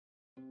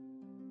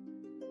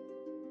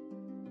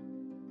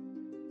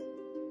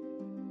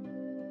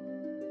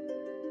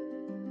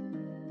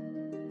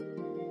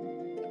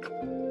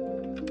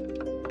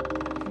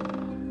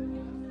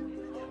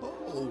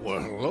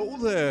Hello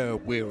there,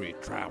 weary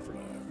traveler.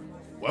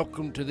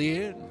 Welcome to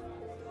the inn.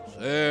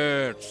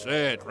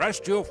 Sit,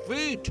 rest your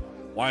feet.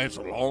 Why, it's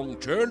a long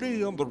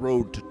journey on the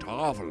road to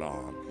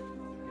Tarvalon.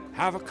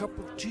 Have a cup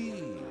of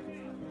tea,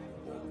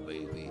 or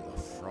maybe a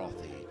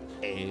frothy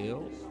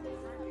ale.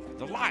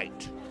 The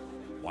light.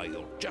 Why,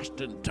 you're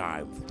just in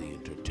time for the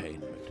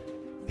entertainment.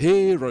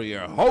 Here are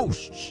your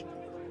hosts,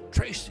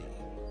 Tracy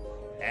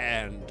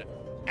and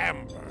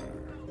Amber.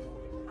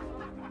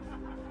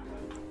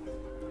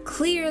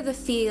 Clear the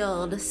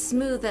field,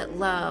 smooth it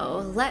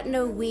low, let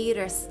no weed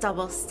or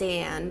stubble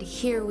stand.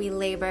 Here we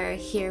labor,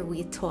 here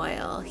we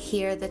toil,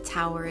 here the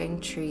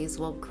towering trees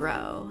will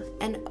grow.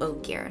 An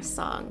Ogier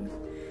song.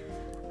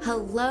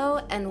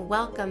 Hello and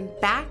welcome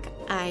back.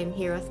 I'm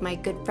here with my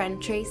good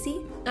friend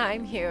Tracy.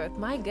 I'm here with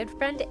my good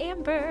friend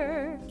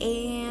Amber.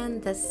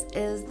 And this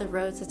is The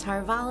Road to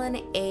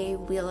Tarvalon, a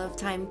Wheel of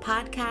Time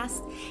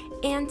podcast.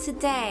 And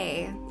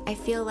today, I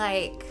feel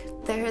like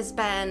there has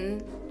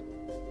been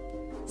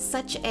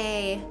such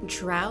a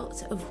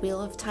drought of Wheel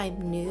of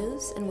Time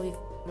news, and we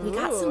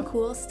got some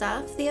cool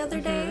stuff the other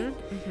day.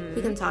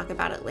 We can talk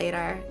about it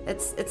later.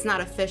 It's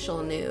not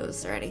official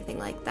news or anything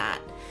like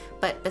that.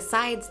 But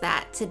besides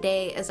that,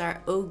 today is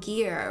our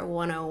Ogier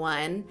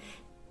 101,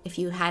 if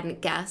you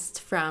hadn't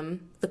guessed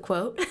from the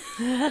quote.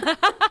 I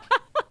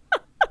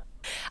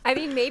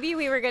mean, maybe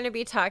we were going to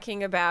be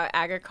talking about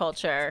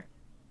agriculture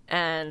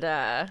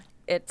and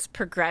its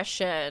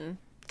progression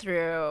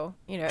through,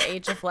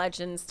 Age of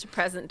Legends to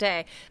present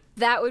day.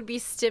 That would be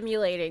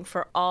stimulating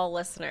for all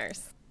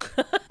listeners.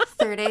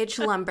 Third age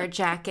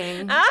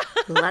lumberjacking.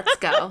 Let's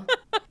go.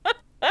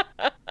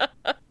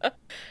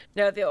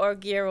 No, the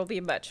Ogier will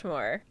be much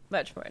more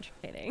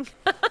entertaining.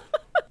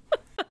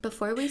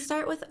 Before we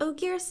start with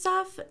Ogier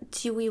stuff,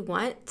 do we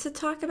want to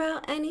talk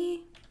about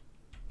any?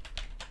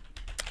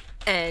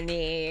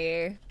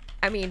 I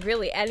mean,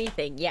 really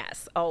anything,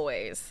 yes,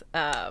 always.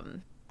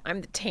 I'm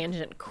the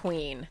tangent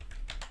queen.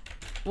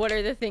 What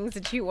are the things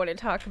that you want to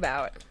talk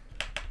about?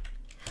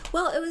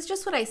 Well, it was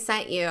just what I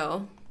sent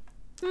you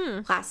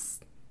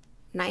last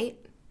night.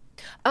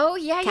 Oh,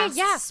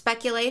 yeah.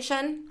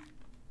 Speculation.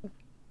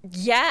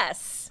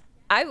 Yes.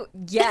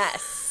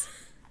 Yes.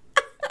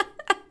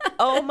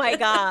 Oh my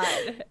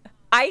God.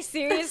 I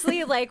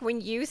seriously,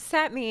 when you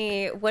sent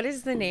me, what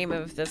is the name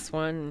of this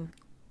one?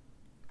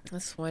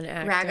 This one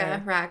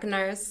actor.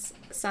 Ragnar's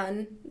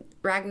son.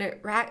 Raga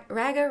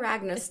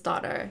Ragnar's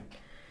daughter.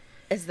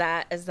 Is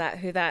that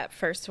who that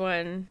first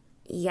one?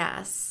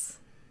 Yes.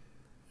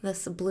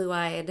 This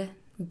blue-eyed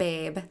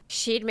babe.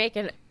 She'd make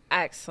an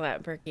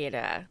excellent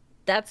Brigida.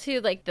 That's who,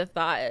 the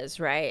thought is,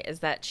 right? Is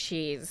that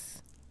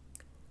she's...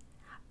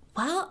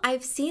 Well,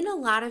 I've seen a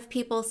lot of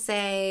people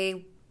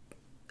say...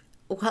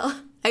 Well,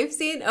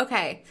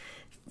 okay.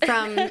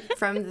 From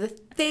the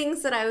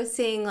things that I was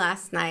seeing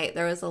last night,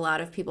 there was a lot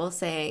of people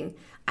saying,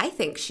 I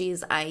think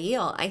she's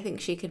Aiel. I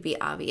think she could be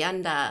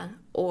Avienda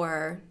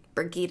or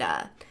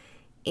Brigida.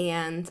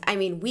 And, I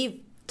mean, we've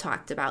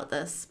talked about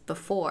this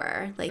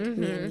before, me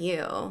and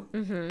you.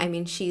 I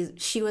mean,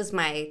 she was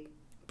my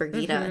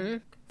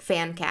Brigida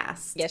fan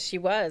cast. Yes, she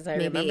was. I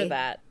remember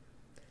that.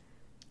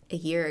 A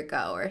year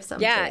ago or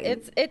something. Yeah,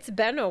 it's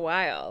been a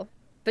while.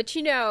 But,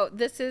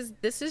 this is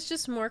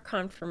just more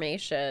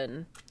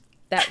confirmation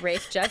that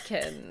Rafe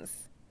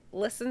Judkins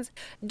listens.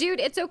 Dude,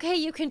 it's okay.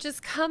 You can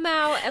just come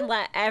out and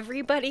let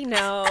everybody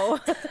know.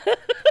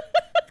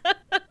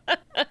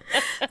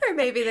 Or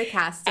maybe the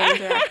casting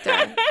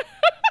director.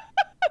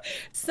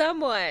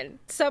 Someone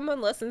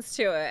listens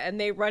to it and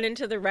they run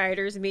into the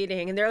writers'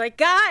 meeting and they're like,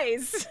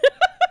 guys,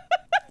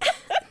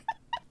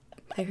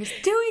 they're doing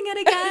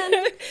it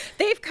again.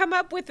 They've come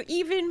up with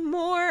even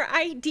more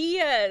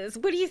ideas.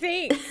 What do you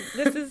think?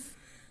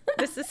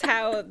 This is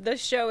how the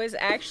show is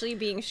actually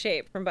being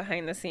shaped from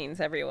behind the scenes,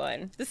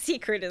 everyone. The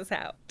secret is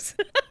out.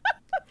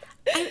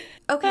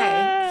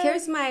 Okay,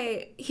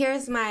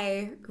 here's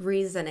my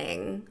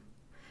reasoning.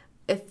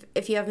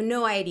 If you have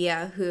no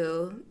idea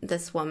who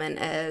this woman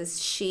is,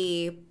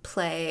 she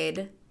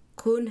played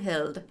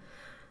Kunhild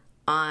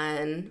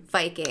on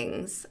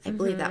Vikings. I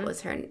believe that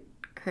was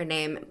her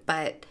name,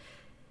 but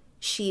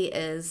she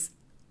is,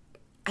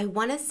 I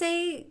want to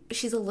say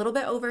she's a little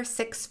bit over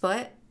 6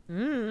 foot,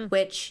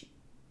 which,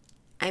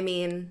 I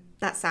mean,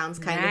 that sounds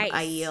kind of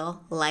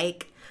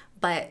Aiel-like,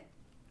 but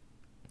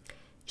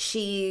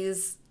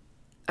she's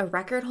a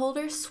record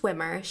holder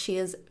swimmer. She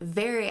is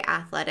very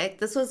athletic.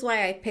 This was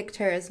why I picked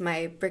her as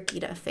my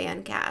Brigida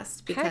fan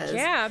cast, because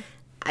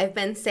I've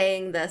been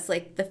saying this,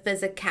 the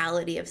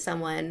physicality of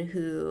someone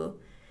who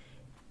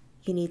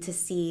you need to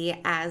see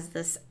as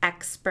this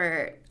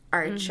expert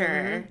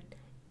archer.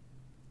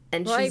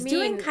 And she's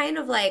doing kind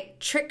of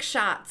trick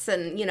shots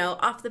and,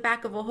 off the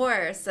back of a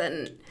horse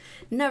and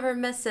never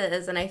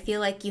misses. And I feel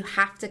like you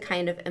have to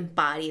kind of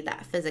embody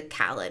that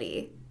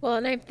physicality. Well,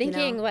 and I'm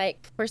thinking,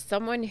 for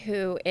someone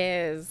who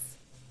is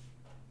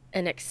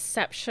an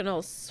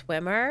exceptional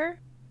swimmer,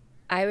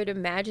 I would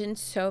imagine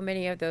so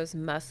many of those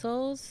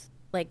muscles,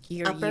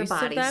 you're upper used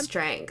body to them.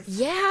 strength.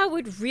 Yeah,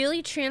 would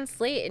really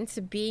translate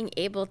into being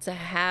able to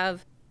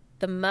have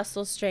the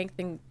muscle strength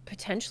and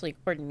potentially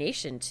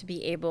coordination to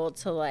be able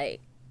to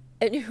like,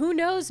 and who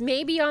knows,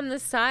 maybe on the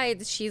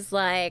sides she's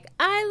like,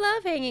 I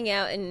love hanging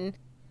out and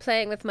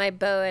playing with my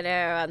bow and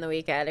arrow on the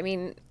weekend. I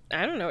mean,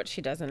 I don't know what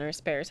she does in her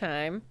spare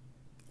time.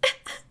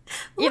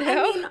 Well, you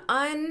know?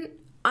 I mean,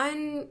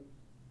 on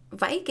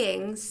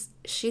Vikings,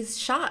 she's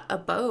shot a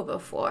bow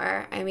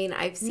before. I mean,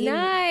 I've seen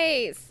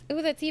Nice.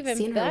 Ooh, that's even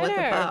seen better. her with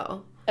a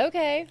bow.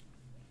 Okay.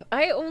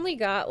 I only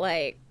got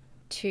like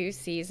 2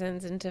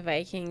 seasons into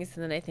Vikings,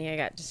 and then I think I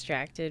got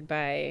distracted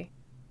by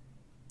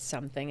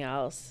something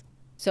else.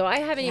 So I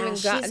haven't even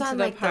gotten she's on to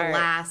the like part.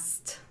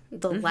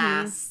 the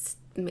last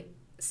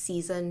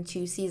season,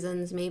 2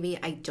 seasons maybe.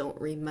 I don't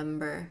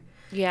remember.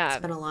 Yeah.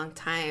 It's been a long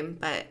time,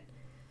 but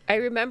I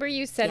remember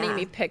you sending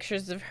me Yeah.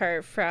 pictures of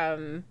her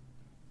from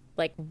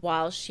like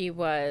while she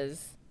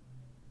was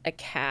a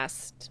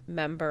cast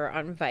member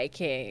on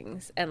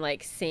Vikings, and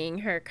like seeing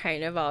her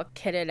kind of all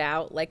kitted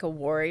out like a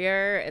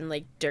warrior and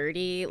like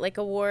dirty like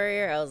a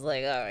warrior. I was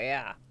like, oh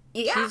yeah.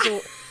 yeah.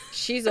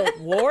 She's a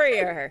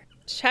warrior.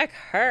 Check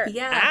her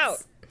Yes. out.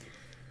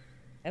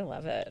 I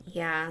love it.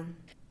 Yeah.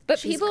 But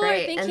She's people great.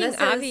 are And thinking this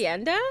is-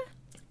 Avienda?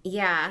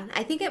 Yeah,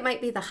 I think it might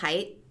be the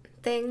height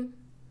thing.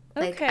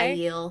 Like Okay.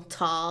 Aiel,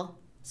 tall,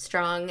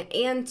 strong,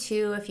 and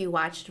too, if you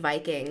watched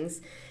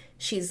Vikings,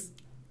 she's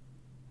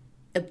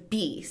a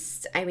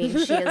beast. I mean,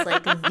 she is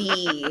like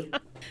the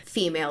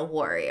female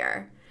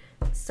warrior.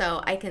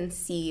 So I can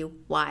see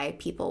why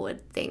people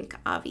would think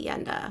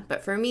Avienda.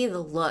 But for me, the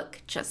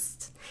look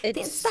just,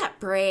 it's that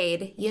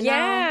braid, you know?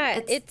 Yeah,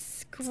 it that-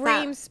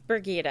 screams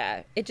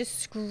Brigida. It just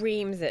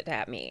screams it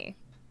at me.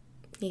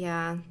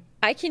 Yeah.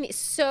 I can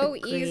so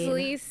Agreed.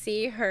 easily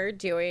see her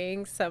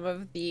doing some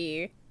of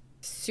the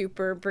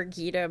super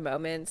Brigida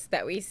moments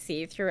that we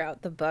see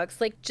throughout the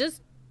books, like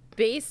just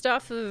based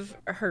off of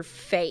her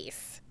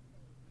face.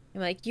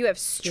 I'm like, you have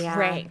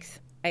strength.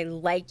 I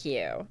like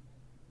you.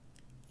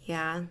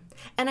 Yeah.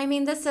 And I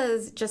mean, this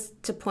is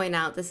just to point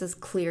out, this is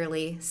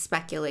clearly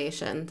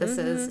speculation. This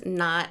is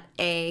not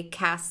a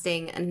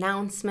casting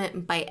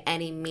announcement by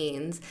any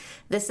means.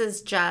 This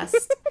is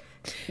just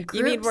groups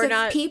You mean we're of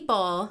not-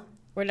 people.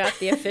 We're not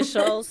the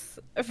officials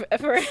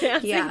for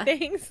announcing Yeah.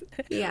 things.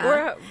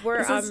 Yeah. We're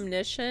This is-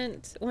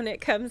 omniscient when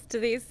it comes to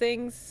these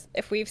things.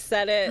 If we've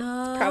said it,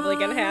 it's probably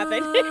going to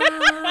happen.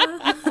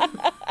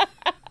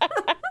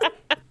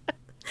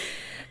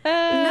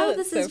 No,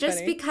 that's this is so just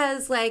funny.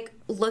 because, like,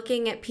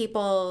 looking at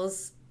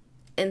people's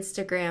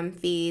Instagram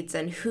feeds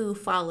and who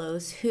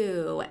follows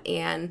who,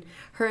 and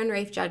her and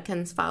Rafe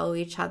Judkins follow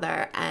each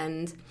other,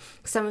 and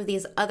some of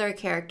these other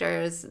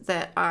characters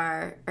that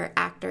are, or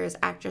actors,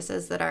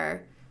 actresses that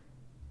are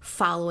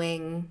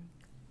following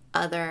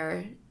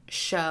other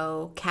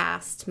show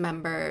cast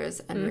members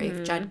and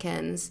Rafe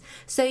Judkins.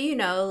 So, you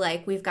know,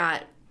 like, we've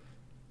got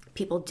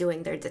people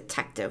doing their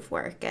detective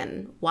work,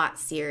 and Watt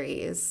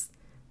series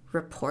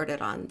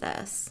reported on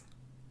this,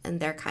 and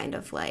they're kind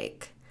of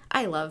like,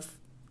 I love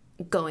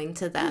going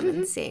to them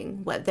and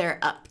seeing what they're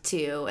up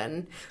to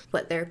and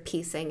what they're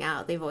piecing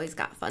out. They've always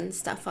got fun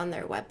stuff on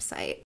their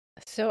website.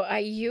 So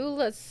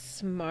Ayula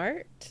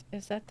Smart,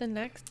 is that the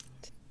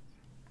next?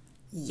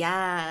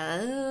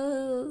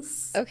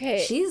 Yes.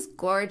 Okay. She's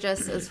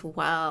gorgeous as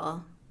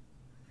well.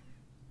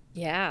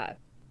 Yeah.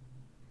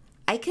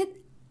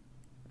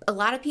 A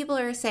lot of people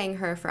are saying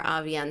her for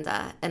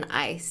Avienda, and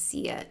I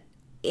see it.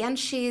 And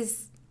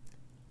she's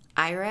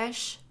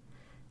Irish.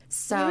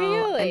 So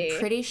Really? I'm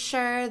pretty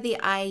sure the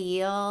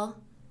Aiel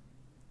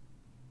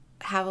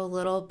have a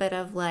little bit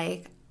of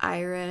like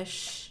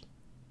Irish,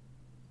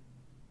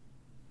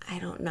 I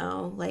don't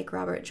know, like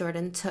Robert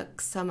Jordan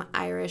took some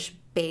Irish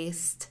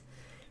based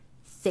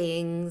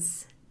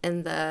things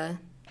in the,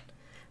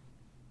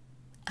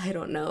 I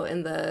don't know,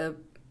 in the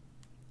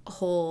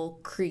whole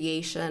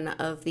creation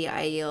of the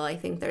Aiel. I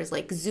think there's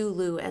like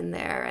Zulu in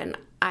there and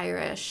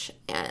Irish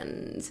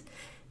and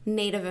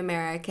Native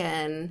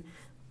American,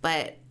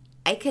 but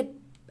I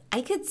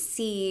could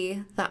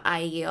see the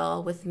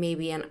Aiel with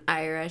maybe an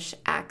Irish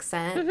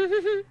accent.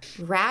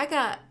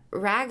 Raga,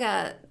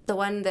 the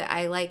one that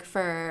I like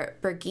for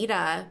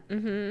Brigida,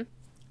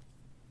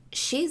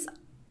 she's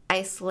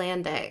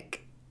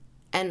Icelandic,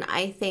 and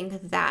I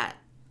think that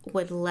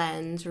would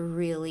lend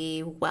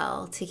really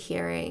well to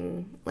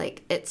hearing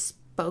like it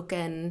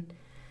spoken,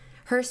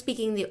 her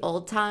speaking the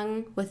old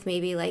tongue with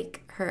maybe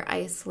like her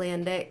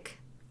Icelandic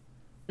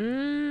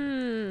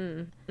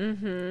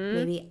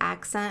maybe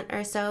accent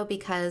or so,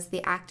 because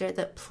the actor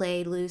that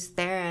played Lews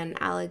Therin,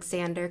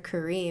 Alexander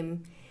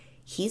Karim,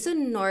 he's a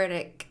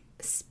Nordic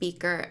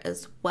speaker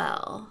as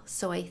well.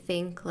 So I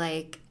think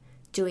like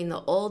doing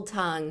the old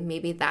tongue,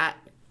 maybe that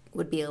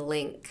would be a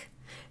link.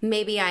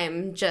 Maybe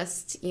I'm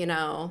just, you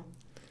know,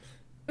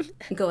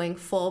 going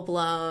full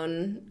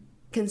blown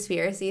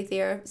conspiracy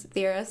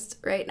theorist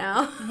right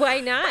now. Why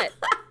not?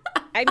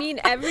 I mean,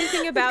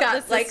 everything about Got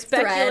this like is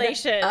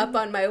speculation. thread up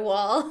on my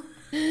wall.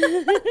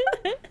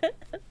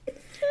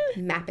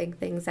 Mapping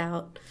things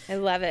out. I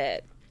love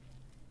it.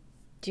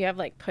 Do you have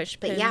like push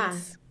pins? But yeah.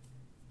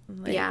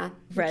 Like, Yeah, you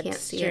red can't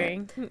see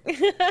string.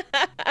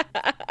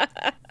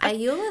 I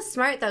Ayula's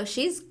smart though.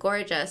 She's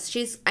gorgeous.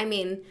 She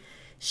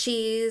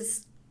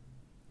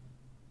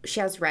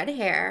has red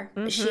hair.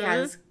 She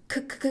has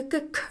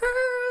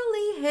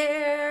curly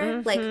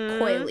hair, like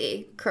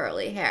coily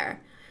curly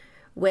hair,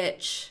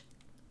 which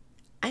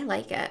I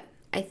like it.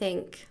 I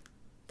think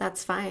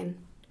that's fine.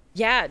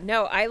 Yeah,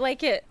 no, I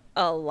like it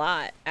a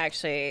lot,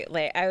 actually.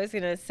 Like, I was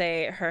gonna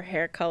say her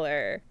hair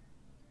color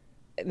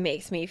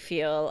makes me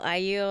feel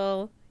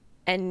Ayul,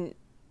 and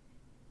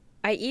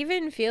I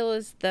even feel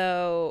as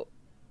though,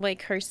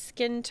 like, her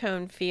skin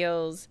tone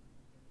feels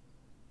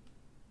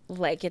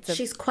like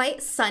she's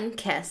quite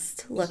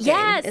sun-kissed looking,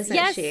 isn't she?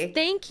 Yes,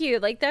 thank you.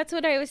 Like, that's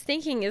what I was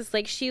thinking, is,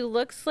 like, she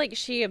looks like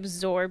she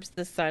absorbs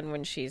the sun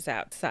when she's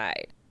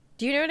outside.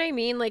 Do you know what I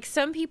mean? Like,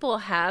 some people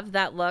have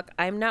that look.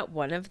 I'm not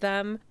one of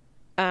them.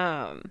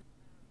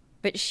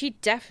 But she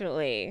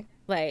definitely,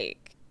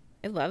 like,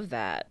 I love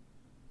that.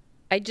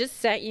 I just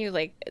sent you,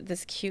 like,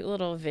 this cute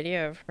little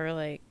video of her,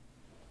 like,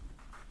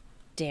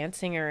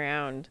 dancing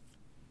around.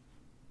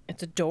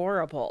 It's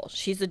adorable.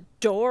 She's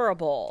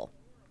adorable.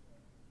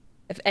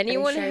 If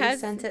anyone you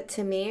sent it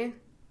to me?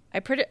 I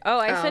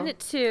sent it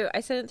through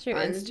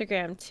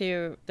Instagram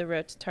to the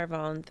Road to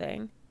Tarvalon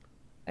thing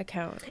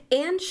account.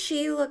 And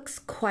she looks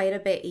quite a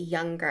bit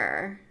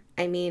younger.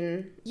 I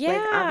mean, yeah,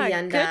 like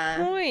Avienda,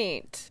 good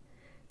point.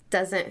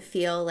 Doesn't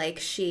feel like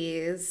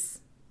she's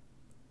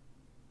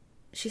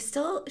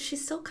still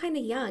kind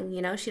of young,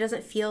 you know? She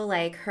doesn't feel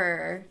like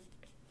her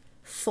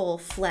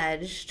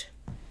full-fledged,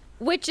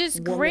 which is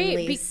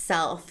great,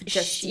 self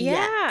just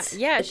yet.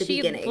 Yeah,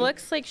 she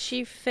looks like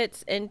she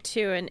fits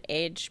into an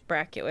age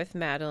bracket with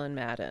Madeline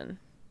Madden.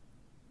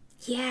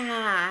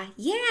 Yeah,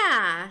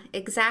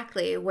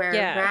 exactly. Where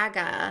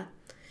Raga,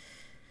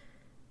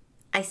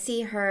 I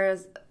see her.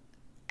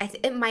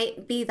 It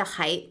might be the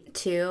height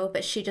too,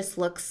 but she just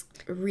looks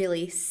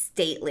really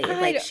stately,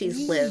 like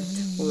she's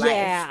lived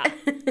life.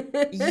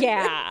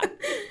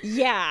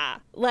 Yeah.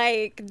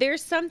 Like,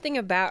 there's something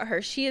about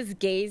her. She is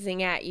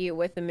gazing at you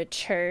with a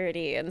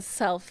maturity and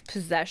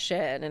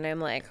self-possession, and I'm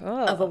like,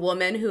 oh. Of a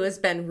woman who has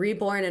been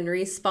reborn and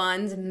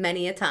respawned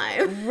many a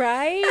time.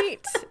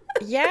 Right?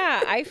 Yeah,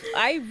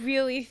 I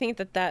really think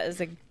that is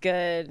a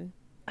good.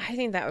 I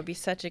think that would be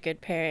such a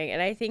good pairing,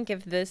 and I think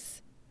if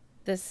this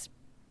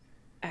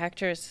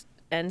actress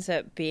ends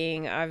up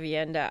being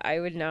Avienda,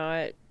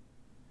 Ayula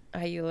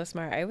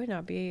Smart, I would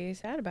not be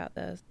sad about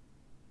this.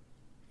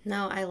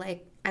 No, I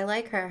like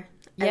her.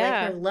 Yeah. I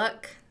like her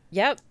look.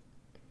 Yep.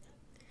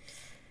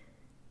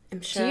 I'm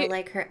sure I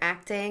like her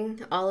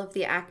acting. All of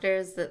the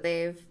actors that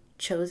they've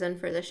chosen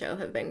for the show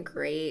have been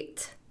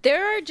great.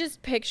 There are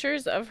just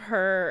pictures of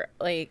her,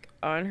 like,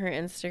 on her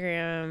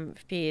Instagram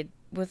feed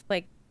with,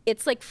 like,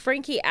 it's like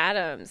Frankie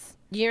Adams.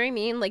 You know what I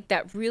mean? Like,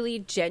 that really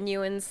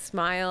genuine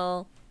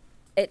smile.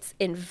 It's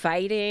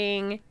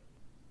inviting.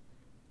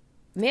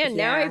 Man,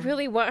 now I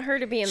really want her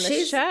to be in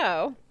the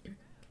show.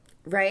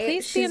 Right?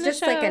 Please She's be in the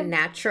just show. Like a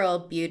natural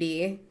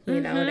beauty. You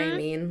know what I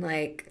mean?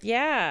 Like,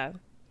 yeah.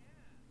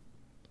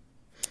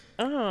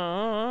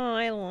 Oh,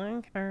 I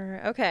like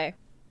her. Okay.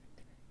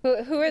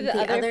 Who are the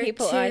other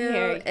people on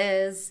here?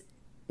 Is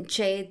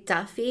Jay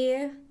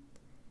Duffy.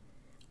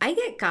 I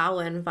get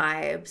Gawain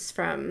vibes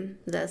from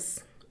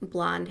this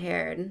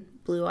blonde-haired,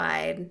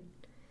 blue-eyed,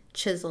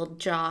 chiseled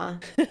jaw.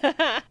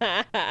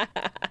 I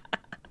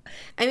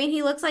mean,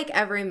 he looks like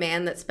every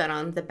man that's been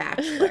on The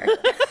Bachelor.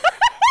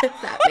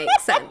 If that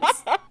makes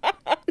sense.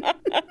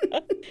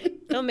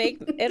 It'll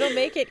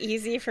make it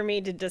easy for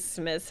me to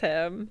dismiss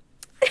him.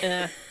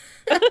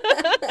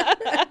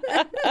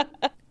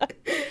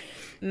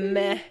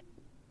 Meh.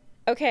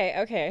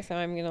 Okay, so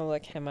I'm gonna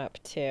look him up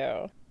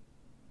too.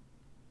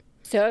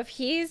 So if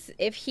he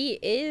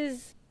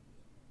is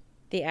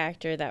the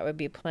actor that would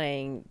be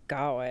playing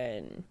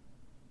Gawain,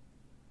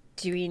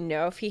 do we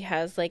know if he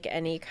has like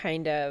any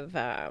kind of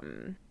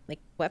like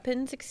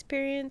weapons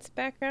experience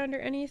background or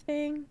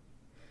anything?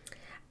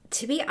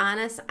 To be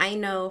honest, I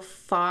know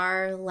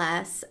far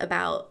less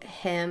about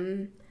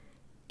him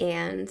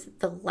and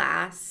the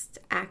last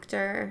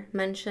actor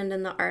mentioned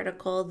in the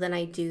article than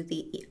I do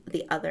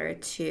the other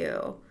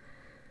two.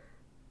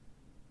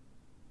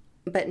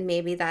 But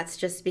maybe that's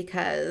just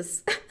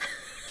because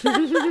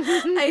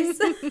I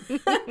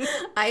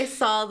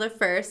saw the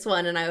first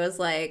one and I was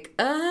like,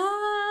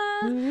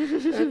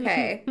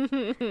 okay.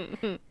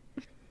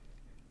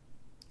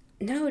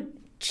 No,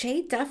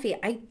 Jay Duffy,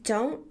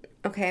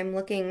 okay, I'm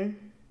looking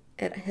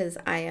at his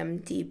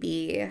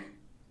IMDb.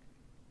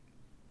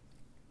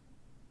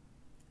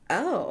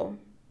 Oh.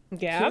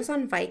 Yeah. He was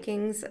on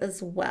Vikings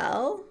as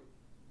well.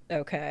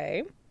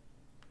 Okay.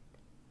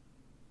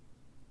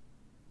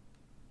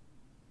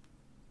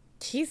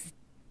 He's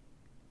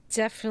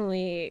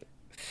definitely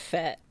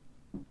fit.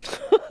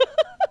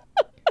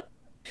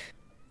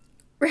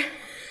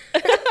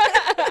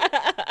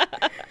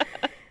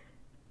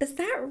 Is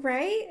that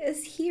right?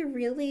 Is he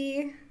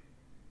really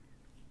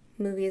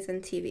movies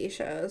and TV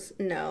shows?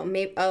 No,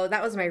 maybe. Oh,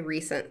 that was my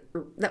recent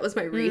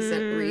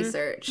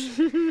research.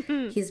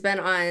 He's been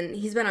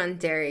on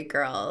Dairy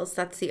Girls.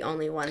 That's the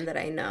only one that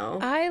I know.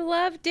 I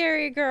love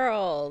Dairy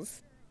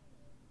Girls.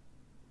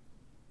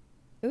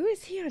 Who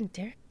is he on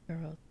Dairy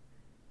Girls?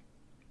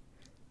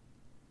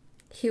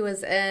 He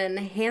was in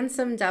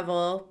Handsome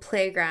Devil,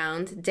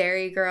 Playground,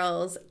 Dairy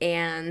Girls,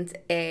 and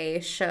a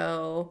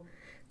show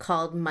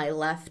called My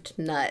Left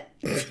Nut.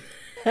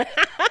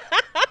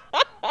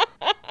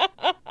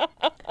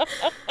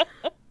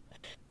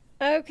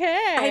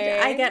 Okay.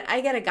 I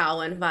get a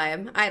Gawain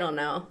vibe. I don't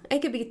know. I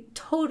could be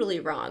totally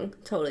wrong.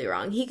 Totally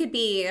wrong. He could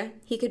be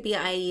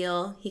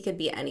Aiel. He could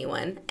be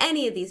anyone.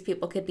 Any of these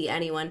people could be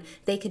anyone.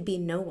 They could be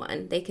no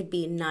one. They could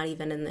be not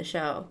even in the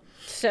show.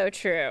 So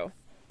true.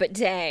 But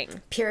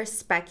dang. Pure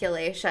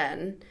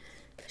speculation.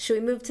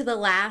 Should we move to the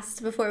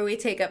last before we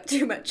take up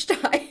too much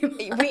time?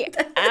 We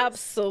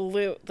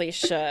absolutely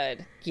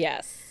should.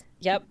 Yes.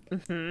 Yep.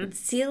 Mm-hmm.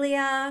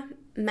 Celia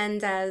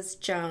Mendez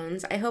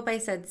Jones. I hope I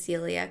said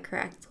Celia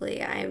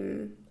correctly.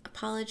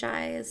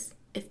 Apologize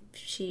if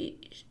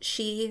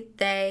she,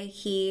 they,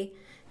 he,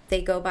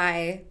 they go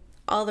by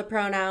all the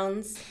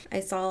pronouns I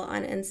saw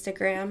on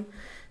Instagram.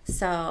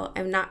 So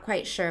I'm not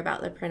quite sure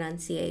about the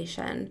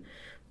pronunciation.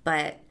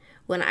 But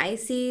when I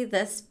see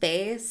this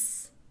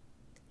face,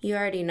 you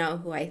already know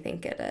who I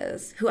think it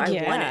is. Who I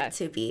want it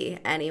to be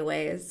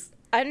anyways.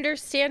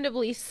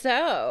 Understandably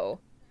so.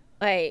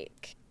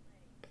 Like,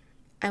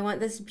 I want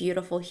this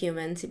beautiful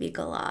human to be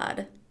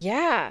Galad.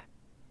 yeah.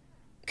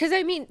 Because,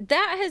 I mean,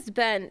 that has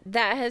been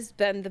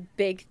the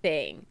big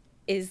thing,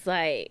 is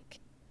like,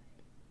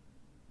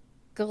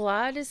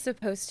 Galad is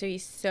supposed to be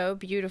so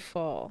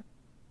beautiful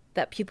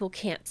that people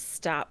can't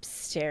stop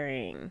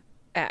staring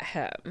at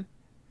him.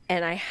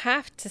 And I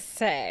have to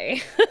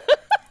say...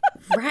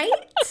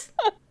 Right?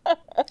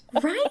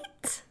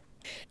 Right?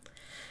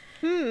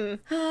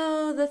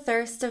 Oh, the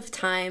thirst of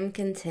time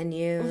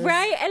continues.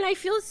 Right, and I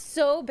feel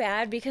so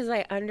bad because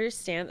I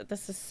understand that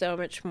this is so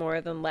much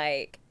more than,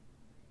 like,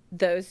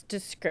 those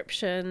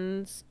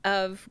descriptions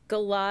of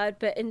Galad,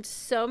 but in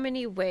so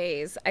many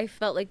ways, I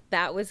felt like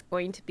that was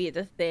going to be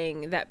the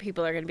thing that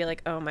people are going to be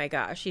like, oh my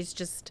gosh,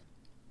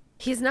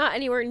 he's not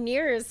anywhere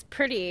near as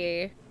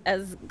pretty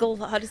as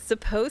Galad is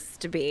supposed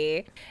to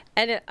be.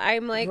 And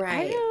I'm like,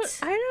 right.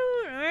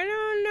 I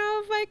don't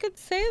know if I could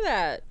say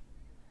that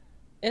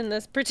in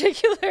this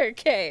particular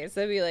case.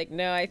 I'd be like,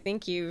 no, I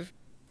think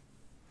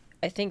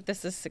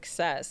this is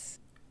success.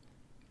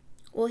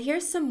 Well,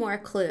 here's some more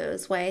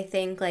clues why I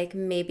think, like,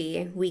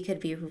 maybe we could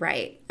be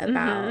right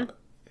about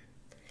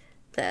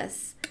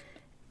this.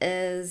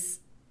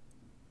 Is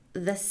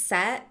the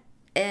set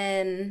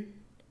in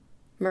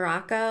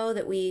Morocco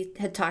that we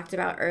had talked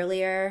about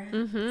earlier,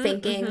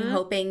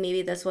 hoping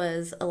maybe this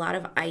was a lot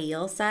of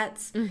Aiel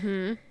sets.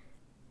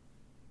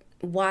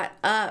 What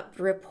Up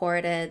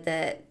reported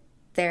that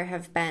there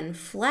have been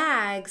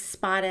flags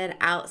spotted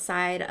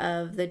outside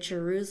of the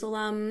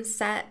Jerusalem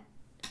set.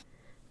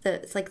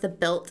 It's like the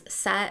built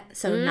set,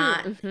 so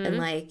not in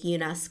like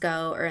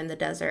UNESCO or in the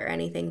desert or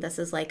anything. This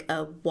is like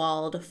a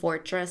walled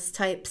fortress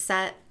type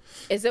set.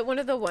 Is it one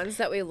of the ones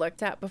that we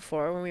looked at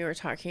before when we were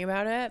talking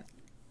about it?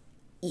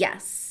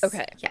 Yes.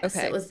 Okay. Yes.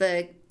 Okay. It was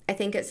I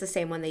think it's the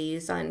same one they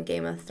used on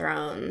Game of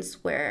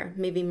Thrones, where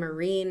maybe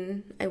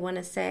Marine, I want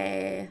to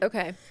say.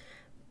 Okay.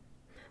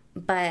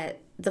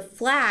 But the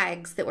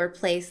flags that were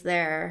placed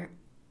there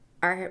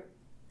are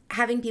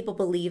having people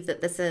believe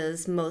that this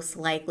is most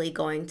likely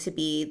going to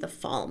be the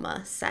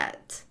Falma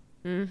set.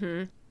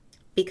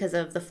 Because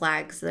of the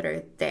flags that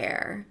are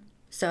there.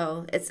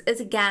 So it's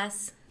a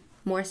guess,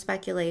 more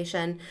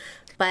speculation,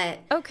 but...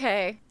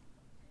 Okay.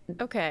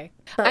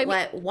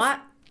 But what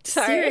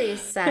Siri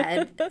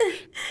said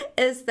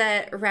is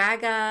that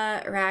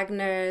Raga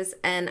Ragnars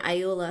and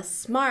Ayula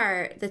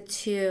Smart, the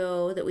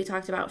two that we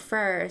talked about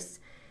first,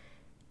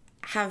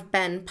 have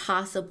been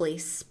possibly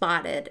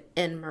spotted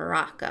in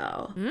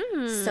Morocco.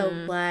 So,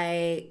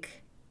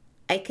 like,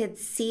 I could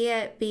see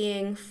it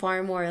being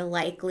far more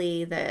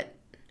likely that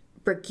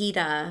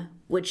Brigitte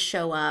would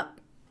show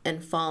up in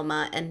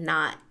Falma and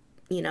not,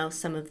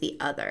 some of the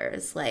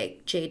others,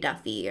 like Jay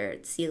Duffy or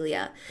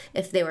Celia.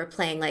 If they were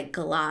playing, like,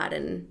 Galad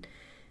and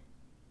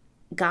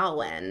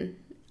Gawain,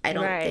 I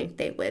don't think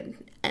they would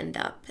end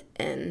up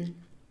in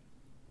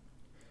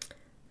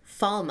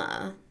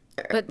Falma.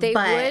 But they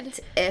would.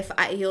 If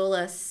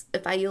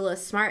Ayula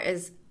Smart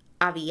is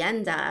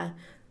Avienda,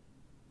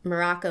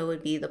 Morocco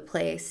would be the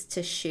place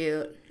to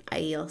shoot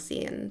Aiel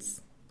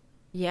scenes.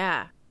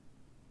 Yeah.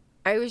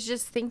 I was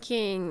just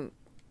thinking,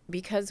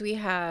 because we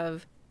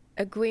have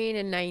Egwene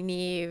and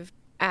Nynaeve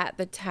at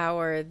the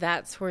tower,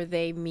 that's where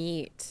they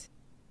meet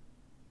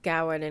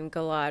Gawain and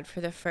Galad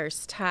for the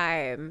first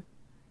time.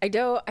 I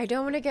don't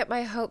want to get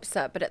my hopes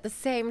up, but at the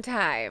same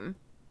time,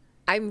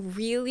 I'm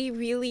really,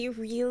 really,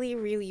 really,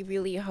 really,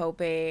 really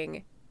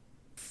hoping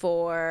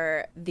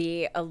for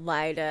the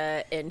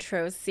Elida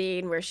intro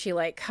scene where she,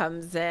 like,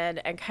 comes in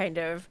and kind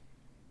of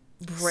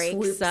breaks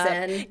Swoops up.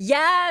 in.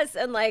 Yes,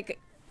 and, like,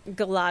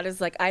 Galad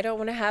is like, I don't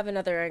want to have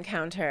another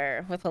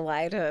encounter with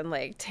Elida, and,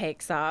 like,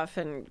 takes off,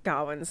 and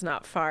Gawain's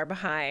not far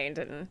behind,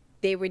 and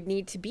they would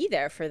need to be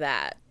there for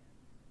that.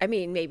 I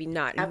mean, maybe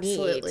not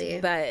Absolutely.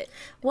 need, but...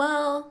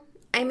 Well,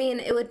 I mean,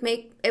 it would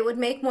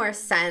make more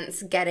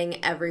sense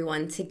getting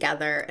everyone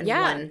together in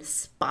one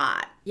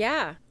spot.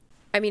 Yeah.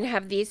 I mean,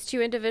 have these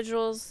two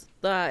individuals,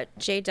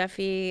 Jay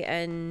Duffy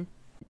and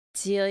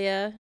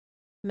Celia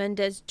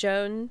Mendez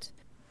Jones,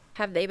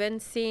 have they been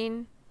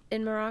seen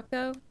in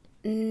Morocco?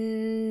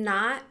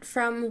 Not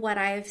from what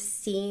I've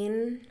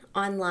seen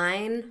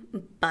online,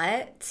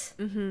 but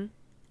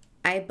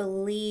I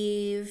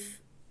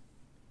believe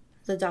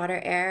the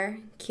daughter heir,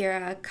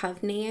 Kira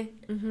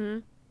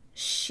Coveney,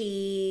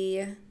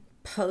 she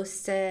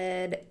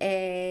posted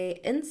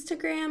a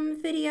Instagram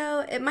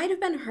video. It might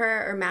have been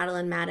her or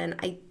Madeline Madden.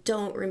 I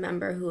don't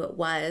remember who it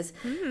was.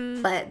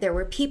 But there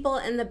were people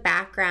in the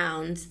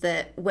background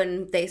that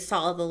when they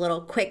saw the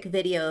little quick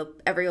video,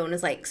 everyone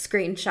was like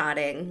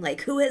screenshotting,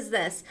 like, who is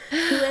this? Who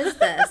is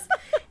this?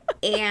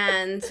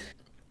 And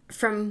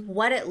from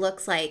what it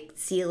looks like,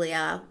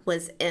 Celia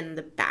was in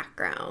the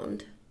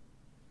background.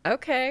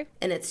 Okay.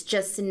 And it's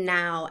just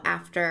now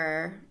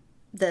after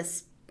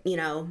this, you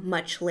know,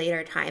 much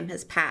later time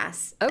has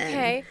passed.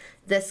 Okay. And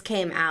this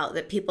came out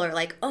that people are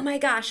like, oh my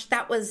gosh,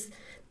 that was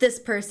this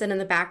person in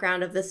the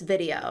background of this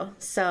video.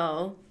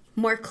 So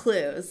more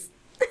clues.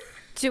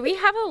 Do we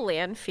have a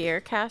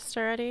Lanfear cast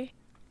already?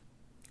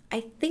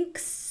 I think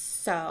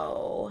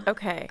so.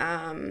 Okay.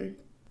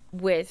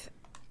 With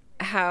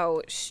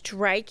how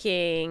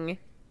striking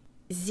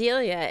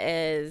Zelia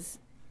is,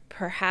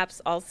 perhaps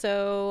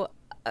also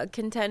a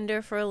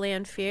contender for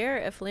Lanfear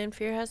if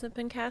Lanfear hasn't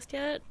been cast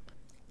yet.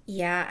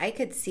 Yeah, I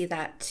could see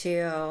that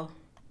too.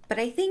 But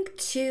I think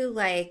too,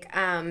 like,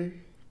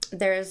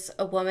 there's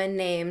a woman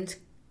named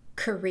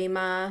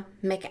Karima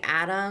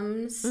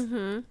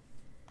McAdams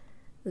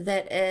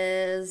that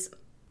is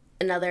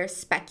another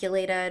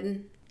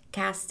speculated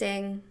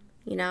casting.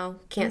 You know,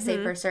 can't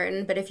say for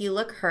certain. But if you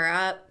look her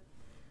up,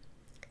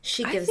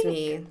 she gives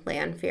me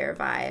Lanfear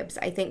vibes.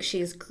 I think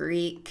she's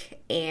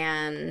Greek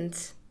and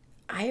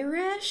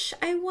Irish,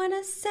 I want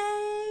to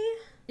say.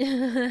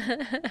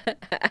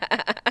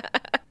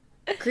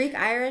 Greek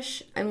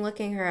Irish, I'm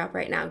looking her up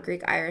right now.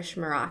 Greek Irish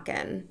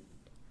Moroccan.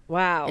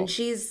 Wow. And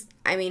she's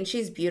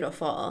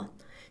beautiful.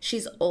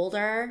 She's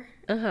older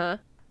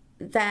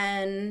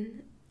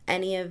than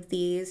any of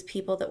these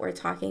people that we're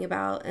talking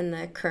about in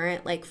the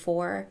current, like,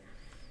 4.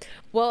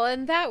 Well,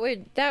 and that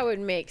would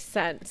make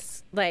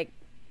sense. Like,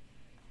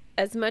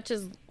 as much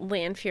as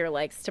Lanfear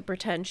likes to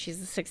pretend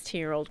she's a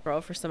 16-year-old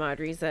girl for some odd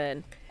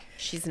reason,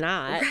 she's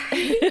not.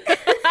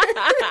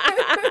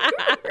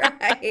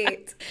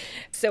 Right.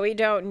 So we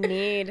don't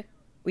need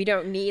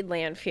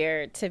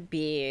Lanfear to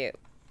be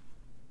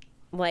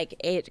like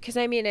 8, because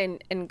I mean,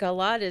 and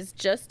Galad is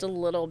just a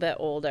little bit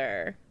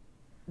older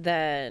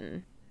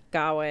than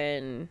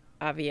Gawain,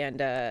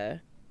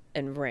 Avienda,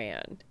 and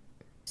Rand.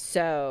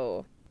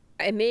 So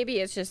and maybe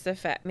it's just the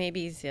fact,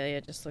 maybe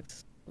Zelia just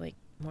looks like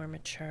more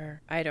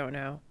mature. I don't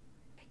know.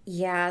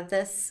 Yeah,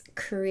 this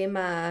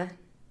Karima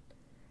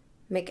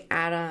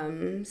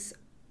McAdams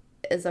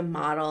is a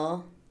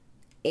model,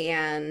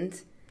 and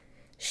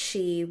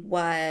she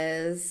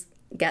was,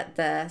 get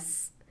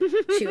this,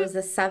 she was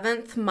the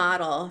 7th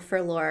model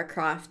for Lara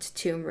Croft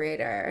Tomb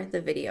Raider, the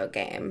video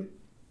game.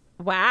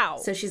 Wow.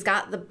 So she's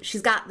got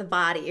the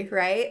body,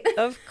 right?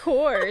 Of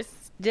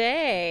course.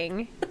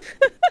 Dang.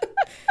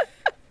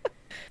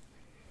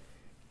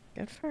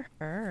 Good for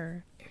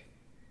her.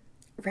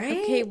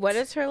 Right? Okay, what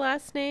is her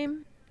last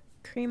name?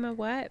 Karima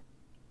what?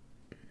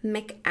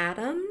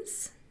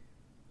 McAdams?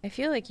 I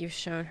feel like you've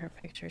shown her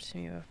picture to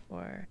me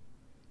before.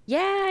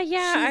 Yeah,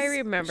 I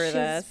remember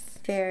this.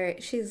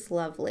 She's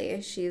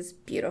lovely. She's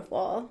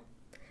beautiful.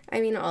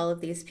 I mean, all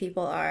of these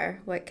people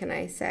are. What can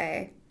I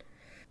say?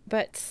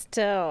 But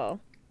still.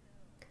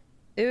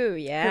 Ooh,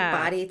 yeah. Her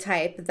body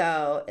type,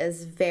 though,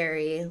 is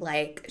very,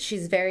 like,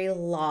 she's very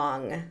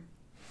long.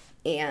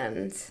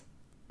 And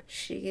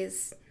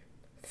she's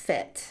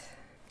fit.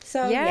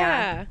 So,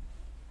 yeah.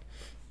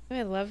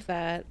 I love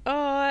that.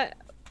 Oh,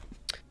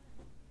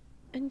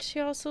 and she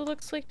also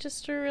looks like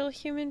just a real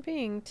human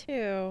being,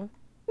 too.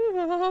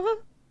 Aww.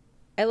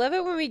 I love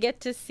it when we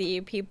get to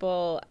see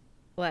people,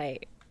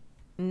 like,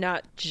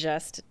 not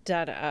just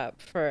done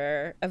up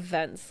for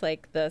events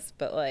like this,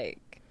 but,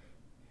 like,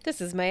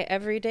 this is my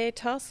everyday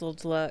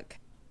tousled look.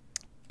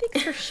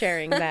 Thanks for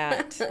sharing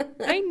that.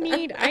 I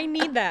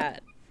need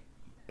that.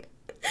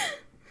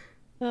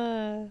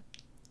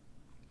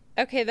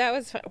 Okay, that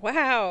was fun.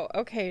 Wow.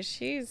 Okay,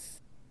 she's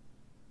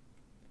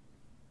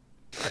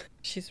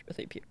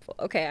really beautiful.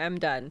 Okay, I'm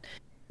done.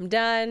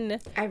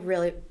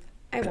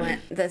 I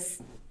want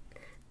this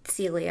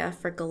Celia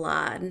for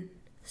Galad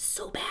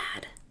so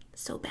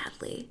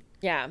badly.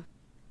 Yeah.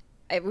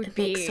 It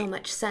makes so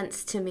much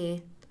sense to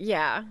me.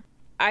 Yeah.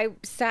 I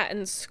sat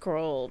and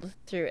scrolled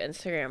through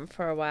Instagram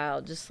for a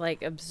while, just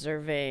like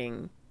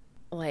observing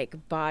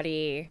like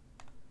body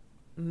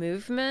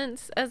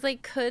movements as I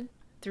could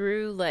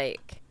through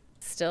like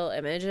still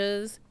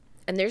images.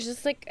 And there's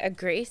just like a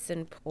grace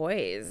and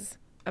poise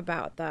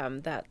about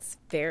them that's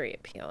very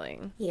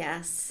appealing.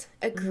 Yes.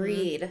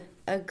 Agreed. Mm-hmm.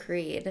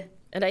 Agreed.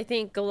 And I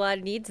think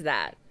Galad needs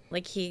that.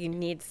 Like he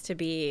needs to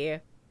be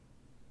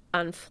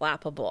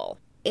unflappable.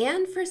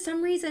 And for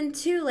some reason,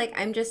 too, like,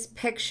 I'm just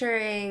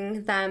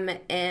picturing them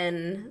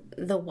in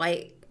the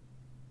white...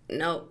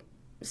 Nope.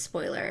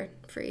 Spoiler.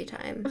 Free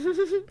time.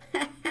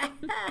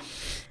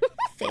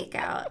 Fake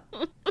out.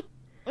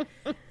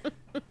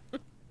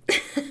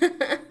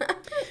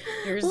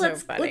 You're so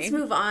funny. Let's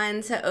move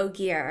on to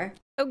Ogier.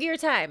 Ogier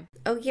time.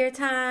 Ogier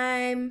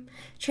time.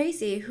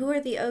 Tracy, who are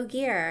the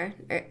Ogier?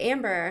 Or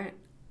Amber,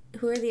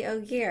 who are the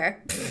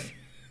Ogier?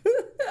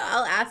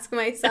 I'll ask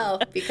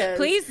myself because...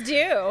 Please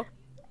do.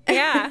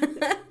 Yeah.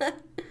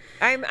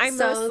 I'm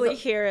So mostly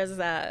here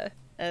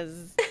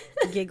as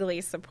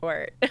giggly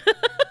support.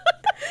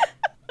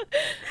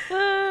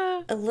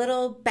 A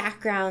little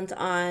background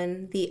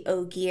on the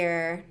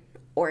Ogier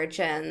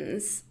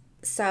origins.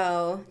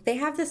 So they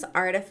have this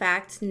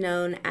artifact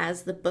known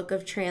as the Book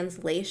of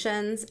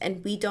Translations,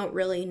 and we don't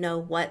really know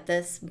what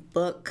this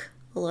book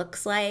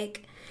looks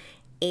like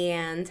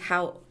and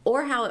how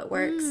it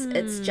works.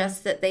 It's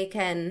just that they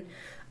can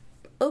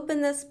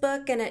open this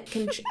book and it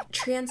can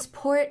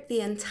transport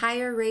the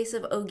entire race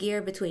of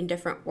Ogier between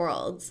different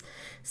worlds.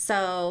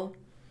 So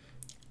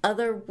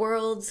other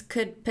worlds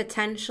could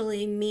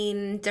potentially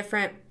mean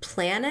different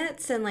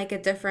planets in like a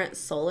different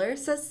solar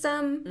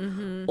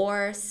system,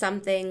 or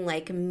something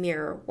like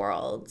mirror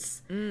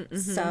worlds.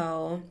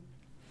 So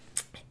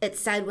it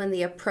said when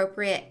the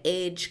appropriate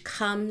age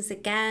comes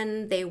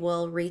again, they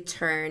will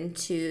return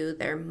to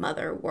their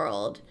mother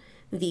world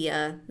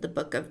via the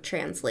Book of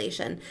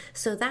Translation.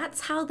 So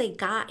that's how they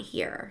got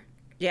here.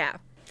 Yeah.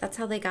 That's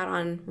how they got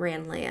on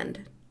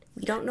Ranland.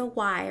 We don't know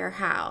why or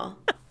how,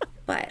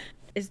 but...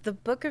 Is the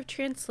Book of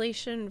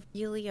Translation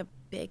really a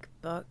big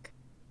book?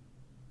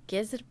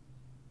 Is it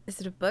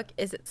a book?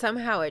 Is it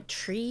somehow a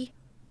tree?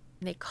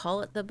 And they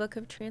call it the Book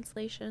of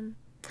Translation?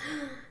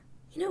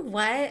 You know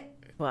what?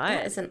 What?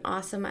 That is an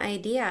awesome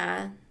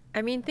idea.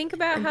 I mean, think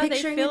about I'm how they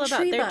picturing feel a about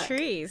tree their book.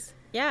 trees.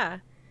 Yeah.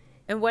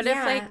 And what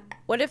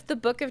if the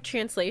Book of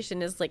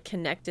Translation is like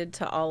connected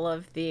to all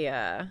of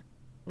the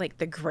like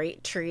the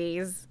great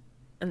trees,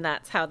 and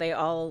that's how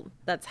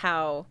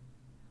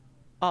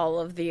all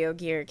of the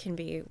Ogier can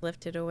be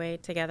lifted away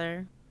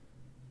together.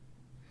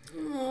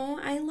 Oh,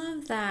 I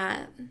love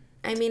that.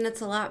 I mean,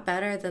 it's a lot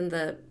better than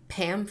the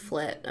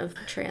pamphlet of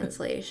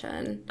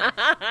translation.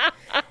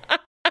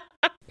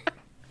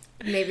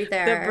 Maybe The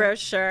they're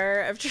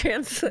brochure of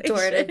translation.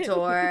 door to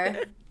door.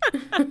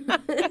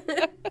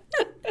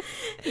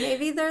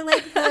 Maybe they're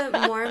like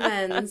the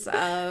Mormons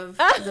of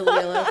the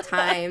Wheel of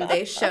Time.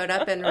 They showed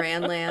up in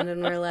Ranland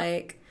and were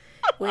like,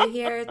 we're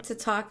here to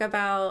talk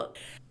about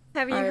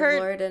Have you our heard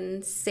Lord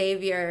and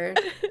Savior,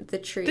 the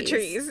trees. the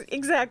trees?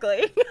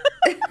 Exactly.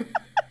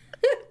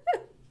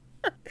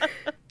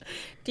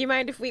 Do you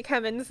mind if we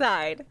come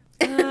inside?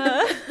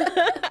 I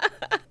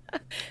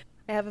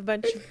have a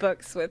bunch of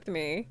books with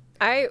me.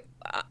 I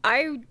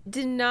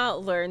did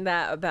not learn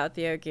that about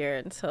the Ogier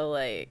until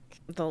like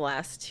the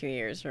last 2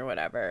 years or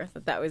whatever,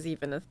 that was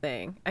even a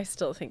thing. I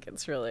still think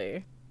it's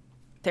really...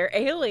 They're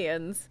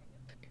aliens.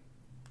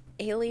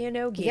 Alien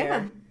Ogier.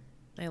 Yeah.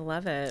 I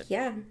love it.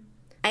 Yeah.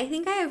 I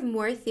think I have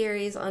more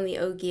theories on the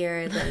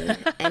Ogier than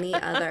any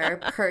other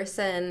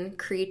person,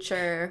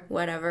 creature,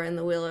 whatever in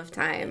the Wheel of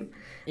Time.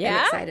 Yeah?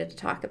 I'm excited to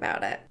talk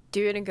about it. Do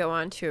you want to go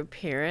on to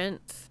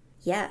appearance?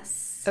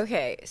 Yes.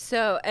 Okay,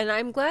 so, and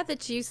I'm glad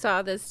that you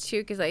saw this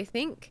too, because I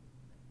think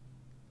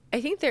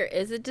there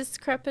is a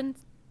discrepancy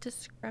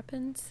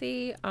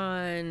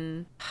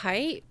on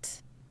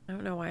height. I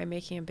don't know why I'm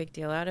making a big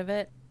deal out of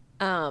it.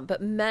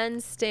 But men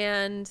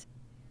stand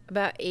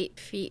about 8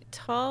 feet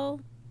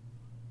tall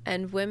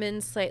and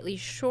women slightly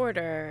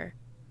shorter.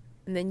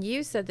 And then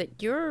you said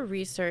that your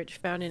research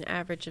found an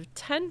average of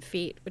 10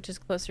 feet, which is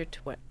closer to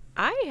what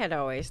I had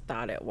always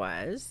thought it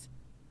was.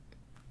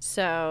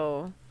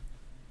 So...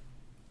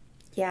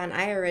 Yeah, and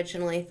I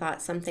originally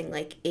thought something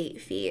like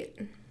 8 feet.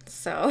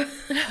 So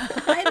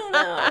I don't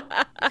know.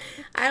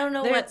 I don't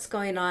know what's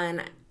going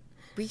on.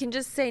 We can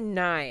just say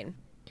 9.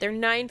 They're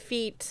 9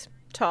 feet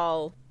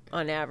tall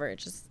on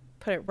average. Just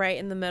put it right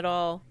in the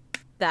middle.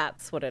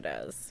 That's what it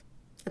is.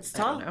 It's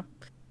tall. I don't know.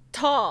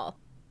 Tall.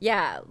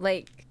 Yeah,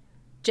 like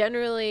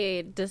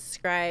generally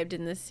described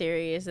in the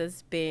series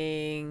as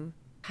being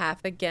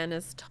half again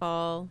as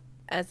tall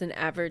as an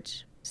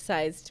average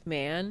sized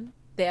man.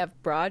 They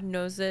have broad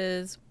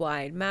noses,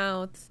 wide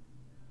mouths,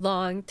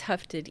 long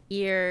tufted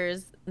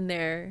ears, and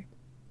they're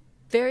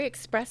very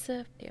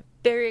expressive. They have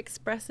very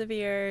expressive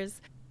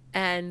ears,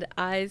 and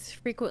eyes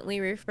frequently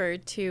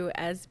referred to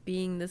as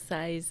being the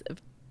size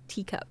of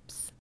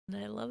teacups. And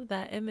I love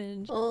that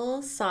image.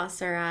 Oh,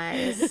 saucer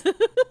eyes.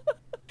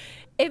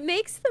 It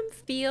makes them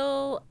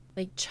feel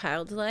like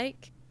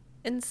childlike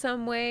in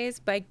some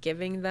ways by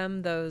giving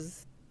them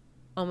those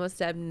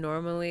almost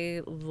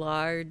abnormally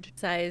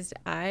large-sized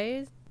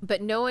eyes.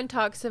 But no one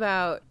talks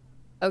about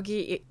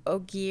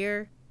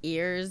Ogier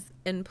ears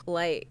in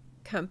polite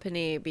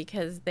company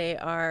because they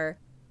are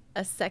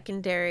a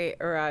secondary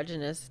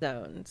erogenous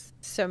zones.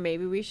 So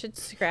maybe we should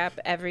scrap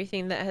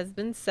everything that has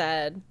been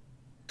said.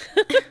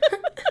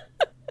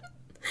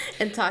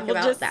 And talk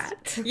about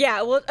that.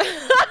 Yeah, well...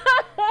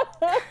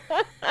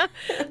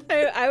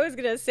 I was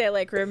gonna say,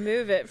 like,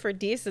 remove it for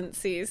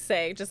decency's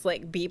sake, just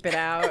like beep it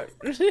out.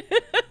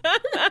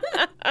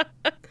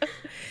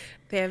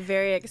 They have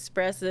very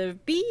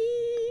expressive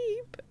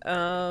beep.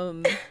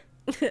 But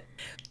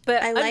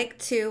I like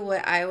too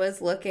what I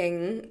was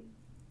looking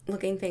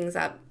things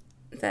up,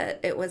 that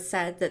it was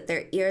said that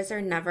their ears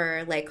are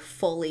never like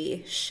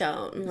fully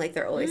shown, like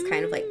they're always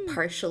kind of like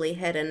partially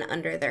hidden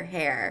under their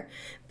hair,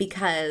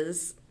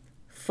 because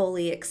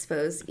fully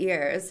exposed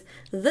ears,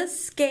 the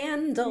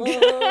scandal.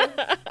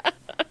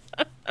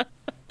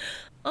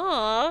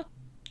 Aw,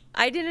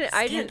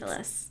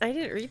 Scandalous. I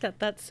didn't read that.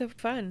 That's so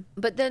fun.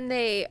 But then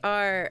they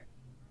are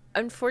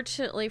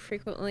unfortunately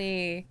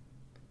frequently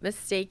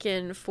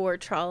mistaken for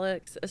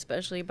Trollocs,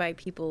 especially by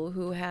people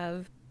who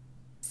have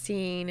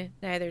seen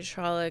neither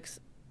Trollocs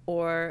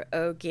or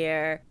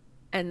Ogier,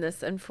 and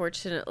this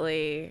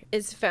unfortunately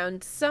is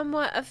found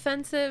somewhat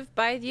offensive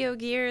by the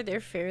Ogier. They're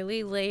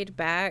fairly laid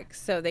back,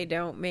 so they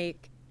don't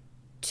make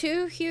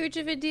too huge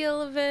of a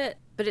deal of it,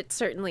 but it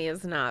certainly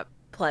is not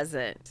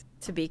pleasant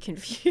to be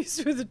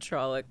confused with a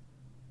Trolloc,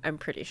 I'm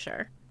pretty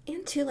sure.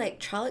 And too,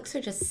 like, Trollocs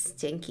are just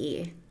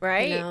stinky.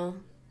 Right? You know?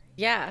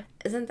 Yeah.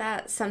 Isn't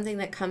that something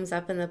that comes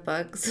up in the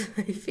books?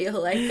 I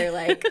feel like they're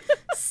like,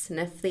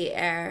 sniff the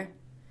air.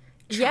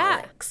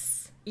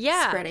 Trollocs.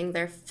 Yeah. Spreading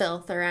their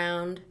filth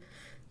around.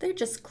 They're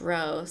just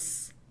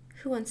gross.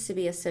 Who wants to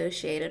be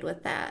associated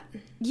with that?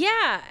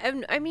 Yeah.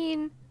 And I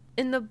mean,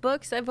 in the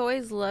books, I've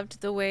always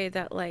loved the way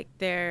that, like,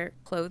 their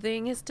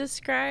clothing is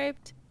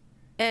described.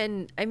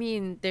 And, I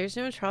mean, there's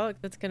no Trolloc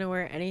that's going to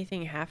wear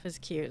anything half as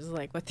cute as,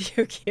 like, what the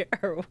Ogier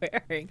are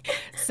wearing.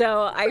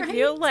 So I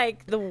feel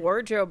like the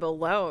wardrobe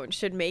alone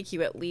should make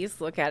you at least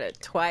look at it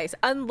twice.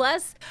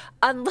 Unless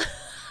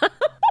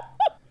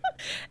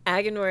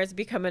Agenor has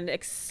become an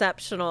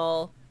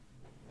exceptional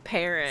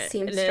parent.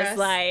 Seamstress. And is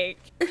like,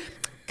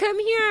 come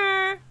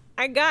here.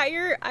 I got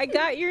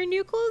your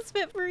new clothes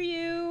fit for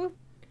you.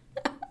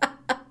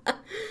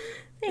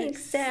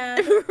 Thanks,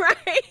 Dad.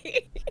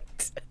 Right.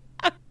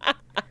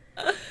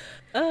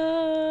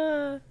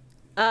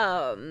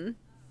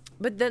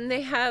 But then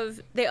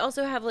they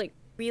also have like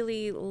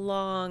really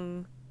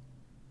long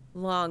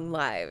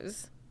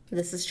lives.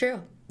 This is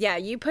true. Yeah,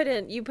 you put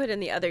in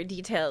the other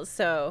details,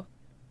 so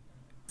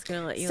it's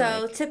gonna let you.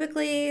 So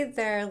typically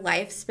their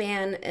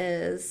lifespan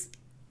is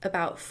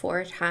about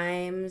 4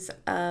 times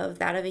of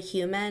that of a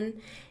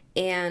human,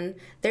 and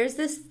there's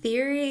this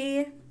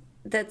theory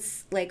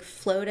that's like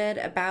floated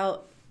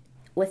about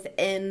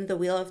within the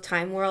Wheel of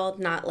Time world,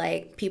 not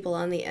like people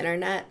on the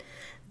internet,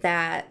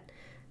 that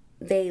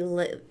they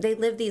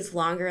live these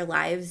longer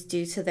lives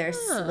due to their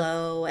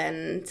slow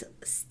and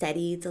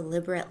steady,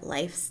 deliberate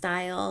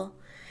lifestyle.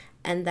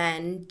 And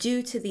then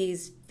due to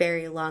these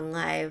very long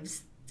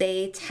lives,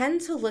 they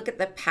tend to look at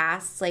the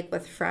past like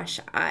with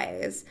fresh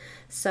eyes.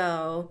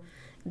 So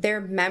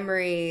their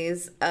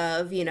memories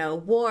of, you know,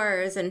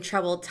 wars and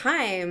troubled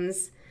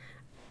times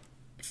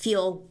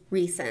feel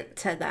recent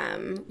to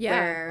them. Yeah.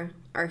 Where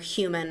our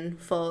human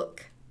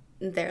folk,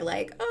 they're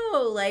like,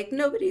 oh, like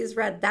nobody's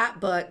read that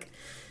book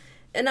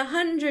in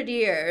 100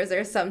 years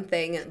or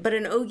something, but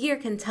an Ogier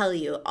can tell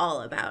you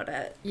all about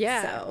it.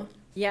 Yeah. So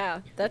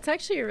Yeah, that's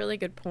actually a really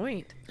good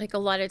point. Like, a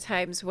lot of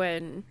times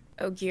when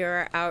Ogier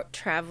are out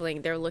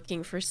traveling, they're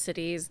looking for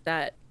cities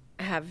that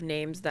have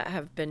names that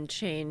have been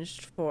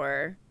changed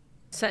for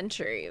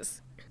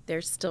centuries.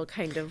 They're still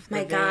kind of my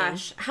living.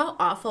 gosh, how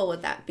awful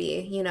would that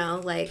be? You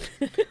know, like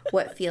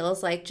what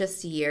feels like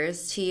just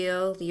years to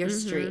you. Your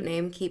street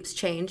name keeps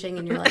changing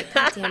and you're like,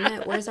 God damn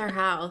it, where's our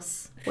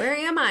house? Where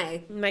am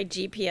I? My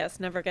GPS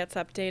never gets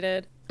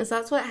updated. Is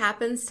that what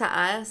happens to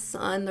us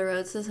on the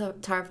roads to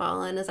Tar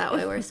Valon? Is that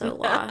why we're so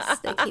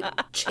lost? They keep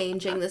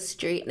changing the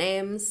street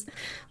names.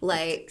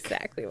 Like,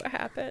 Exactly what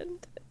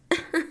happened.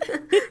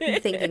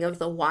 I'm thinking of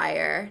The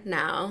Wire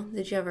now.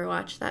 Did you ever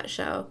watch that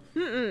show?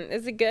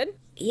 Is it good?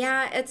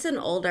 Yeah, it's an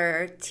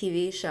older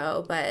TV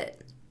show, but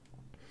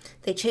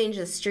they change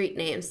the street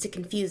names to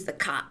confuse the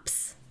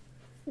cops.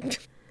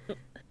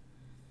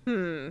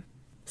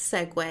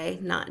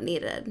 Segue not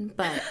needed.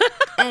 But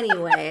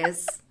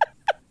anyways.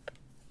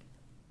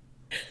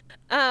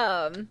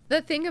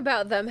 The thing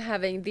about them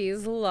having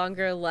these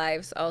longer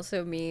lives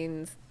also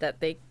means that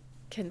they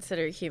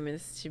consider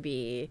humans to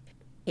be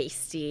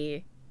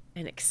hasty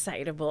and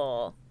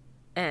excitable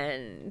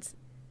and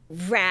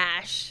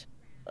rash.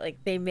 Like,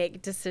 they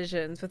make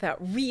decisions without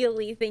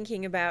really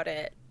thinking about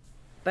it.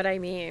 But I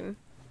mean,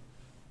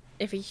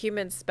 if a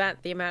human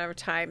spent the amount of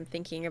time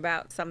thinking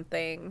about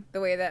something the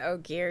way that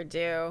Ogier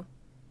do,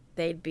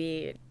 they'd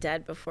be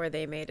dead before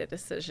they made a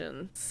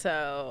decision.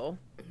 So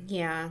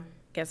Yeah.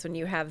 guess when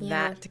you have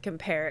Yeah. that to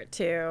compare it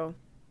to,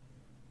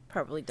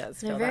 probably does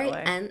They're feel very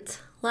that way.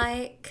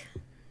 Ent-like,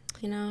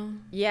 you know?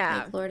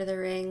 Yeah. Like Lord of the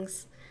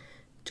Rings.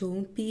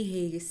 Don't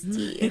be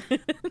hasty.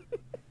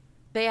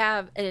 They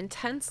have an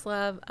intense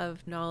love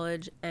of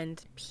knowledge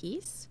and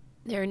peace.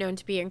 They're known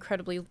to be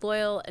incredibly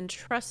loyal and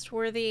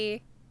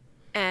trustworthy.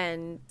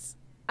 And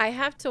I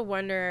have to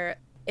wonder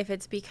if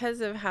it's because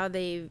of how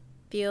they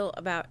feel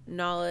about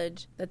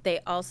knowledge, that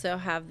they also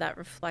have that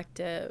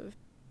reflective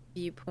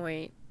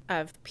viewpoint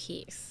of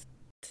peace.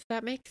 Does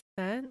that make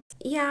sense?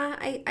 Yeah,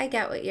 I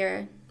get what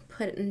you're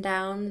putting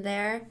down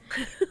there.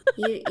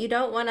 You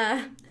don't want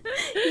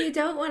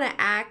to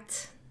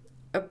act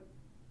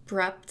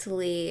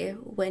abruptly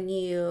when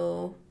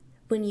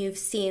you've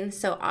seen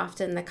so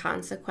often the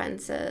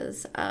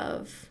consequences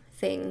of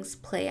things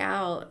play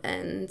out,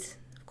 and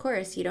of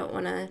course you don't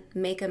want to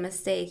make a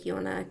mistake. You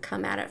want to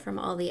come at it from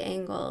all the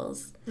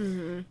angles.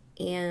 Mm-hmm.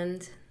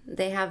 And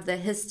they have the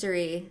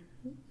history,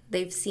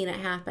 they've seen it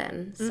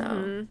happen, so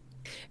mm-hmm.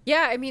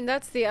 Yeah, I mean,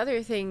 that's the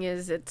other thing,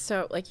 is it's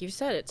so, like you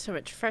said, it's so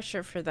much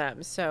fresher for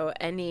them. So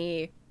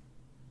any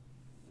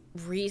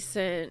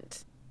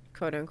recent,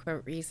 quote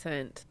unquote,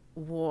 recent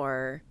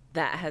war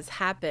that has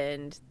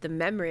happened, the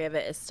memory of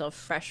it is still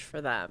fresh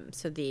for them.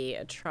 So the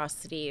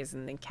atrocities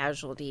and the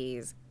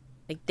casualties,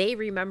 like, they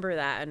remember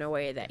that in a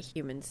way that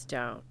humans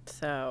don't.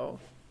 So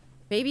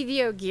maybe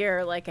the Ogier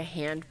are like a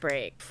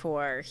handbrake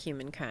for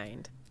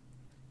humankind.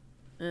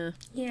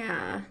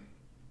 Yeah.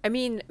 I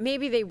mean,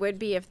 maybe they would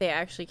be if they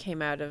actually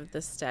came out of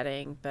the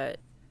steading, but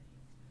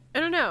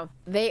I don't know.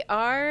 They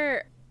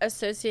are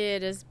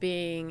associated as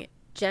being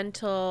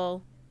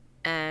gentle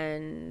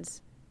and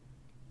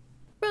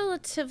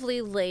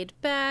relatively laid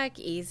back,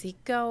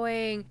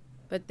 easygoing,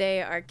 but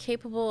they are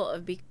capable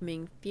of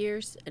becoming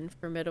fierce and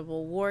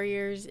formidable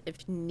warriors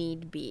if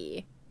need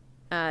be.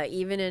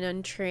 Even an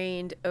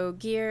untrained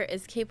Ogier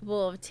is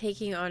capable of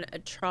taking on a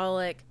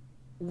Trolloc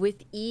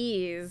with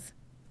ease.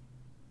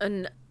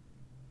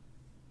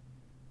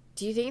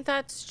 Do you think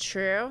that's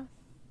true?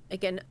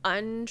 Like an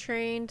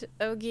untrained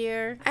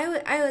Ogier?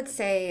 I would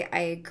say I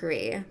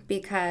agree,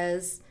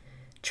 because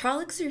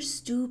Trollocs are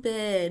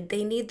stupid.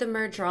 They need the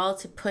Myrddraal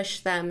to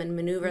push them and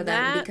maneuver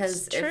them.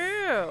 Because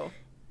true.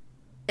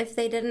 If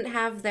they didn't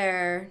have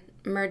their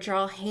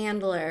Myrddraal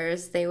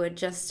handlers, they would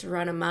just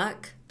run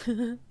amok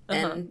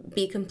and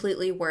be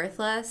completely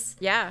worthless.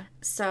 Yeah.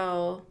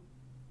 So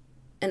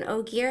an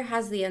Ogier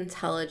has the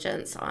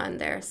intelligence on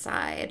their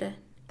side.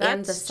 That's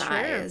and the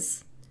size.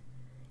 True.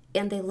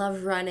 And they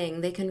love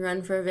running. They can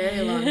run for a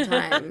very long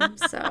time.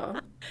 So,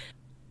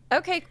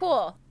 okay,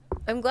 cool.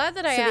 I'm glad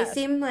that I asked.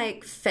 They seem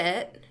like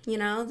fit. You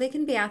know, they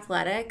can be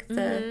athletic.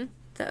 The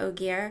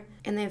Ogier,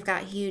 and they've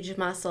got huge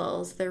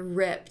muscles. They're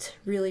ripped,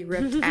 really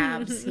ripped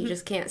abs. You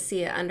just can't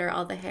see it under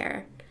all the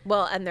hair.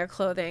 Well, and their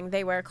clothing.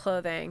 They wear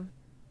clothing.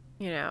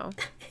 You know.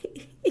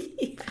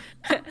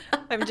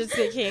 I'm just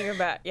thinking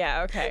about.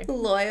 Yeah. Okay.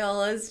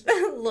 Loyal is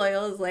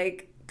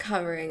like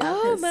covering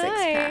up his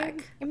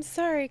six-pack. I'm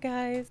sorry,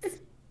 guys.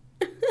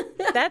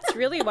 That's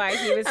really why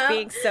he was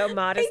being so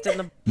modest in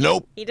the...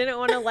 Nope. He didn't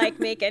want to, like,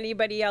 make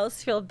anybody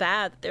else feel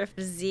bad that their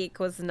physique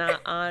was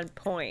not on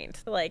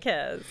point like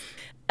his.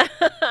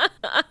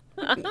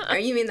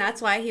 You mean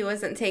that's why he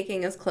wasn't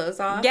taking his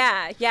clothes off?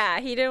 Yeah.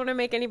 He didn't want to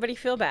make anybody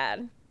feel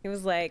bad. He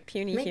was like,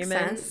 puny Makes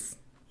humans. Sense.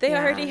 They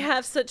already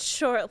have such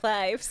short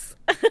lives.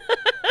 I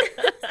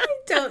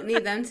don't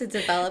need them to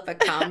develop a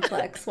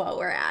complex while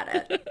we're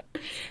at it.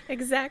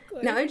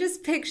 Exactly. Now I'm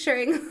just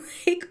picturing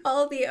like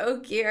all the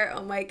Ogier.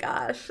 Oh my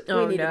gosh.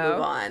 We need to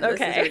move on.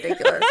 Okay. This is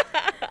ridiculous.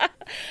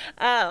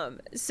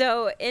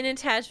 So in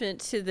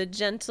attachment to the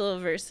gentle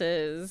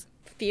versus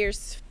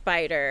fierce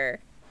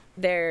fighter,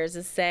 there's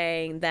a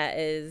saying that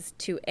is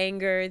to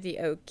anger the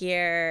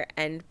Ogier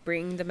and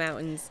bring the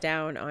mountains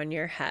down on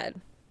your head.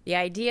 The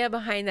idea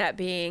behind that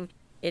being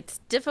it's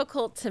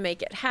difficult to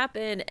make it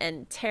happen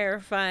and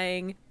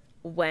terrifying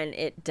when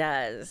it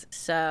does.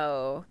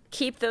 So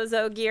keep those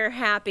Ogier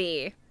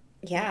happy.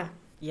 Yeah.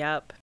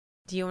 Yep.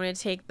 Do you want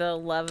to take the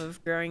love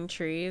of growing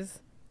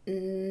trees?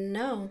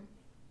 No.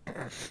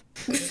 I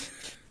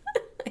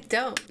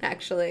don't,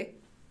 actually.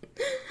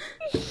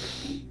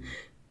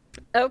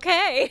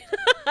 Okay.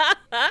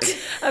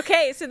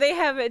 Okay, so they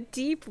have a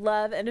deep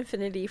love and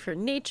affinity for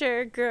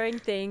nature, growing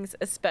things,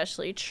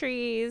 especially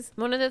trees.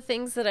 One of the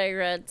things that I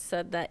read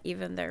said that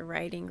even their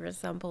writing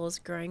resembles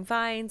growing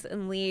vines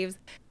and leaves.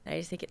 I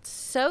just think it's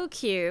so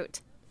cute.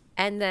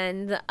 And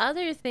then the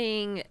other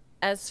thing,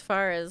 as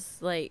far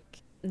as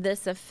like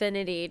this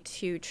affinity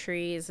to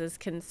trees is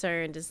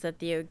concerned, is that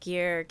the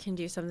Ogier can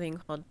do something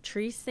called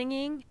tree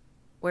singing,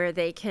 where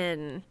they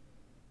can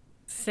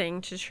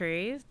sing to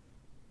trees.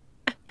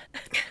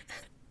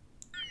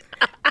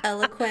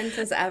 Eloquent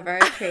as ever,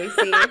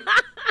 Tracy.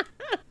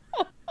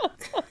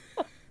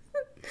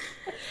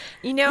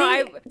 You know,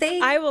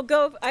 I will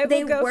go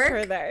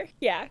further.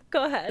 Yeah,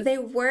 go ahead. They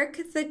work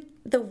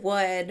the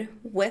wood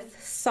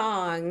with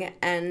song,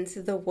 and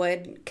the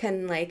wood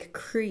can like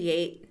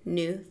create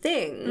new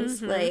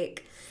things. Mm-hmm.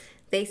 Like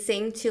they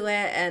sing to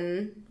it,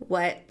 and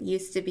what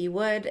used to be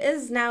wood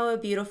is now a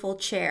beautiful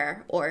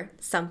chair or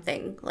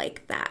something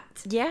like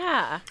that.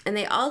 Yeah. And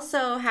they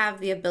also have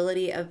the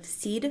ability of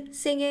seed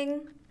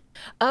singing.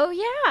 Oh,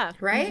 yeah.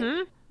 Right?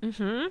 Mm-hmm.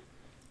 Mm-hmm.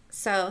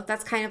 So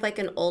that's kind of like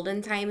an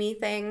olden-timey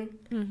thing,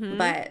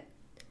 but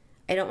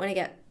I don't want to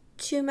get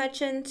too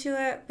much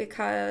into it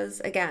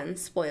because, again,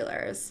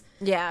 spoilers.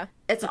 Yeah.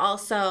 It's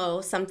also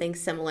something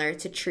similar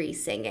to tree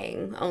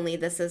singing, only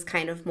this is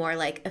kind of more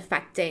like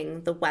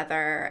affecting the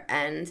weather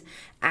and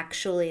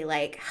actually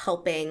like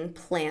helping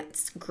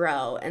plants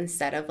grow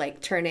instead of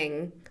like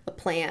turning a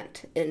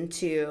plant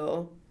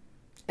into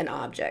an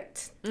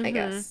object, I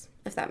guess,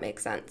 if that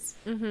makes sense.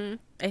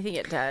 I think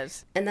it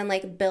does. And then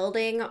like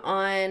building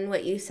on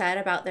what you said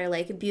about their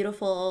like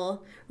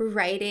beautiful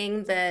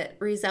writing that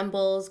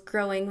resembles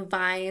growing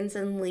vines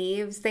and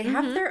leaves, they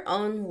have their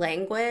own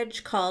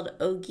language called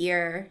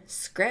Ogier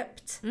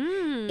script.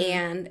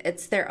 And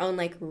it's their own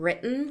like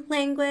written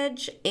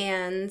language.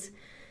 And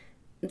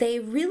they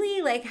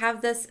really like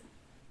have this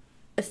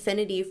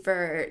affinity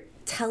for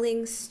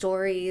telling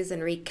stories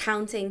and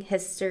recounting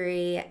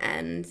history.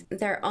 And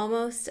they're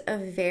almost a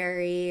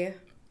very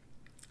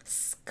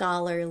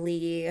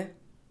scholarly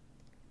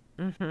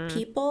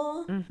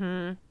people,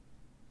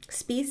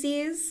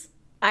 species.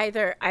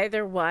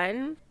 Either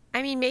one.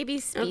 I mean, maybe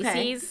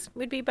species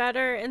would be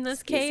better in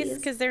this case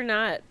because they're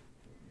not. I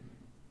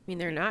mean,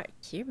 they're not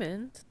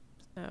humans,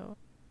 so.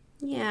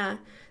 Yeah.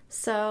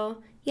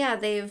 So yeah,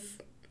 they've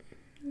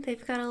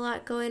got a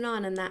lot going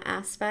on in that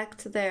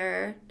aspect.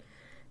 They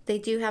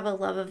do have a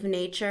love of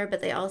nature, but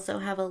they also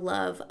have a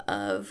love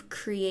of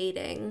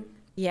creating.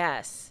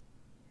 Yes.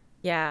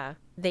 Yeah.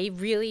 They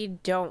really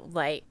don't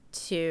like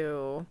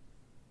to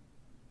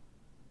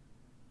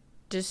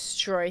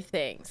destroy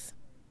things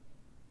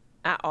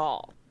at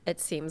all. It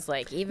seems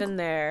like even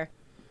their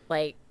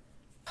like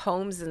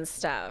homes and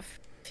stuff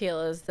feel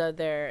as though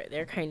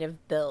they're kind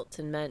of built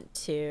and meant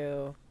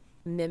to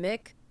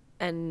mimic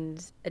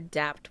and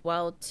adapt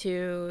well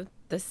to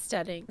the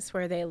settings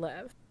where they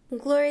live.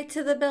 Glory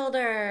to the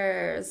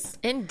builders.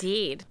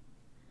 Indeed.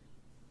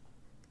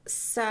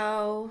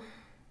 So,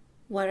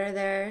 what are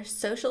their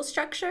social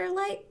structure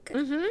like?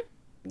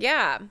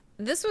 Yeah.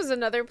 This was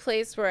another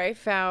place where I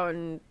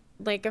found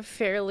like a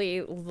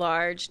fairly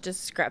large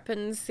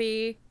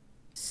discrepancy.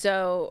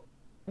 So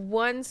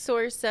one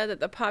source said that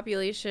the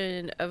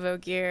population of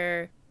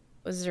Ogier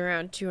was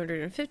around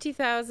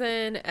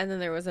 250,000, and then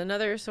there was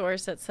another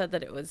source that said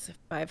that it was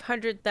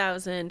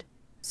 500,000.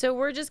 So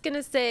we're just going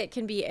to say it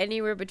can be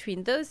anywhere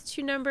between those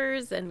two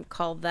numbers and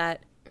call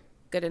that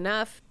good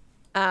enough.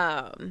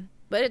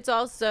 But it's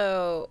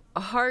also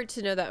hard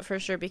to know that for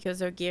sure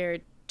because Ogier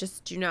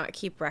just do not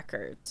keep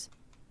records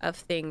of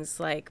things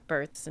like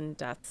births and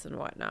deaths and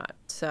whatnot.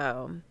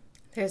 So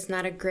there's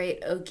not a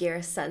great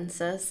Ogier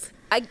census.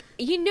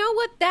 You know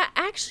what? That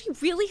actually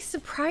really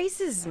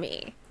surprises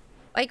me.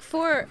 Like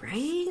for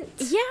right?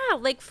 Yeah,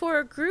 like for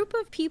a group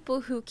of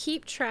people who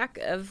keep track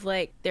of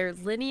like their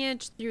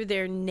lineage through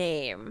their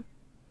name,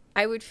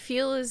 I would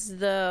feel as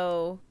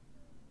though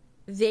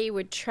they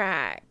would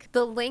track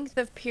the length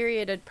of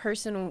period a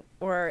person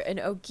or an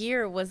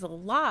Ogier was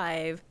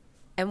alive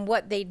and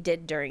what they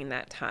did during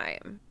that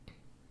time.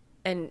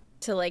 And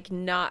to like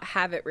not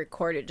have it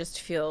recorded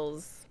just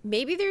feels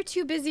maybe they're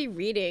too busy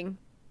reading.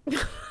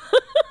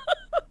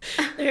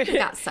 They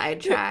got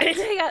sidetracked.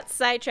 They got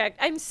sidetracked.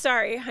 I'm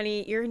sorry,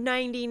 honey. You're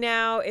 90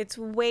 now. It's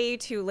way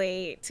too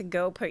late to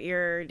go put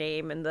your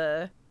name in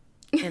the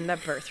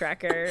birth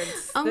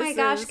records. Oh my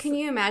gosh, can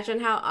you imagine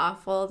how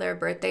awful their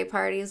birthday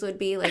parties would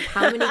be? Like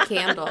how many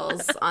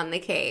candles on the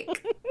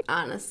cake,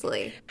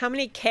 honestly. How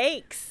many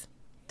cakes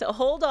to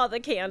hold all the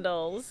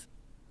candles?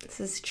 This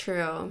is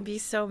true. It'd be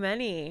so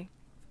many.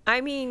 I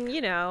mean,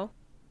 you know,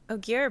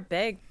 Ogier are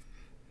big.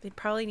 They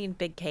probably need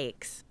big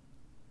cakes.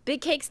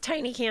 Big cakes,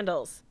 tiny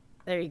candles.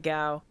 There you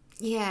go.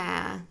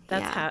 Yeah.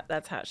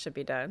 That's how it should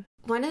be done.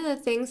 One of the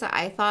things that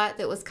I thought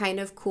that was kind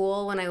of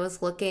cool when I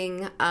was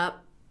looking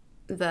up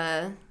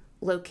the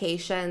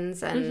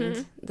locations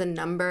and the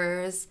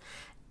numbers,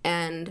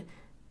 and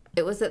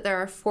it was that there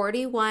are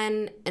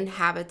 41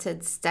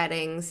 inhabited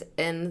settings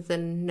in the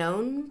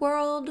known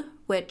world,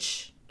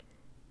 which,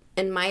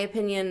 in my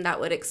opinion,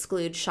 that would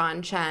exclude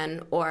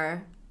Shan-Chen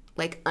or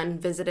like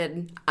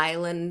unvisited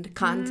island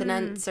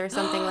continents or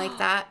something like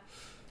that.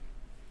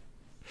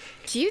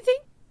 Do you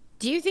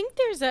think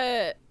there's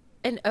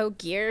an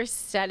Ogier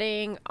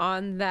setting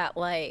on that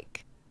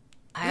like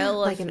Isle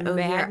like of an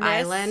Ogier Madness?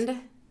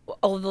 Island?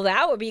 Oh, well,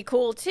 that would be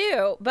cool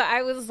too. But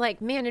I was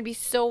like, man, it'd be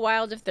so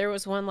wild if there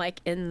was one like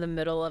in the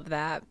middle of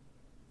that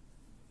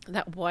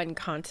one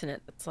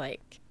continent that's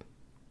like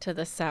to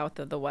the south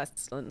of the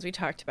Westlands. We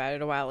talked about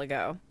it a while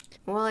ago.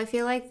 Well, I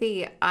feel like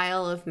the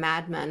Isle of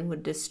Madmen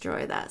would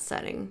destroy that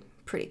setting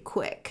pretty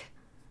quick.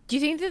 Do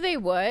you think that they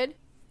would?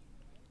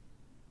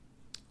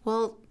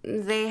 Well,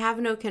 they have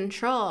no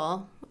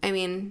control. I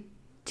mean,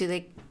 do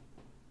they?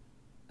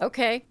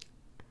 Okay.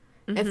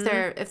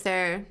 If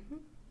they're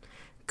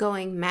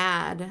going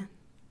mad,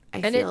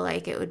 I feel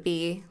like it would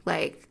be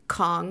like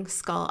Kong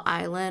Skull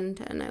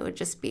Island, and it would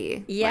just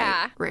be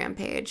like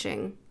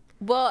rampaging.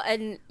 Well,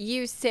 and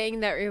you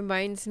saying that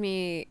reminds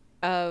me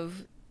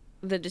of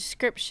the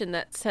description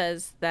that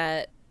says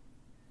that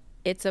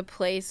it's a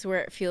place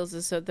where it feels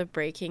as though the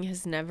breaking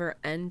has never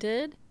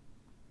ended.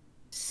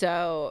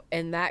 So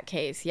in that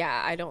case,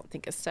 yeah, I don't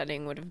think a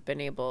setting would have been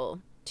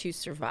able to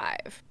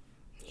survive.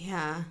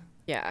 Yeah.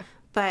 Yeah.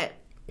 But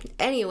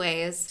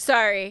anyways,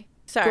 Sorry.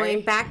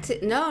 going back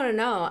to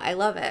no, I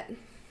love it.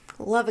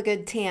 Love a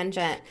good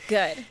tangent.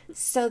 Good.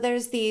 So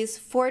there's these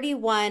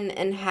 41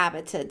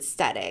 inhabited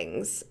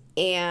steadings,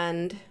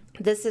 and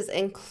this is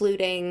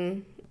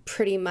including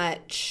pretty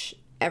much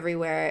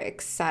everywhere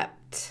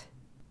except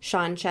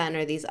Shanchen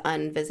or these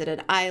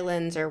unvisited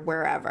islands or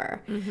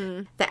wherever.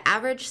 Mm-hmm. The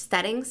average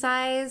steading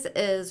size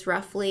is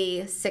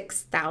roughly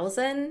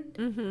 6,000,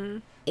 mm-hmm.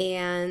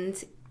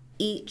 and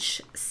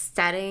each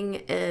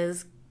steading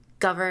is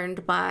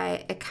governed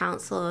by a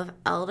council of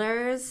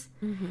elders.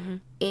 Mm-hmm.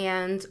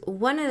 And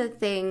one of the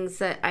things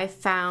that I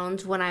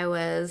found when I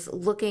was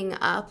looking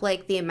up,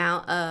 like, the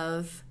amount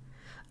of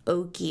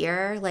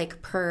ogier,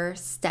 like, per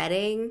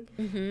steading,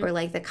 mm-hmm. or,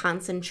 like, the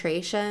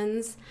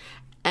concentrations,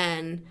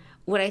 and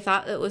what I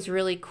thought that was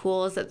really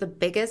cool is that the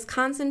biggest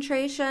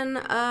concentration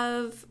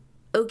of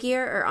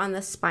ogier are on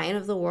the spine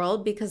of the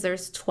world, because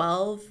there's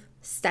 12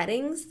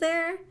 steadings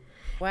there.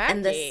 Wacky.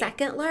 And the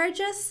second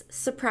largest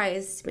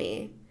surprised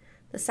me.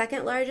 The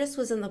second largest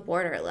was in the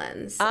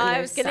borderlands.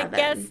 I was going to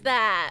guess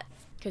that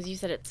because you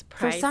said it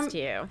surprised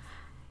you.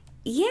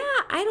 Yeah,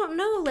 I don't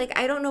know. Like,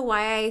 I don't know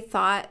why I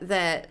thought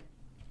that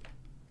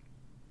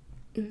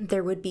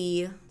there would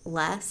be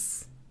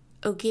less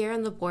ogier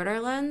in the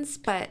borderlands,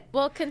 but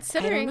well,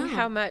 considering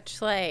how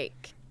much,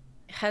 like,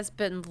 has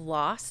been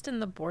lost in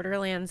the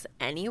borderlands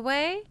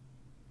anyway,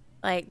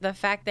 like, the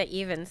fact that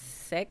even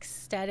 6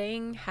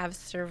 steading have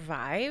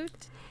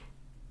survived.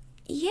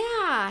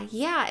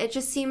 Yeah, it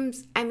just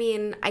seems, I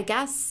mean, I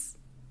guess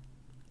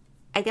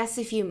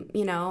if you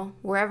know,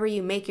 wherever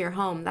you make your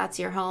home, that's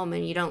your home,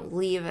 and you don't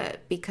leave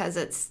it because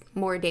it's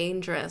more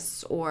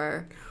dangerous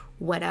or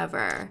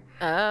whatever.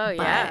 Oh,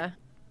 yeah.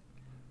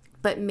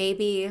 But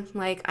maybe,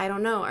 like, I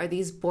don't know, are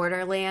these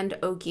borderland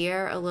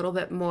ogier a little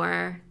bit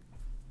more,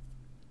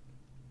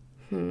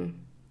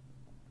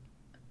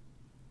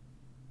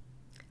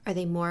 are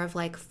they more of,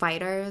 like,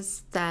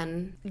 fighters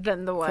than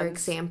the ones, for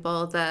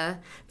example, the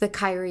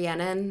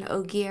Kyrianan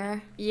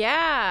ogier?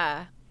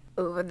 Yeah.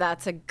 Ooh,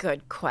 that's a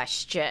good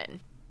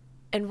question.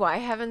 And why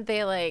haven't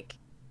they, like,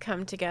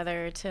 come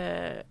together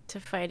to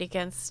fight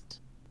against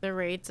the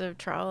raids of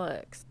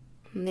Trollocs?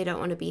 They don't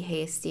want to be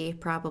hasty,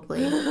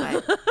 probably,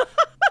 but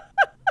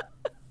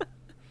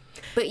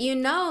but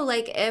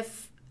like,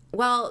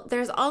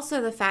 there's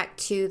also the fact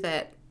too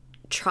that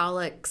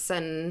Trollocs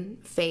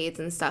and Fades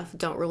and stuff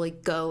don't really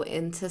go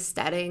into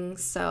steading,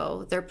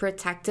 so they're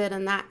protected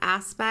in that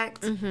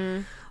aspect.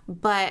 Mm-hmm.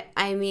 But,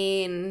 I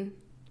mean,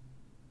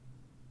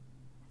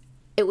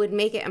 it would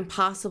make it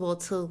impossible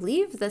to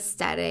leave the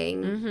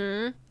steading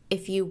mm-hmm.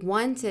 if you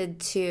wanted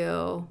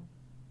to,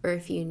 or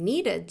if you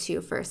needed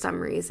to for some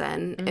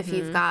reason, mm-hmm. if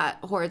you've got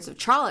hordes of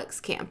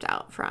Trollocs camped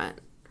out front.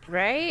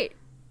 Right.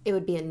 It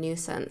would be a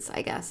nuisance,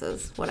 I guess,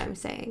 is what I'm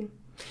saying.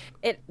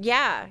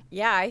 Yeah.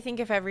 I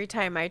think if every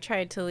time I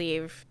tried to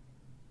leave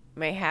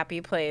my happy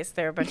place,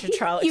 there are a bunch of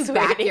Trollocs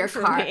waiting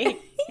for me.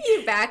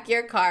 You back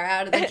your car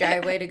out of the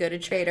driveway to go to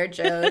Trader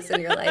Joe's,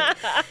 and you're like,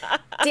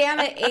 damn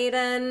it,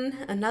 Aiden,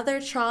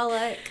 another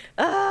Trolloc.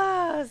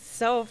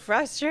 So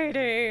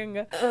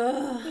frustrating.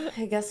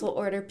 I guess we'll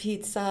order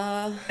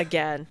pizza.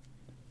 Again.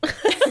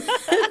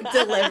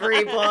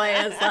 Delivery boy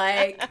is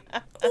like,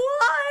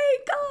 why,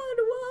 God,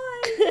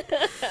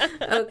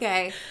 why?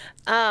 Okay.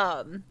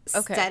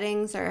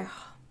 Steadings are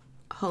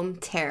home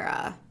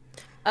terra.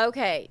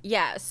 Okay,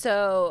 yeah.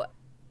 So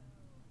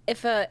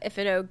if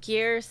an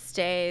ogier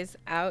stays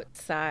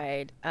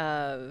outside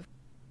of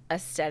a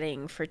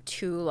steading for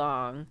too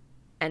long,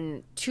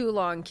 and too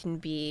long can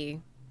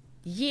be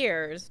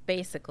years,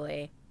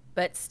 basically,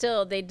 but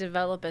still they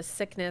develop a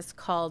sickness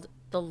called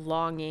the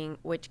longing,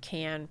 which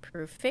can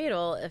prove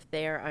fatal if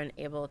they are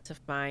unable to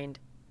find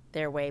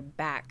their way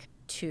back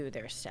to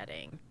their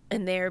steading.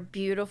 And they're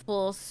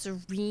beautiful,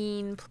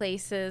 serene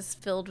places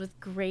filled with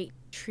great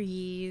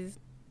trees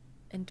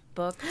and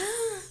books.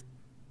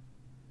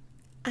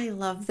 I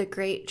love the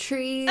great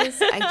trees.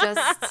 I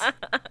just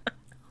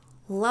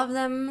love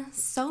them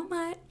so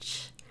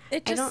much. I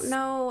don't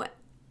know.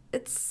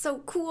 It's so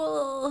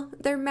cool.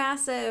 They're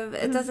massive.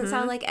 It doesn't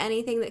sound like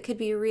anything that could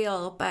be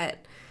real,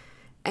 but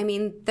I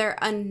mean, they're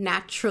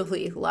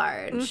unnaturally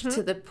large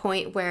to the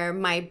point where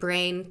my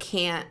brain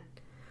can't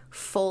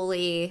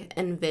fully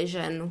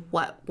envision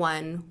what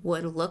one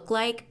would look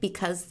like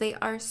because they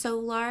are so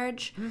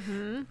large.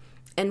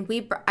 And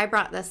I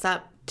brought this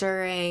up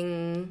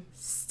during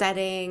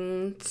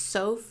studying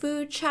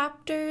Sofu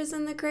chapters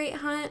in The Great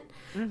Hunt,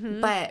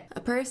 but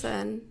a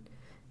person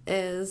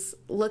is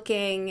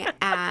looking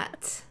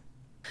at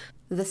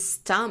the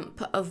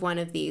stump of one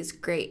of these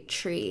great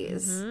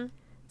trees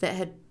that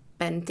had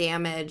been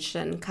damaged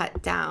and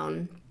cut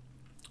down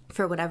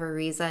for whatever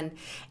reason,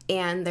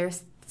 and they're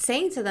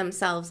saying to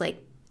themselves,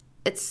 like,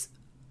 it's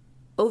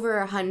over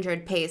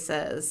 100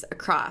 paces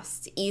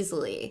across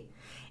easily.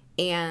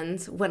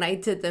 And when I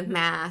did the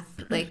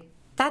math, like,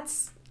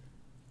 that's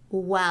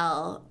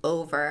well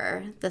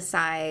over the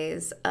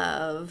size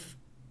of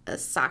a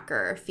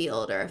soccer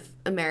field or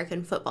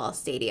American football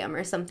stadium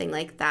or something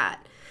like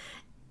that.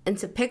 And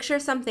to picture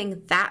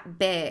something that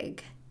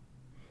big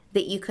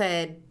that you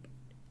could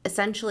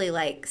essentially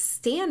like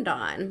stand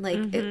on,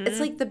 like it's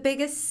like the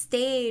biggest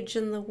stage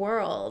in the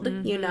world,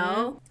 you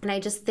know? And I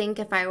just think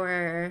if I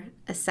were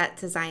a set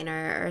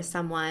designer or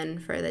someone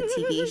for the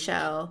TV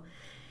show,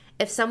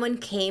 if someone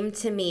came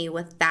to me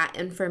with that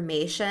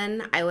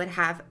information, I would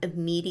have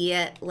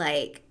immediate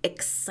like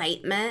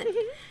excitement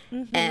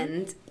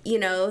and, you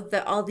know,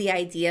 all the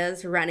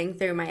ideas running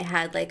through my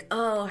head, like,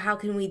 oh, how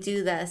can we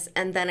do this?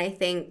 And then I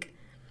think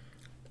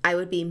I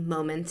would be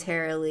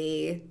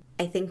momentarily,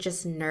 I think,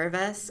 just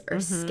nervous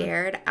or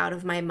scared out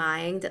of my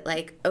mind.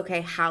 Like,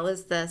 okay, how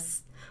is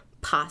this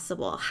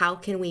possible? How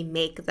can we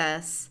make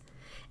this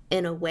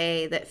in a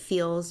way that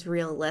feels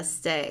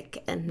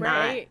realistic and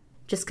not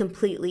just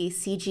completely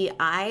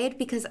CGI'd?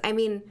 Because, I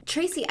mean,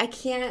 Tracy,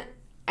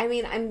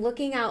 I'm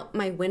looking out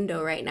my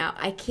window right now.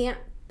 I can't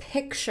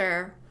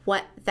picture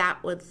what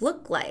that would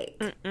look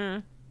like.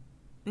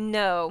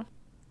 No.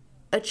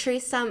 A tree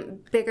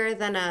stump bigger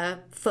than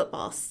a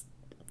football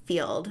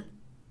field.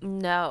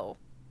 No.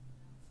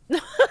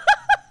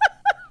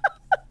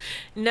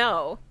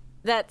 No,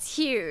 that's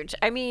huge.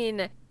 I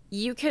mean,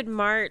 you could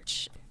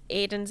march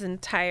Aiden's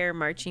entire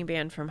marching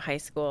band from high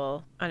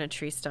school on a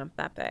tree stump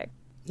that big.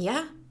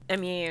 Yeah. I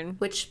mean,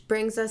 which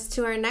brings us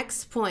to our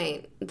next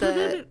point.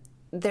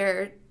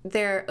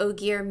 Their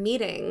Ogier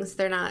meetings,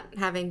 they're not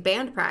having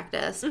band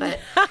practice, but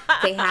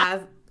they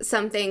have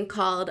something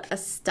called a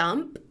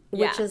stump,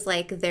 which is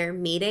like their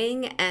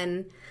meeting.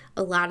 And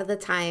a lot of the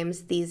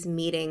times these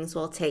meetings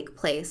will take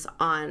place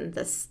on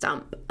the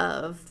stump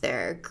of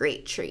their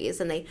great trees,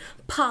 and they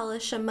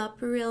polish them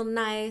up real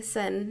nice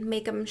and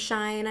make them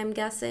shine, I'm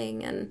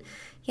guessing. And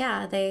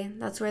yeah,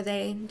 that's where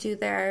they do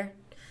their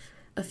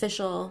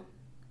official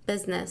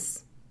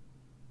business.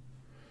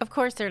 Of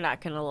course they're not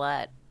going to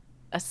let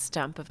a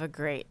stump of a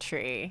great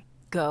tree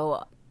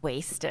go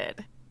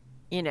wasted,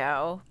 you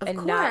know, of and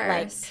course, not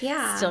like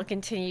still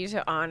continue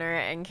to honor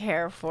it and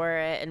care for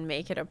it and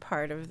make it a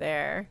part of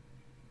their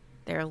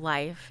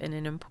life in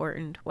an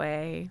important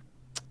way.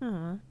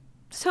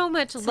 So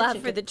much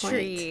love for the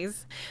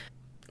trees.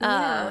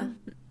 Yeah.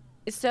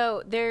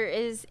 So there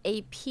is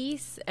a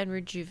peace and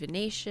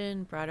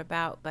rejuvenation brought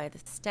about by the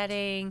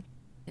steading.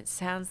 It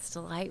sounds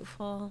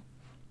delightful.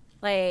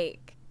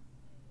 Like,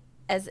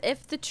 as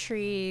if the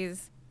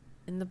trees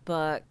in the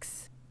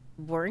books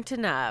weren't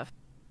enough,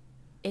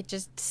 it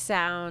just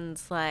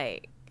sounds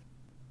like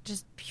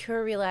just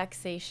pure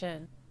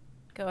relaxation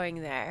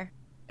going there.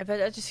 But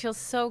it just feels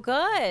so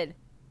good.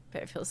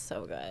 But it feels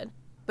so good.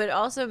 But it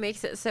also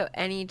makes it so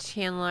any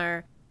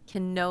channeler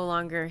can no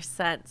longer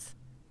sense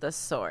the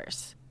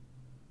source.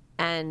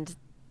 And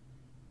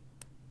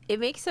it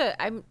makes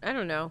I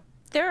don't know.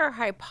 There are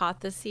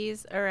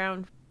hypotheses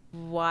around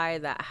why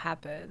that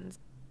happens,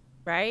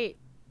 right?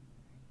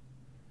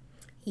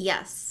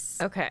 Yes.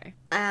 Okay.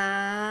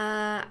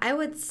 I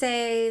would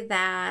say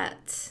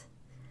that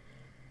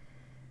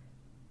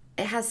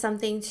it has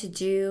something to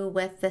do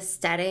with the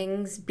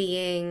steadings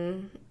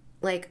being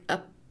like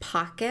a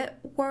pocket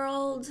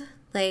world.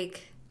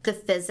 Like the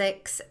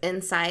physics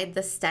inside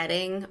the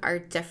steading are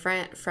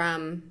different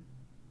from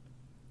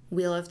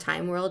Wheel of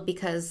Time world,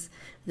 because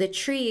the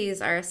trees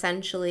are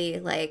essentially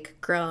like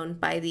grown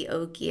by the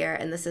Ogier,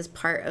 and this is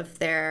part of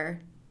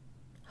their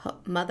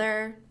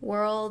mother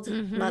world,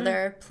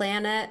 mother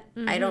planet.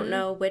 I don't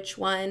know which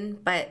one,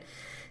 but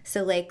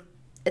so like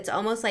it's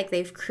almost like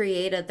they've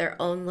created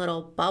their own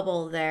little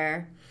bubble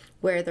there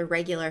where the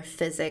regular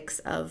physics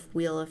of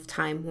Wheel of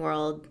Time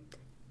world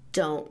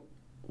don't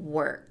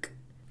work.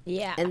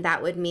 Yeah. And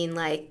that would mean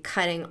like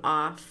cutting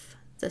off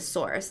the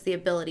source, the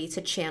ability to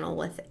channel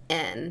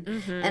within.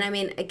 And I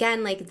mean,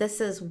 again, like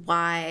this is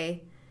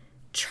why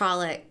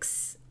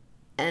Trollocs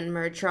and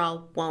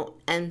Myrddraal won't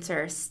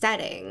enter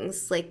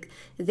steadings. Like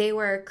they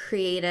were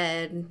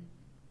created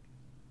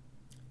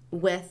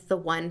with the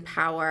one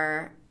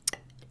power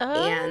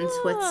and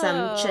with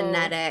some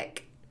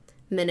genetic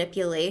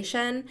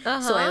manipulation.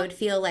 So I would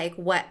feel like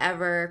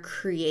whatever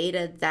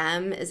created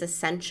them is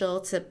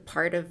essential to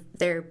part of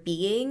their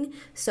being.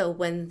 So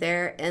when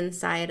they're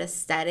inside a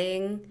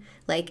steading,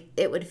 like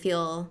it would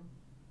feel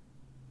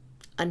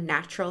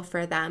unnatural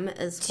for them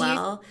as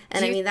well.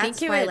 And I mean,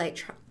 that's why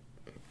like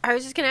I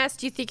was just going to ask,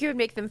 do you think it would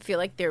make them feel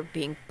like they're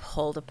being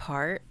pulled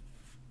apart?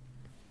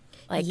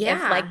 Like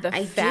if like the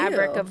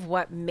fabric of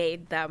what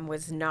made them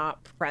was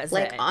not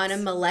present. Like on a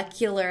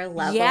molecular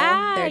level.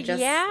 Yeah, they're just,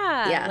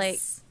 yes. Like,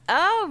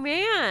 oh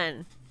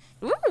man.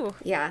 Ooh.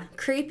 Yeah,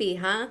 creepy,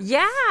 huh?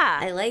 Yeah.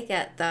 I like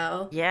it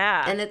though.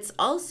 Yeah. And it's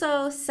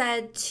also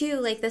said too,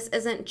 like this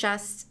isn't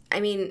just, I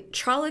mean,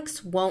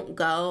 Trollocs won't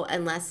go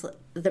unless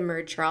the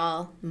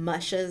Myrddraal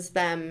mushes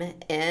them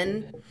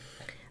in.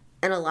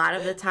 And a lot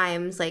of the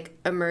times, like,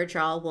 a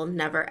Myrddraal will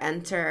never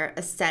enter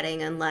a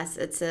setting unless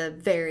it's a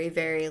very,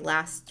 very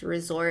last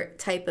resort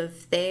type of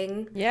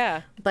thing.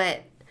 Yeah.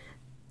 But,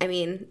 I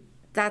mean,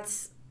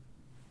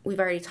 we've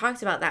already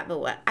talked about that. But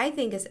what I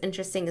think is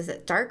interesting is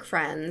that Dark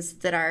Friends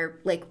that are,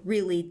 like,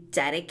 really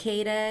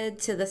dedicated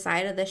to the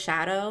side of the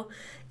shadow,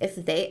 if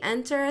they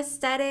enter a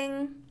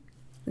setting,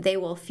 they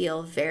will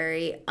feel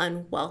very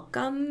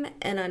unwelcome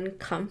and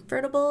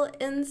uncomfortable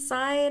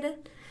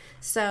inside.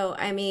 So,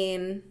 I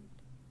mean,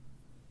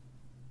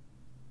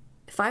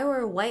 if I were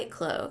a White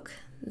Cloak,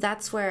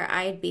 that's where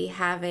I'd be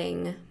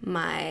having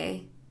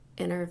my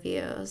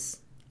interviews,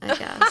 I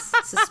guess.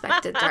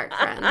 Suspected dark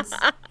friends,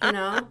 you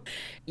know?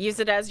 Use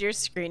it as your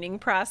screening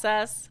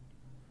process.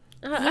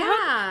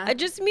 Yeah.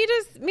 Just meet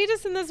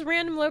us in this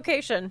random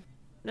location.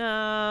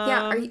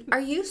 Yeah, are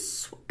you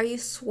sweating,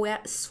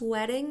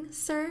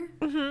 sir?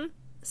 Mm-hmm.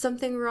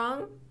 Something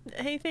wrong?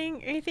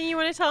 Anything you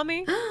want to tell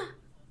me?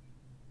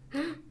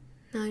 No,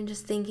 I'm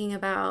just thinking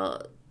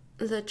about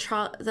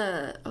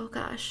oh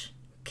gosh.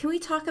 Can we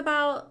talk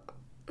about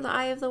the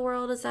Eye of the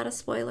World? Is that a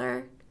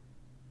spoiler?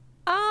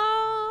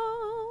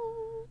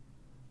 Oh.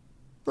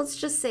 Let's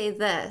just say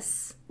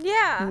this.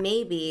 Yeah.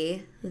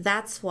 Maybe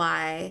that's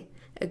why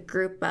a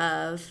group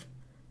of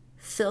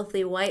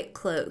filthy White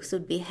Cloaks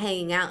would be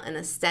hanging out in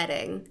a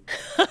setting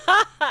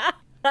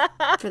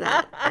for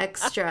that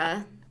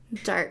extra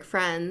dark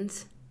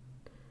friend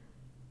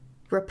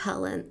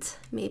repellent,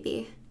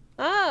 maybe.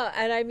 Oh,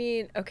 and I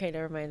mean, okay,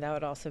 never mind. That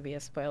would also be a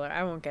spoiler.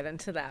 I won't get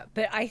into that.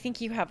 But I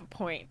think you have a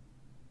point.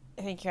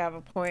 Thank you.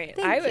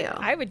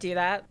 I would do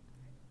that.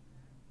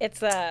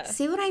 It's a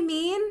See what I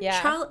mean?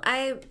 Yeah.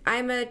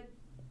 I'm a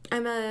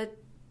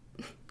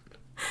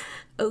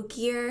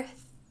Ogier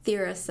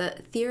theorist.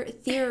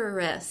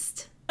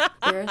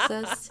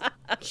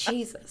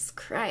 Jesus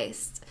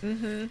Christ.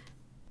 Mm-hmm.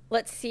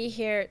 Let's see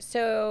here.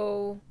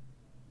 So,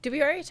 did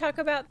we already talk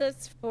about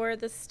this for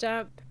the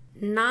stump?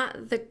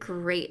 Not the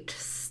great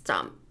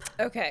stump.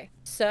 Okay.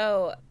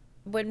 So,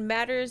 when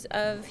matters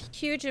of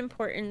huge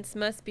importance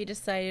must be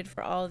decided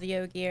for all the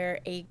Ogier,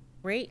 a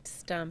great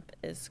stump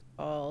is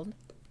called.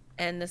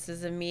 And this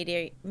is a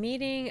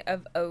meeting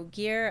of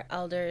Ogier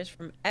elders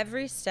from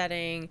every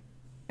setting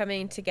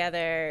coming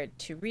together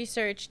to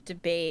research,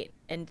 debate,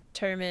 and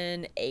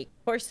determine a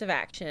course of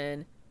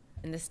action.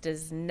 And this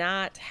does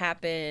not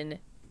happen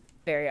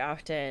very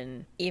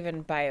often,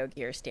 even by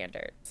Ogier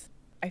standards.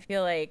 I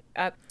feel like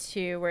up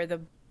to where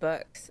the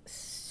books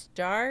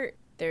start,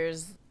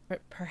 there's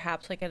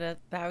perhaps like a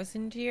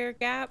 1,000-year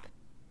gap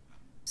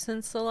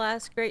since the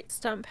last great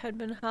stump had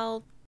been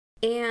held.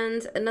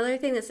 And another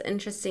thing that's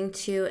interesting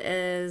too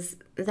is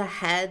the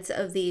heads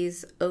of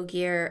these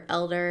Ogier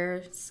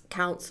elders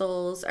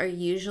councils are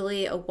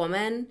usually a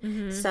woman.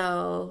 Mm-hmm.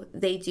 So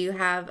they do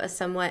have a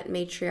somewhat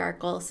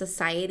matriarchal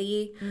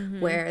society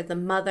where the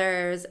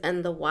mothers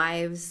and the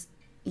wives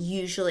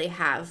usually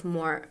have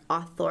more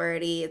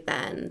authority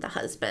than the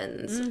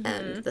husbands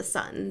and the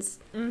sons.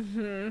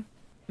 Mm-hmm.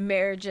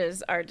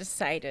 Marriages are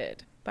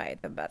decided by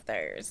the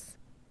mothers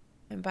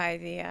and by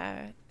the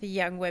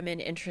young women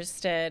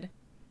interested.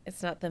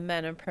 It's not the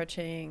men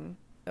approaching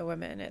the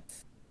women.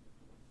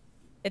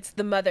 It's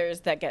the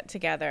mothers that get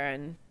together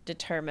and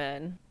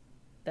determine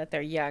that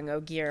their young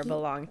Ogier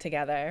belong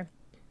together.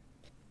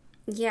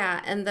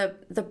 Yeah, and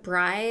the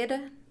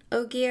bride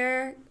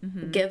Ogier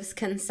gives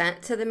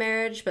consent to the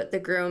marriage, but the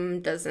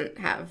groom doesn't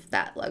have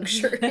that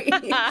luxury.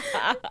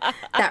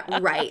 That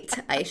right,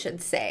 I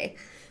should say.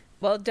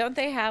 Well, don't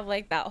they have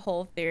like that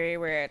whole theory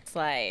where it's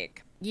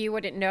like you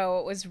wouldn't know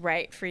what was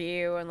right for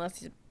you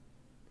unless you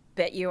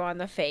bit you on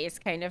the face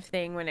kind of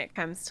thing when it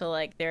comes to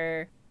like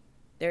their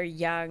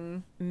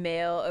young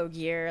male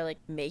Ogier like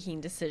making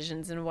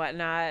decisions and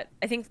whatnot.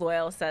 I think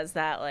Loial says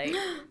that like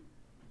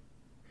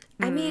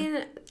I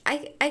mean,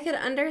 I could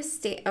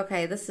understand.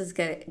 Okay, this is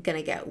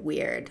gonna get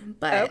weird,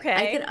 but okay.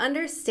 I could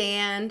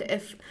understand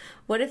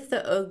what if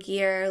the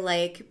Ogier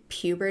like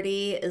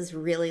puberty is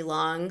really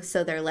long,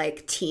 so they're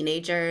like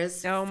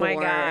teenagers. Oh my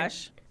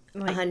gosh,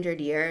 100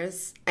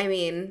 years. I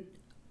mean,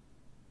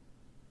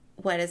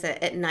 what is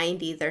it? At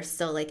 90, they're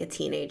still like a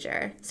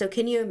teenager. So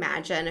can you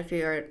imagine if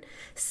you're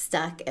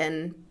stuck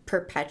in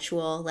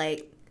perpetual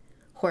like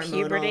hormonal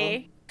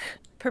puberty?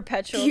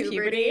 Perpetual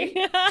puberty.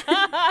 For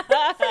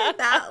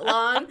that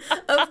long.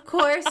 Of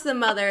course the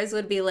mothers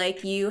would be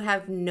like, you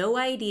have no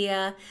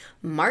idea.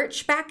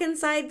 March back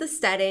inside the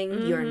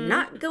setting. You're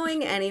not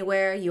going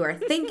anywhere. You are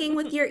thinking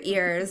with your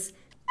ears.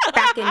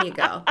 Back in you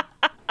go.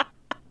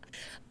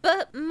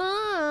 But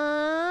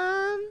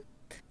Mom.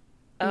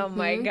 Oh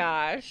my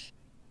gosh.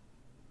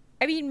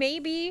 I mean,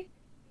 maybe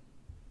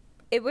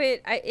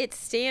it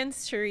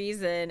stands to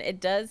reason. It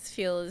does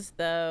feel as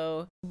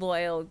though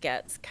Loial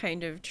gets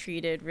kind of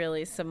treated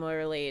really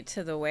similarly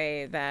to the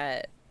way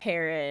that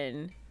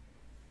Perrin,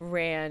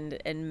 Rand,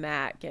 and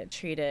Mat get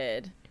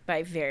treated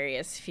by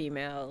various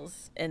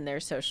females in their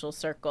social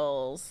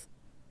circles,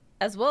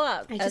 as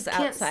well as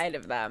outside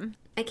of them.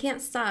 I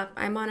can't stop.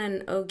 I'm on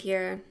an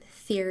Ogier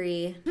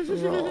theory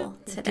roll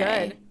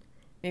today. Good.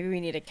 Maybe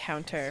we need a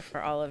counter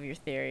for all of your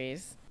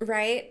theories.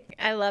 Right?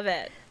 I love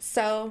it.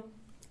 So,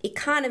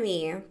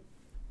 economy.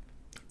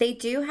 They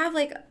do have,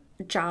 like,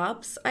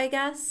 jobs, I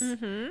guess.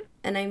 Mm-hmm.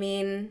 And I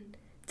mean,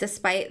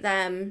 despite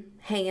them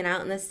hanging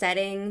out in the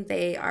setting,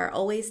 they are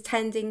always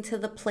tending to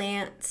the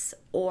plants,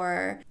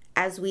 or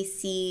as we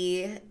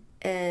see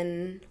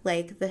in,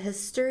 like, the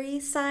history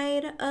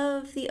side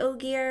of the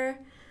Ogier,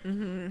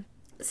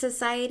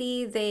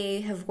 society,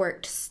 they have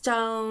worked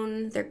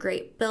stone, they're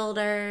great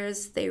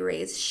builders, they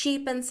raise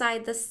sheep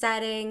inside the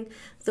setting.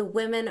 The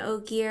women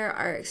Ogier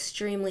are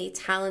extremely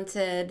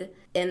talented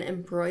in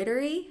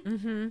embroidery.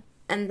 Mm-hmm.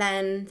 And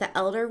then the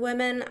elder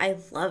women, I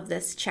love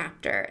this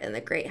chapter in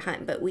The Great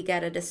Hunt, but we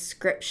get a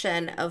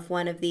description of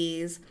one of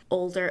these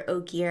older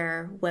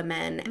Ogier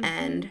women,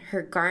 and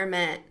her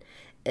garment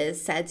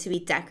is said to be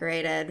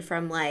decorated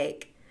from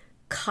like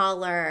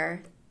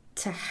collar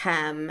to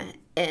hem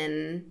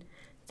in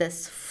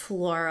this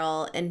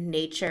floral and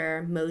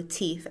nature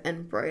motif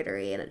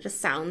embroidery, and it just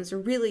sounds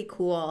really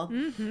cool,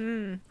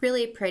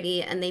 really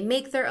pretty, and they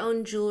make their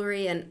own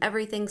jewelry, and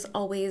everything's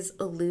always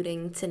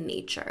alluding to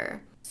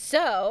nature.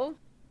 So,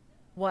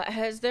 what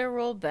has their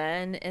role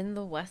been in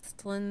the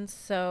Westlands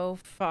so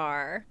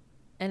far?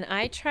 And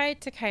I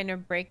tried to kind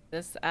of break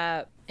this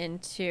up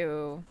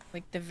into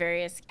like the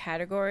various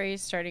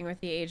categories, starting with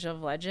the Age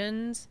of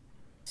Legends.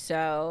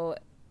 So,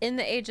 in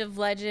the Age of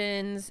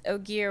Legends,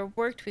 Ogier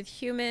worked with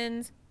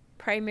humans,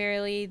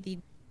 primarily the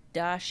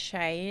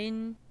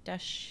Dashain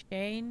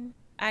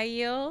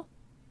Aiel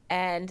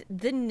and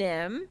the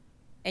Nim,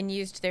 and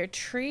used their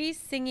tree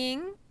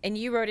singing. And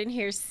you wrote in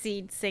here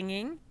seed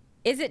singing.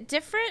 Is it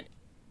different?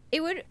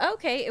 It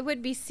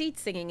would be seed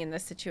singing in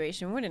this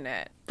situation, wouldn't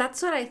it?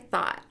 That's what I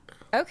thought.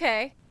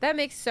 Okay, that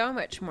makes so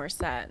much more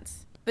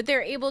sense. But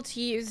they're able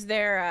to use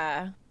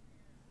their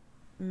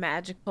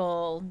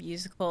magical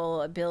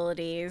musical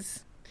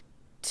abilities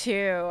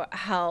to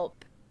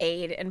help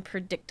aid in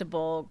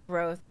predictable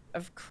growth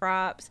of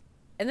crops.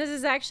 And this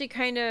is actually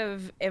kind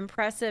of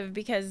impressive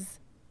because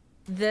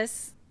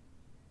this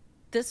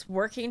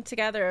working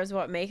together is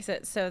what makes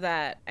it so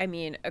that, I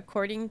mean,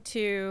 according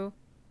to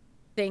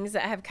things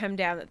that have come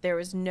down, that there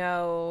was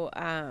no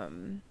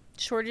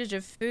shortage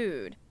of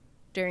food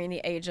during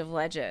the Age of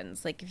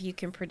Legends. Like, if you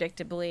can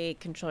predictably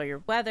control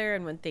your weather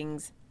and when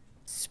things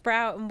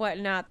sprout and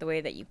whatnot the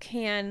way that you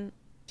can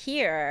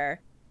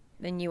here,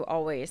 then you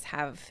always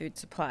have food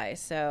supply.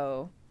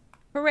 So,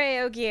 hooray,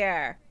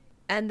 Ogier!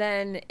 And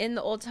then in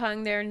the Old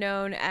Tongue, they're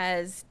known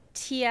as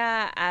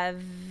Tia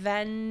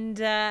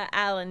Avenda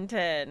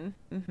Allenton,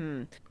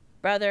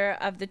 brother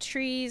of the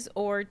trees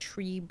or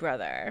tree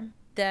brother.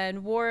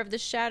 Then War of the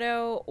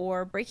Shadow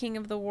or Breaking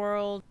of the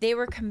World. They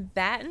were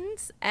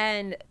combatants,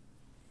 and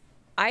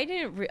I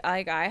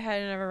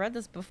had never read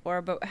this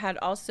before, but had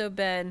also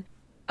been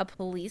a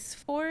police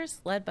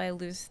force led by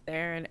Lews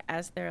Therin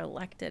as their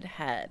elected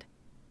head.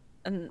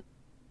 And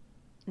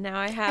now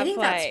I think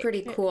that's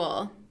pretty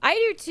cool. I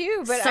do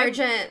too, but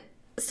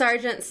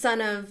Sergeant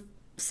son of.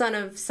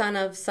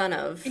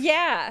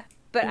 Yeah,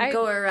 but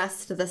go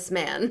arrest this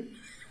man.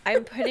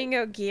 I'm putting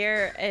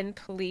Ogier in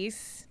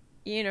police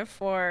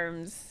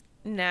uniforms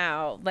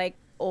now, like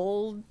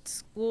old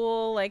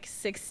school, like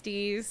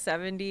 60s,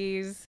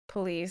 70s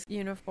police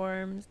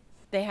uniforms.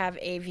 They have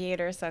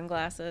aviator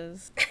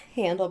sunglasses,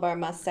 handlebar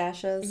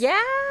mustaches.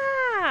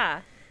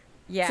 Yeah.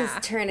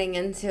 Just turning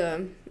into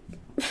him.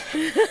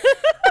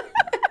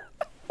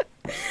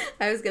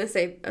 I was gonna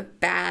say a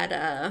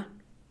bad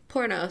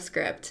porno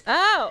script.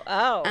 Oh.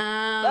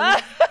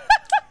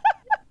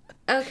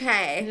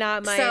 Okay.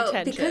 Not my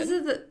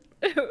intention.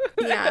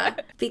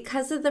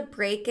 Because of the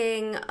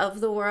breaking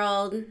of the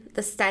world,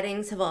 the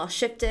settings have all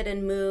shifted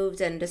and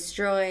moved and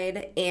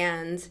destroyed,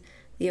 and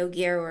the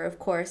Ogier were, of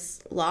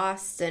course,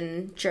 lost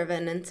and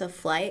driven into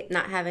flight,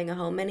 not having a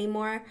home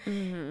anymore.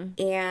 Mm-hmm.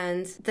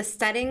 And the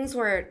settings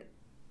were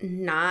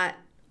not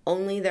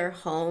only their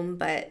home,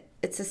 but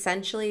it's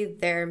essentially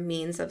their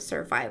means of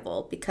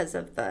survival because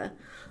of the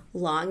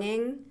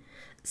longing.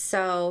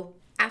 So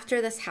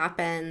after this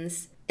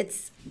happens,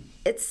 it's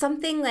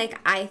something like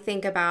I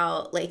think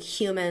about, like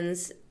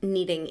humans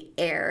needing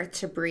air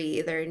to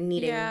breathe or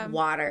needing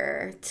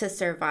water to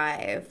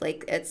survive.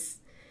 Like, it's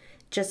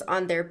just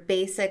on their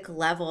basic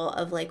level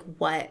of like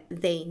what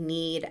they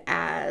need,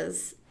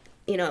 as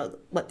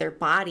what their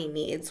body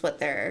needs, what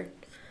their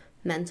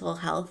mental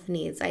health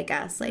needs, I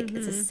guess. Like,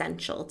 it's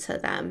essential to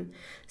them.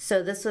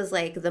 So this was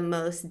like the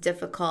most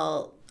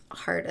difficult,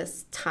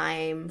 hardest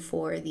time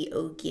for the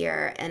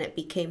Ogier, and it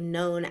became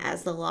known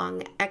as the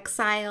Long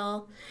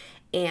Exile.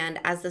 And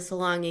as this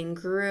longing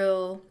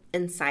grew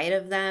inside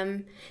of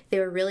them, they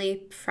were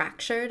really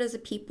fractured as a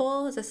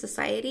people, as a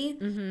society.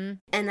 Mm-hmm.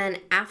 And then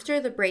after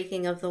the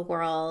breaking of the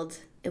world,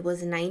 it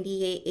was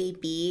 98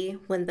 AB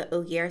when the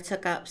Ogier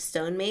took up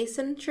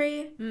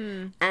stonemasonry.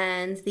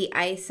 And the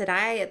Aes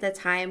Sedai at the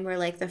time were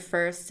like the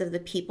first of the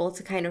people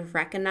to kind of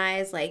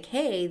recognize, like,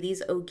 hey,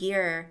 these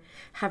Ogier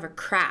have a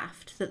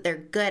craft that they're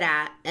good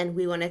at, and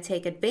we want to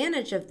take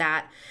advantage of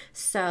that.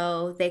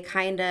 So they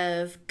kind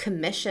of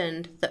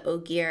commissioned the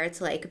Ogier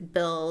to like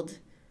build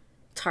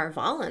Tar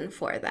Valon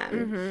for them.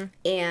 Mm-hmm.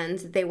 And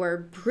they were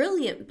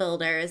brilliant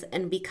builders,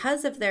 and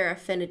because of their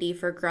affinity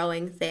for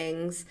growing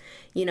things,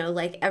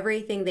 like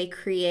everything they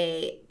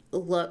create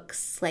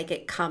looks like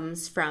it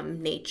comes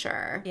from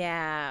nature.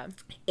 Yeah.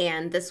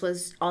 And this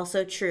was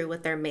also true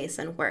with their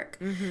mason work.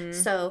 Mm-hmm.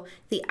 So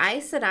the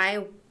Aes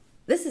Sedai,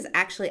 this is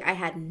actually, I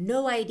had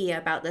no idea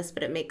about this,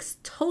 but it makes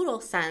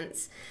total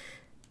sense.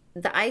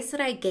 the Aes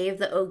Sedai gave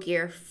the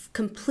Ogier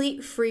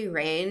complete free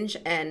range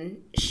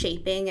and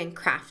shaping and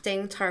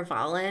crafting Tar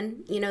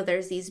Valon. You know,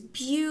 there's these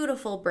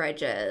beautiful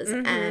bridges,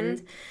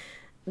 and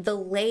the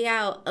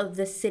layout of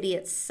the city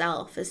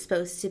itself is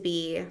supposed to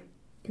be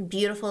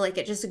beautiful. Like,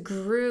 it just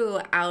grew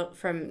out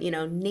from, you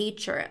know,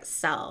 nature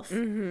itself,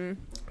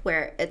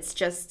 where it's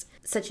just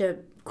such a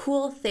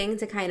cool thing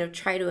to kind of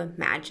try to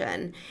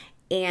imagine.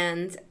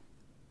 And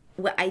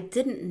what I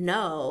didn't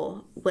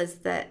know was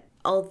that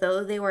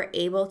although they were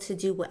able to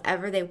do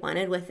whatever they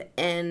wanted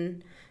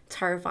within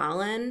Tar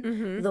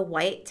Valon, the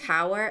White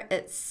Tower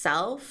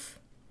itself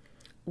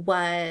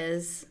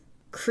was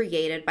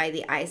created by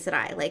the Aes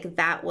Sedai. Like,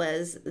 that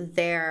was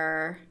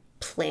their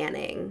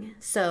planning.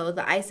 So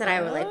the Aes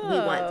Sedai were like, we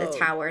want the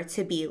tower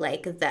to be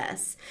like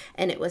this.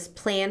 And it was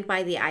planned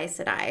by the Aes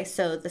Sedai.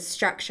 So the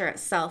structure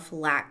itself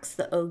lacks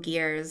the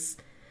Ogier's,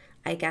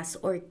 I guess,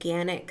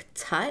 organic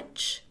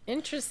touch.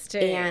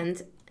 Interesting.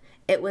 And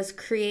it was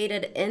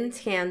created in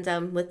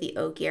tandem with the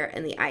Ogier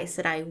and the Aes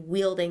Sedai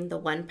wielding the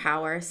one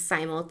power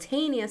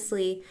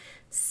simultaneously,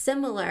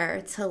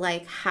 similar to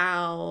like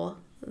how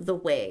the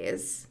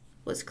Ways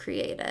was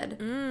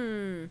created.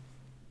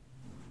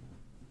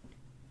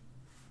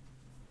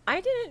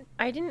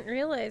 I didn't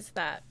realize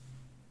that.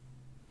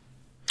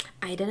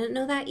 I didn't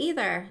know that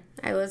either.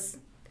 I was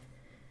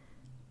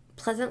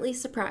pleasantly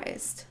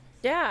surprised.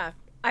 Yeah.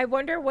 I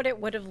wonder what it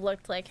would have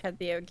looked like had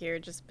the Ogier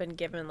just been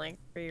given like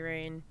free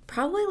reign.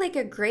 Probably like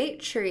a great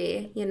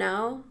tree, you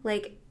know?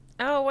 Like,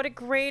 oh, what a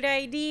great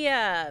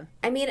idea.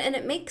 I mean, and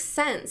it makes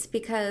sense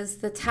because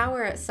the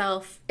tower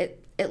itself,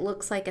 it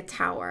looks like a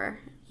tower,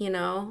 you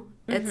know?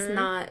 It's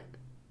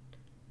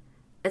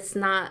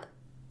not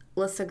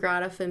La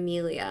Sagrada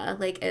Familia.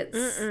 Like,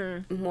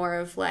 it's more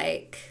of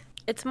like...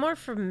 It's more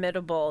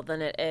formidable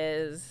than it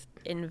is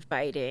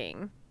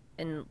inviting,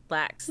 and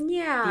lacks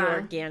the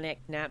organic,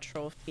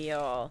 natural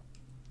feel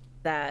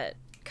that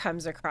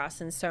comes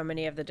across in so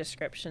many of the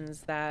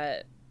descriptions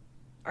that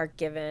are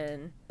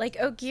given. Like,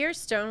 Ogier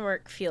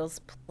stonework feels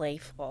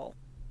playful,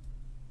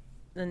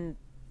 and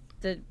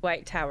the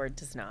White Tower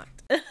does not.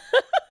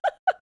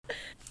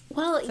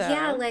 Well,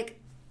 yeah, like,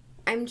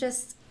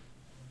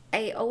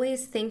 I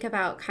always think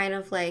about kind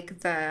of like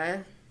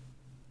the,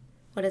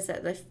 what is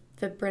it, the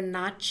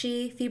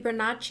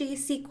Fibonacci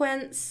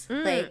sequence,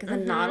 like the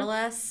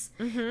Nautilus,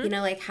 you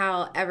know, like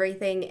how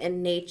everything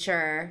in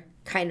nature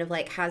kind of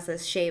like has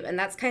this shape, and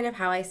that's kind of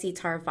how I see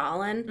Tar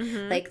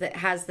Valon, like that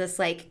has this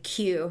like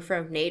cue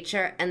from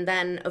nature. And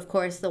then of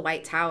course the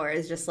White Tower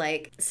is just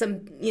like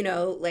some, you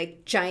know,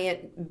 like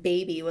giant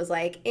baby was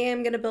like, hey,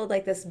 I'm gonna build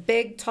like this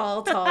big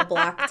tall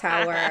block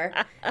tower.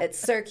 It's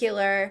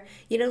circular,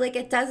 you know, like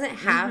it doesn't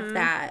have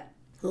that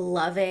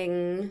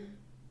loving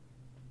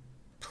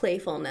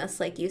playfulness,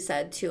 like you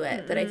said, to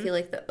it that I feel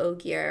like the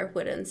Ogier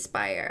would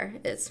inspire.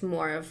 It's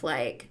more of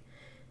like,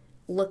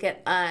 look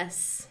at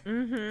us,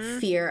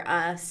 fear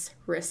us,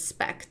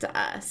 respect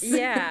us.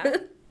 Yeah.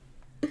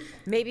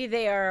 Maybe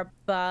they are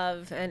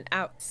above and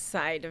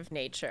outside of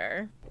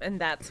nature,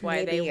 and that's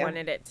why they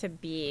wanted it to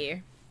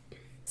be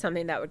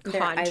something that would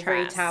contrast. Their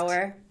ivory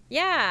tower.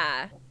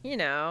 Yeah, you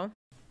know.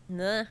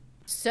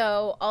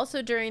 So,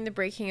 also during the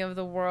breaking of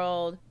the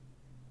world,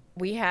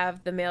 we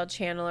have the male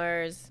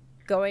channelers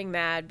going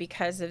mad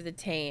because of the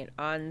taint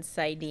on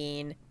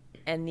saidin,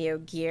 and the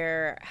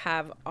Ogier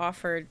have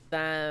offered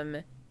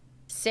them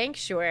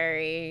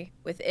sanctuary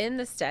within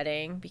the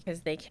steading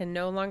because they can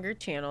no longer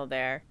channel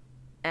there.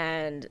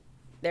 And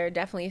there are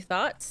definitely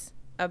thoughts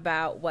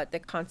about what the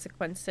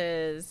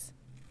consequences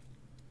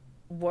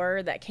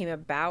were that came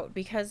about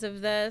because of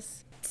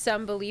this.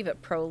 Some believe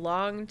it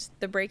prolonged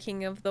the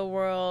breaking of the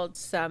world.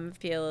 Some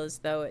feel as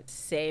though it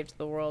saved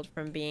the world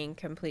from being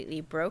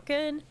completely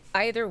broken.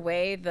 Either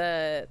way,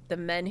 the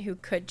men who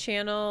could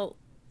channel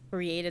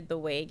created the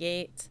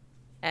Waygate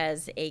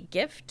as a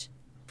gift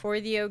for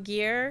the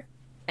Ogier.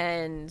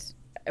 And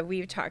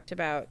we've talked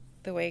about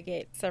the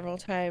Waygate several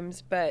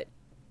times, but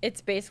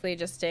it's basically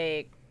just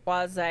a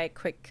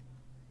quasi-quick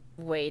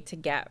way to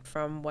get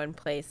from one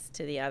place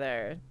to the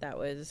other that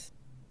was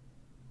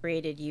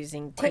created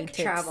using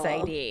tainted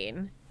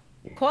saidin.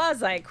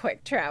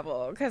 Quasi-quick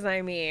travel, because,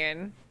 I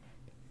mean,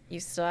 you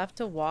still have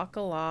to walk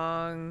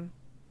along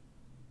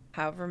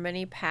however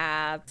many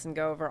paths and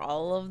go over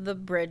all of the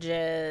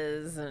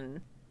bridges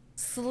and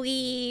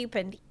sleep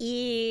and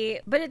eat,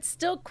 but it's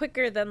still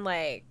quicker than,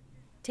 like,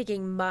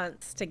 taking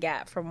months to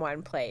get from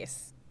one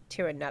place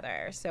to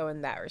another. So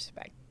in that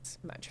respect, it's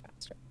much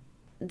faster.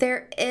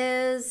 There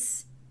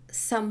is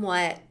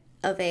somewhat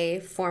of a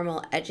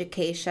formal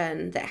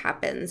education that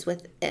happens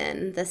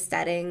within the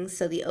steading.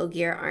 So the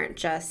Ogier aren't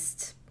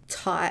just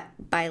taught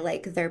by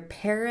like their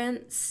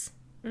parents.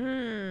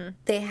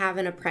 They have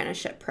an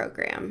apprenticeship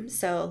program.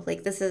 So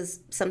like this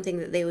is something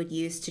that they would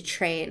use to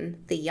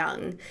train the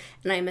young.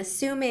 And I'm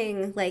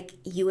assuming like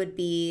you would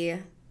be,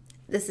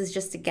 this is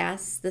just a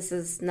guess, this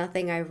is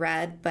nothing I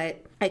read,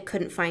 but I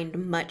couldn't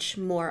find much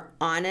more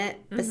on it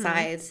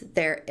besides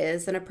there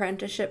is an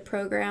apprenticeship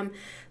program.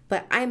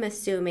 But I'm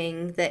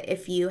assuming that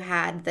if you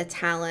had the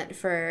talent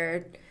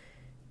for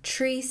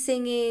tree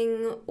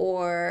singing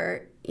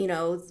or,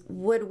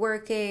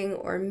 woodworking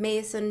or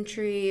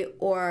masonry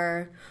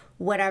or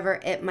whatever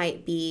it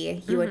might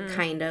be, you would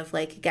kind of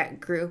like get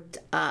grouped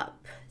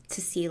up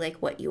to see like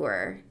what you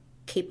were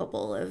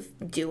capable of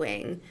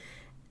doing.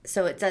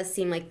 So it does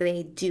seem like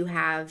they do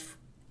have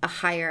a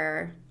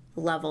higher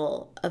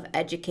level of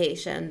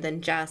education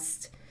than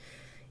just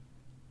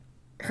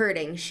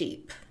herding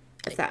sheep,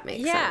 if that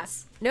makes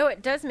sense. No,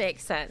 it does make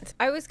sense.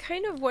 I was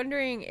kind of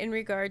wondering in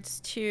regards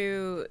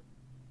to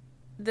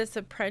this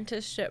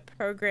apprenticeship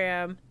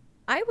program,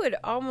 I would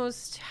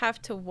almost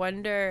have to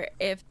wonder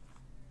if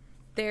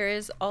there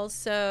is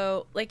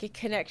also like a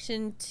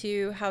connection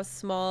to how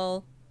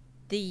small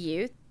the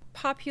youth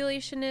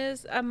population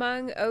is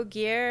among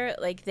Ogier.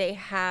 Like they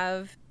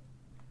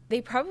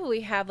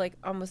probably have like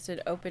almost an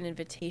open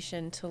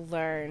invitation to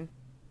learn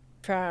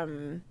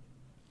from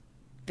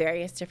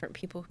various different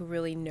people who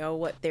really know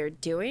what they're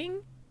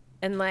doing.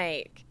 And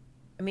like,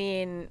 I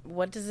mean,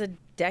 what does a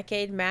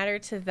decade matter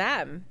to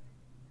them?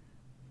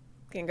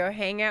 Can go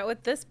hang out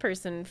with this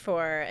person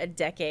for a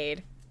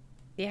decade.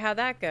 See how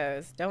that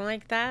goes. Don't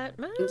like that?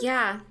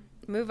 Yeah.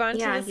 Move on to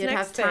this you'd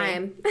next have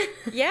time.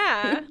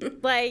 Yeah.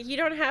 Like, you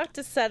don't have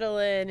to settle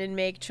in and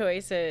make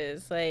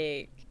choices.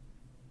 Like,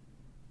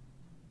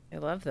 I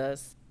love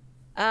this.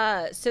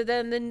 So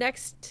then the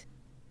next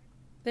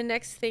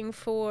thing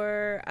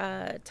for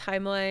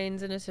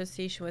timelines in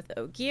association with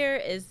Ogier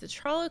is the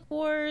Trolloc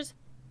Wars.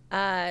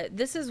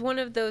 This is one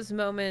of those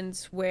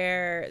moments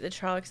where the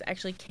Trollocs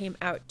actually came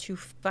out to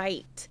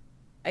fight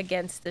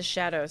against the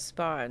Shadow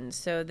Spawn.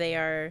 So they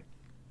are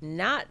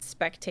not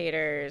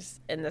spectators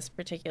in this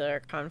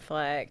particular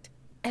conflict.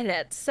 And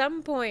at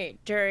some point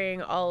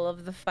during all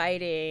of the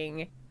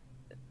fighting,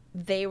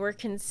 they were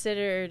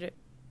considered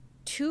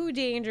too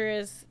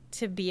dangerous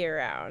to be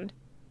around.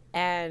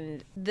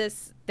 And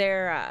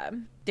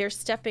they're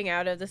stepping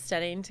out of the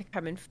setting to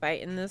come and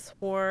fight in this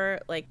war,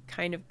 like,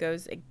 kind of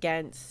goes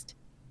against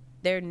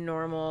their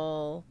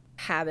normal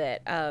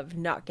habit of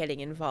not getting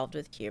involved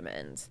with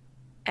humans.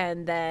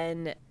 And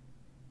then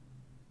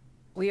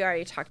we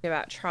already talked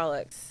about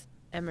Trollocs.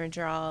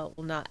 Emerdral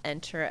will not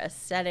enter a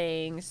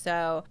setting.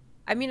 So,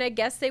 I mean, I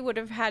guess they would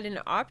have had an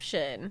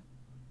option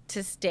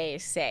to stay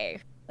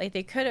safe. Like,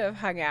 they could have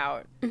hung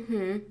out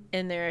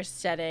in their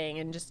setting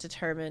and just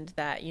determined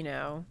that,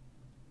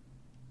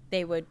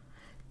 they would.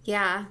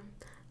 Yeah.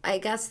 I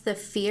guess the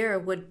fear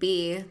would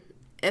be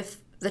if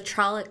the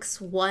Trollocs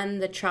won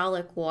the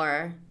Trolloc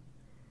War,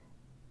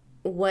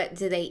 what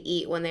do they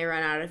eat when they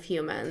run out of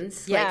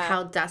humans? Yeah. Like,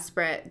 how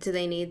desperate do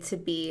they need to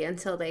be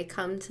until they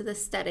come to the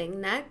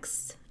steading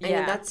next? I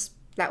mean,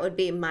 that would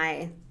be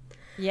my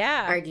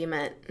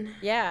argument.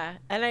 Yeah.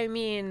 And I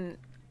mean,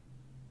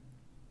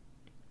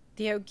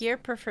 the Ogier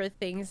prefer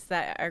things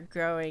that are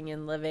growing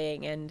and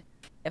living, and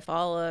if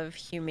all of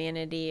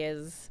humanity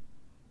is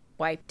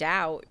wiped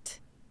out,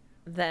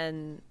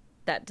 then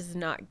that does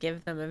not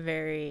give them a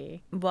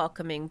very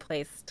welcoming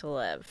place to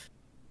live.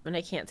 And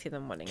I can't see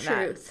them wanting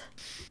that.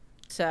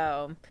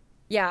 So,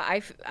 yeah,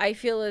 I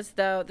feel as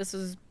though this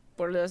was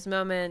one of those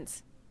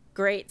moments.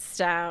 Great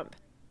stamp.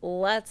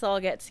 Let's all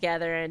get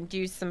together and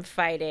do some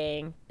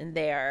fighting. And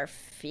they are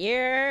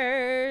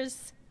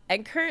fierce.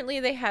 And currently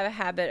they have a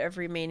habit of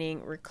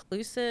remaining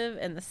reclusive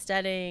in the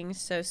steading.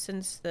 So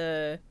since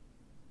the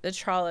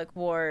Trolloc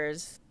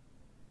Wars,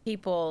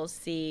 people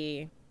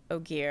see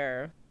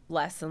Ogier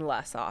less and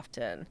less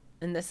often.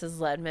 And this has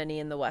led many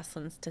in the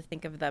Westlands to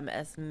think of them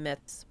as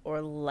myths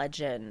or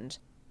legend.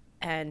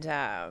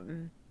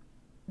 And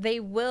they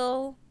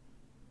will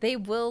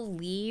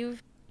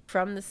leave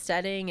from the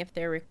steading if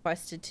they're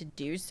requested to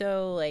do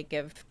so. Like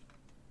if,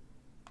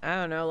 I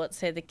don't know, let's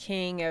say the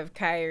king of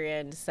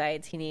Cairhien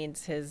decides he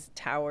needs his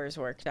towers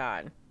worked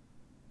on,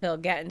 he'll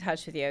get in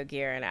touch with the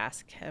Ogier and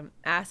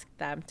ask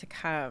them to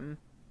come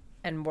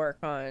and work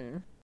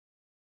on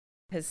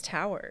his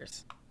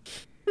towers.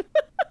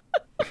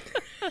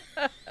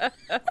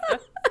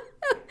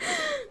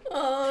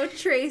 Oh,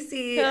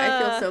 Tracy, I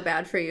feel so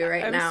bad for you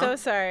now. I'm so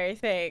sorry.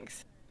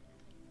 Thanks.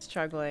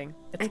 Struggling.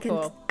 It's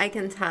cool. I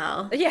can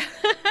tell. Yeah.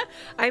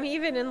 I'm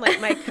even in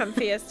like my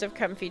comfiest of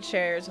comfy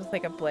chairs with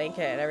like a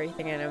blanket and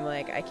everything, and I'm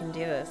like, I can do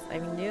this. I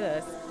can do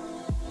this.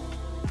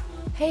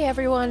 Hey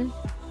everyone.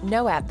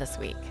 No ad this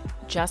week.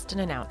 Just an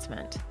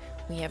announcement.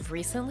 We have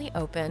recently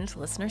opened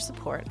listener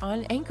support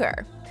on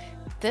Anchor.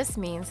 This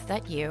means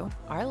that you,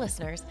 our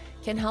listeners,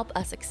 can help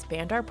us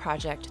expand our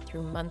project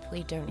through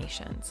monthly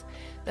donations.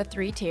 The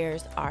 3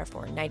 tiers are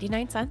for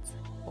 99 cents,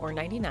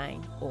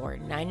 $4.99, or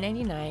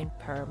 $9.99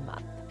 per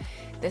month.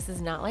 This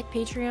is not like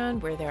Patreon,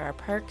 where there are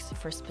perks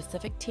for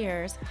specific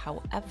tiers.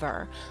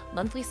 However,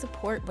 monthly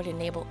support would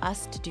enable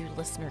us to do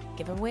listener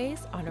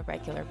giveaways on a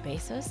regular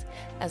basis,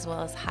 as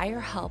well as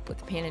hire help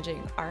with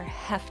managing our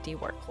hefty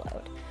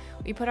workload.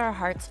 We put our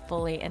hearts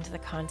fully into the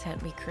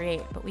content we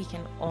create, but we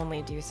can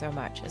only do so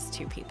much as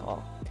 2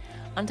 people.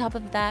 On top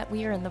of that,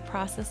 we are in the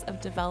process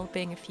of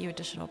developing a few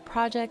additional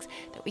projects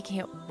that we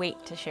can't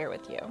wait to share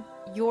with you.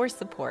 Your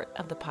support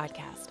of the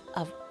podcast,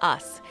 of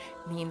us,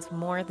 means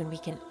more than we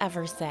can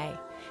ever say.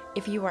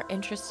 If you are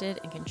interested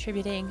in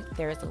contributing,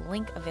 there is a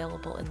link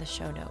available in the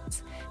show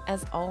notes.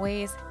 As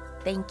always,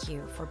 thank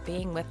you for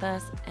being with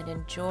us and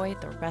enjoy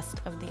the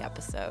rest of the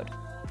episode.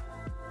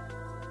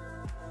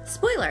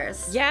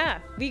 Spoilers. Yeah,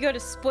 we go to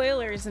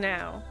spoilers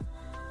now.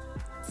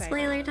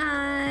 Spoiler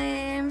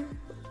time.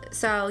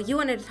 So you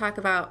wanted to talk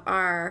about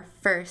our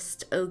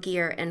first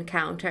Ogier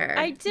encounter.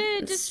 I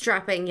did.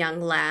 Strapping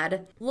young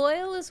lad.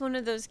 Loial is one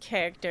of those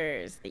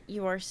characters that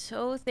you are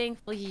so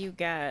thankful you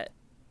get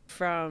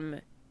from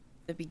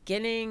the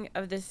beginning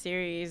of the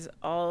series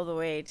all the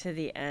way to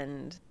the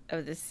end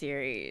of the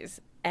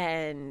series.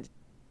 And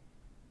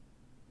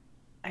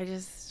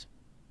he's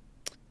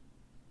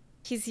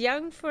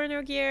young for an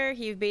Ogier.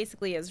 He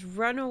basically has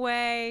run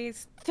away,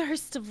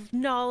 thirst of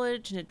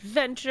knowledge and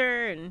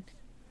adventure, and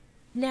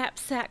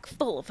knapsack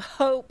full of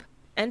hope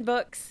and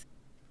books.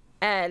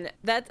 And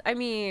that's, I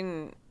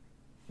mean,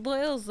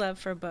 Loial's love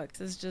for books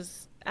is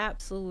just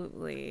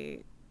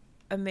absolutely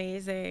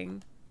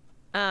amazing.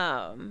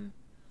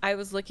 I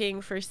was looking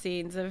for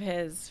scenes of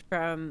his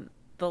from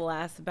the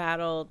last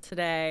battle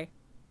today,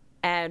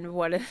 and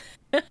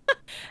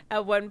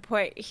at one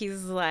point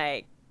he's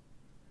like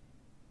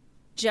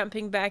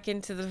jumping back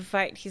into the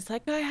fight. He's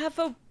like, I have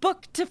a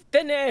book to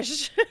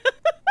finish.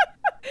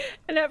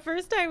 And at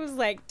first I was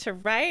like, to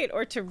write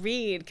or to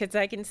read? Because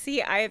I can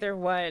see either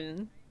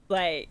one,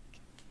 like,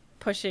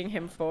 pushing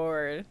him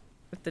forward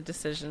with the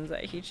decisions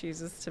that he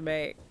chooses to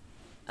make.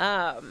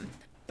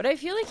 But I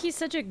feel like he's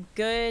such a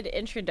good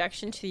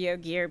introduction to the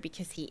Ogier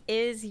because he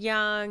is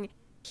young.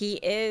 He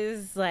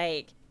is,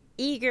 like,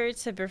 eager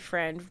to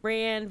befriend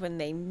Rand when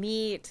they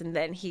meet. And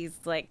then he's,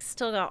 like,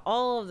 still got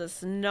all of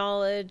this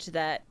knowledge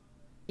that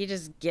he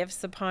just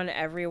gifts upon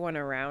everyone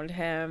around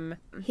him.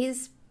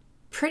 He's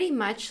pretty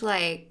much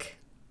like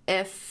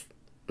if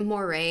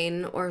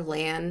Moraine or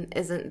Lan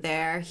isn't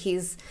there,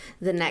 he's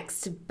the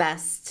next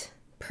best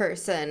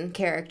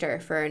character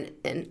for an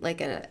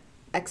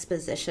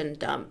exposition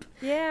dump.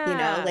 Yeah. You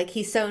know, like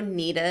he's so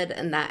needed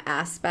in that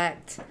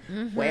aspect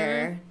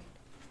where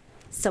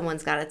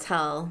someone's got to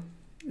tell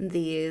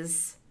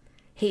these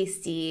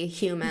hasty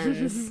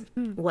humans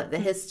what the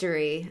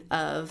history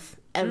of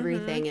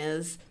everything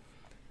is.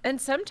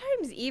 And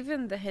sometimes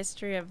even the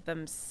history of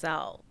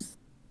themselves.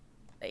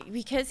 Like,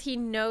 because he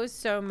knows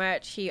so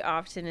much, he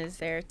often is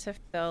there to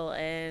fill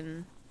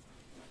in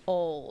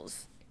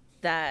holes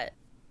that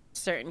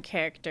certain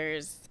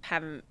characters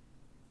haven't,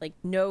 like,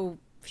 no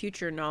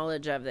future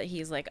knowledge of, that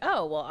he's like,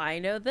 oh, well, I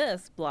know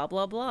this, blah,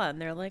 blah, blah.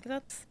 And they're like,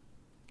 that's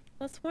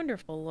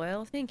wonderful,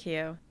 Loial. Thank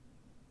you.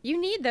 You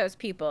need those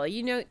people.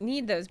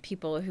 Need those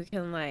people who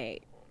can,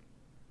 like,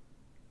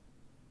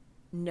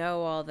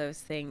 know all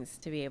those things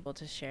to be able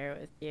to share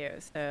with you.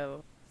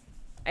 So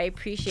I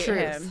appreciate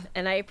him,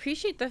 and I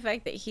appreciate the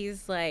fact that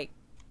he's like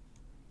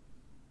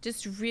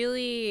just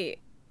really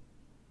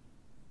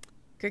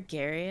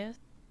gregarious.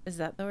 Is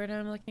that the word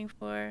I'm looking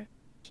for?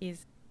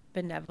 He's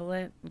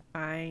benevolent and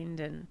kind,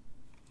 and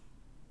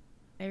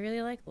I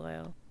really like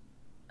Loial.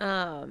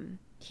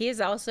 He is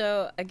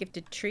also a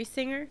gifted tree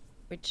singer,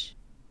 which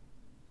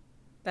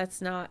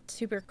that's not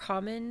super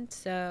common,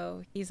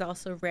 so he's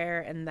also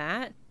rare in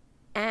that.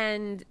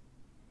 And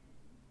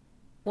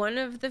one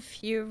of the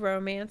few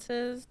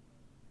romances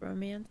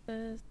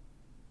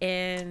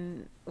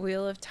in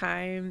Wheel of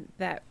Time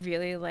that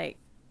really, like,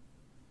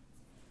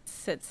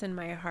 sits in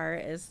my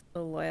heart is the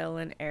Loial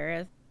and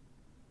Aerith.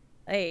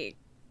 Like,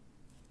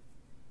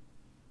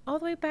 all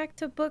the way back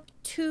to book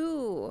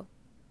 2.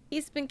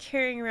 He's been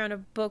carrying around a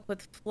book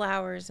with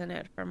flowers in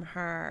it from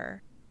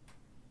her.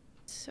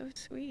 So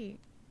sweet.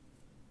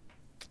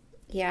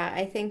 Yeah,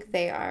 I think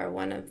they are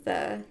one of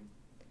the...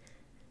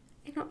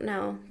 I don't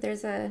know.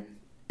 There's a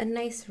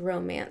nice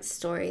romance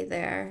story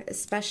there,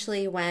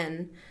 especially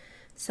when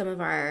some of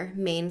our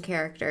main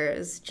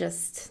characters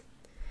just,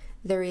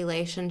 their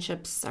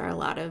relationships are a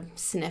lot of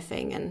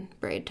sniffing and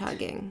braid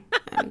tugging.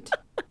 And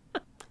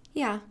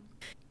yeah.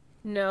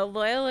 No,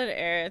 Loial and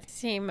Aerith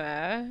seem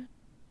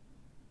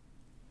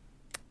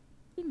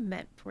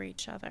meant for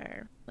each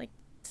other. Like,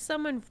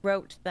 someone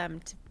wrote them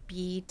to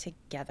be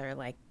together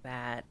like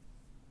that.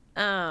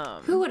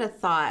 Who would have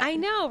thought? I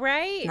know,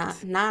 right?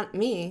 Not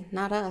me,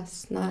 not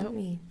us, not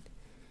me.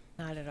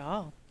 Not at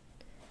all.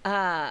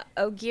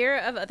 Ogier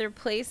of Other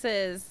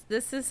Places.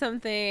 This is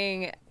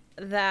something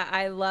that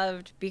I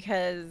loved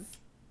because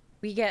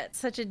we get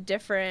such a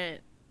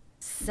different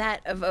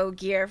set of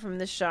Ogier from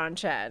the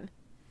Seanchan.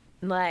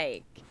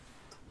 Like,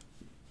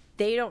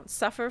 they don't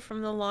suffer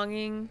from the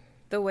longing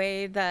the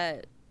way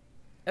that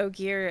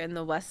Ogier and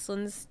the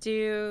Westlands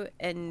do,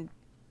 and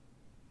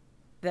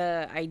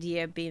the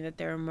idea being that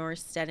they're more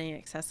steady and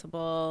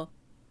accessible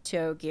to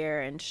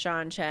Ogier and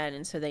Seanchan,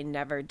 and so they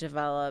never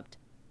developed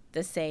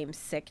the same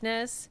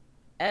sickness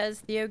as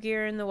the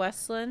Ogier in the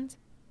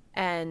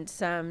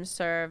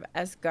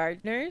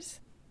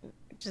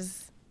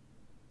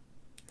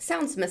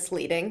Sounds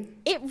misleading.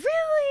 It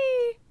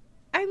really,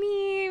 I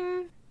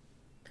mean,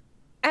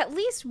 at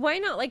least why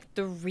not like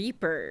the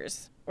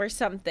Reapers or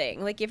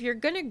something? Like if you're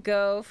gonna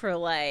go for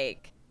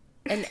like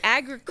an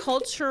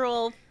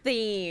agricultural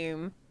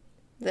theme.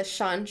 The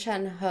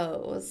Shan-Chen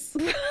hoes.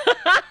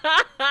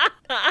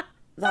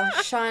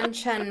 The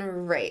Shan-Chen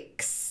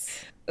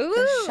rakes. Ooh.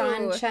 The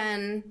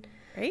Shan-Chen...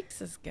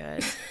 Rakes is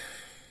good.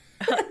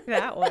 I like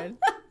that one.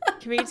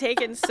 Can be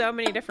taken so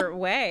many different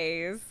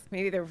ways.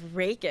 Maybe they're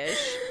rakish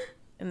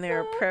in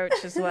their approach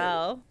as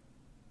well.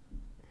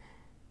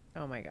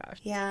 Oh my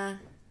gosh. Yeah.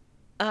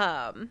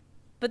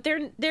 But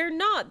they're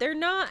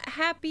not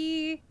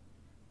happy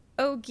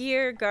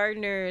Ogier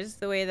gardeners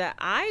the way that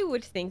I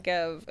would think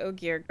of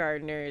Ogier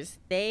gardeners.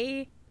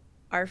 They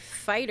are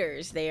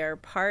fighters. They are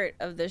part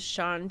of the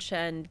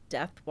Shan-Chen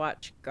Death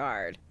Watch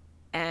Guard.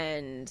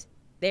 And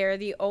they're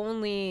the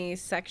only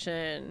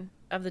section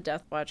of the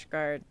Death Watch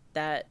Guard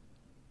that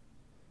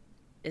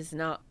is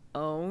not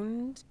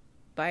owned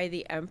by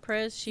the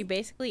Empress. She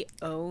basically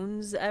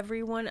owns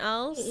everyone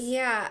else.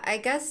 Yeah, I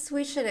guess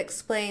we should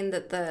explain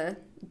that the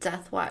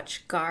Death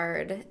Watch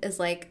Guard is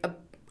like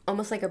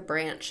almost like a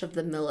branch of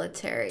the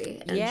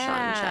military in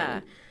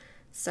Shan-Chen.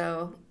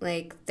 So,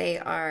 like, they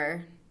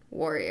are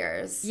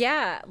warriors.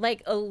 Yeah,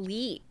 like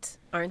elite,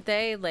 aren't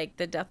they? Like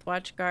the Death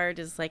Watch Guard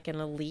is like an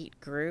elite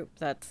group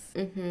that's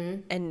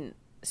and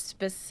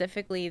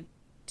specifically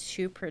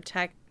to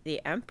protect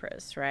the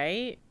Empress,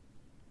 right?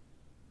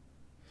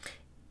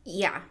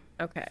 Yeah.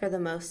 Okay. For the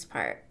most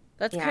part.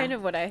 That's kind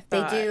of what I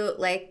thought. They do,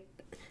 like,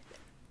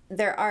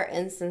 there are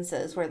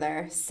instances where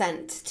they're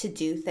sent to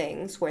do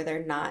things where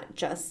they're not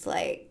just,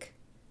 like,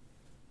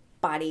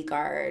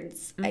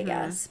 bodyguards, I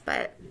guess.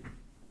 But,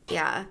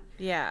 yeah.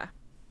 Yeah.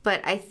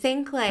 But I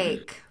think,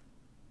 like,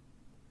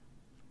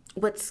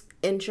 what's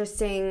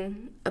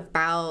interesting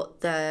about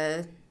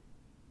the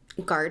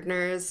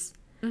gardeners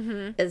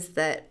is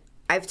that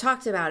I've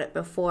talked about it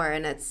before,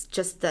 and it's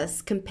just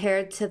this,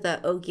 compared to the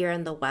Ogier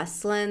and the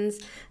Westlands,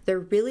 they're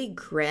really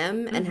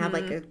grim and have,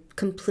 like, a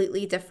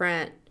completely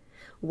different,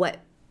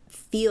 what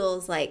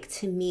feels like,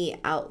 to me,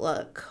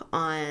 outlook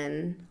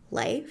on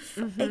life,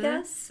 I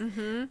guess.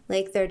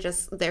 Like,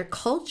 their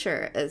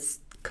culture is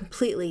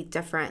completely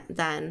different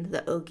than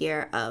the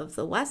Ogier of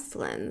the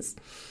Westlands.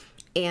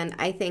 And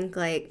I think,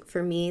 like,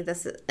 for me,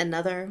 this is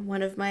another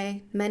one of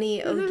my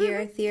many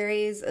Ogier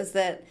theories, is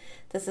that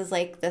this is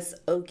like this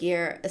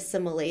Ogier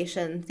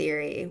assimilation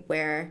theory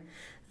where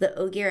the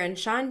Ogier and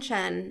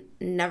Shan-Chen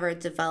never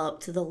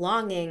developed the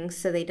longing,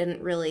 so they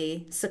didn't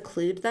really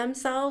seclude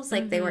themselves.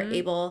 Like, they were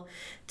able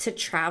to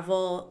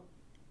travel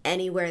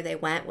anywhere they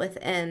went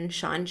within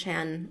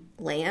Shan-Chen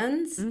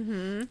lands,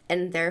 and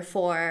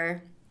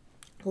therefore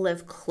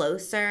live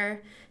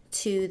closer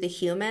to the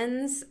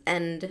humans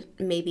and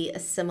maybe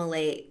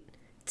assimilate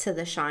to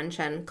the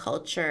Shan-Chen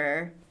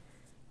culture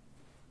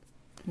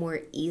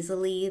more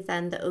easily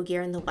than the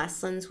Ogier and the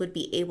Westlands would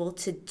be able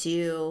to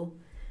do,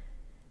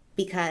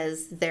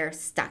 because they're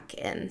stuck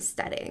in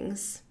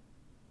steadings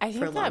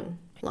for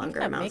longer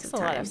amounts of time. Makes a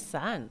lot of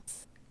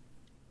sense.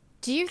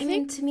 Do you think? I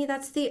mean, to me,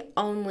 that's the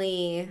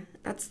only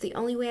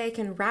way I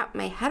can wrap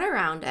my head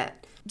around it.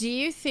 Do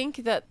you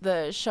think that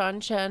the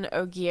Shan-Chen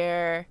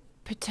Ogier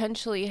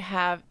potentially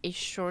have a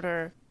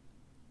shorter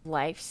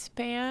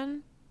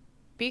lifespan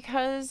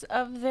because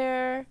of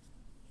their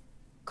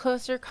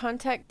closer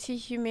contact to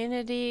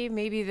humanity?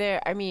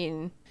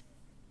 Maybe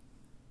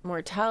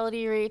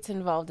mortality rates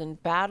involved in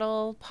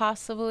battle,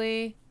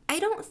 possibly? I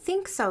don't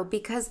think so,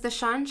 because the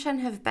Shan-Chen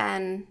have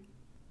been,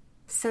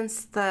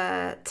 since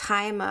the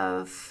time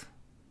of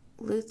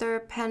Luther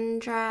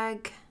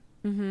Pendrag,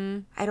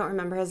 I don't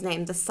remember his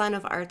name, the son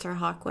of Arthur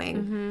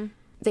Hawkwing,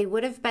 they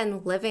would have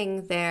been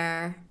living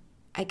there,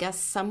 I guess,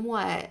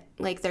 somewhat,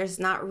 like, there's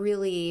not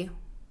really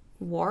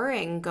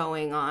warring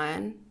going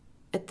on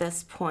at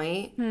this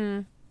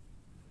point.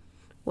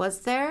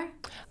 Was there?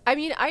 I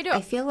mean,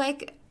 I feel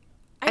like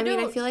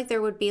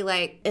there would be,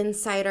 like,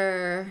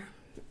 insider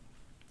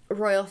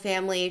royal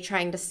family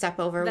trying to step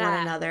over one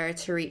another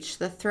to reach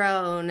the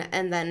throne,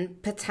 and then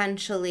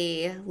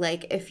potentially,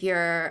 like, if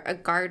you're a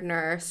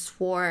gardener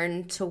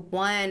sworn to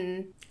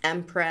one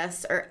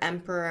empress or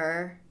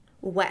emperor,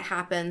 what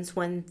happens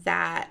when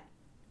that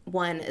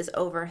one is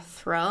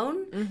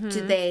overthrown?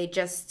 Do they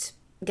just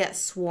get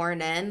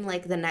sworn in,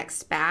 like, the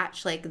next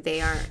batch, like,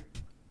 they aren't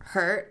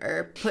hurt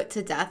or put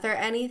to death or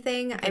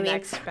anything?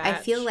 I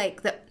feel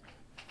like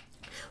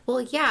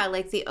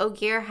like the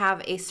Ogier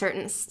have a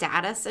certain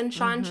status in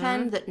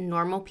Shan-Chen that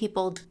normal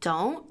people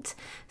don't,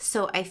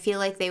 so I feel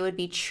like they would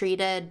be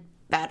treated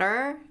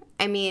better.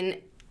 I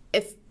mean,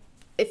 if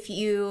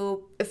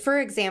for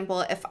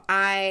example, if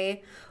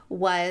I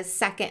was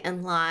second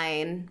in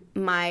line,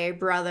 my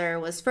brother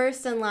was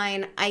first in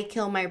line, I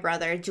kill my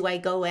brother, do I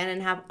go in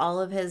and have all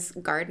of his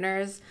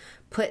gardeners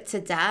put to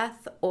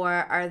death, or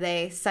are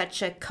they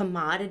such a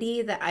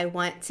commodity that I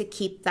want to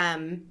keep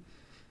them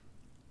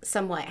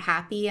somewhat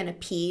happy and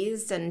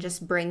appeased and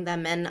just bring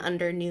them in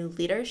under new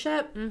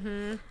leadership?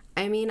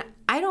 I mean,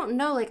 I don't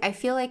know, like, I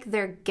feel like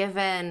they're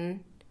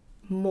given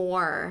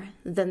more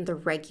than the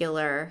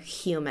regular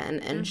human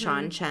in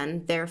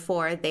Shan-Chen.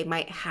 Therefore, they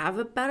might have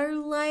a better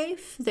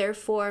life.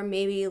 Therefore,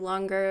 maybe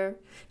longer,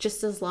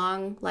 just as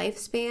long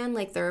lifespan.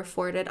 Like they're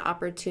afforded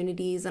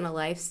opportunities and a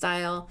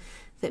lifestyle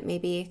that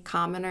maybe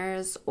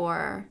commoners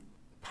or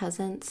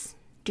peasants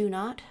do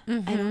not. I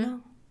don't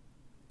know.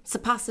 It's a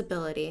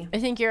possibility. I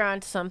think you're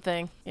onto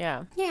something.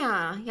 Yeah.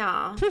 Yeah.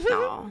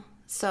 No.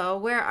 So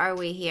where are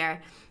we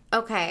here?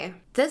 Okay,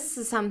 this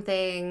is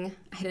something,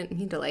 I didn't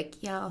mean to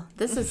like yell.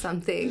 This is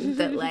something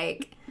that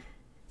like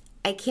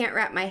I can't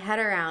wrap my head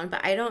around,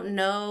 but I don't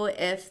know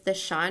if the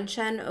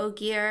Shan-Chen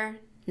Ogier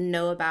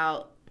know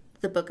about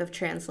the Book of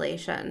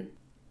Translation.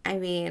 I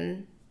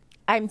mean,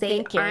 I'm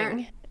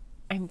thinking.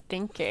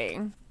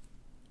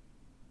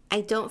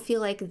 I don't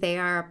feel like they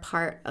are a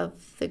part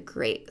of the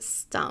Great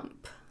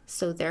Stump.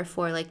 So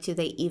therefore, like, do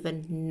they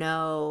even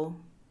know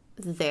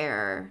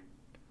their...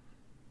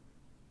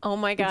 Oh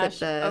my gosh.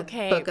 that the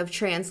okay. Book of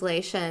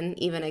Translation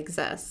even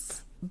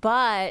exists?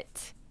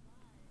 But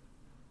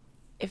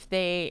if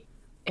they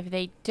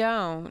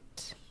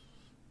don't,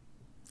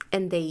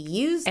 And they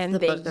use and the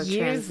they Book of use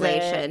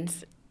Translation.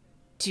 it,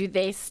 do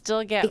they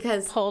still get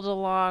Because- pulled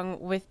along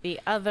with the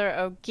other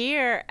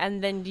Ogier?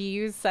 And then do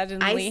you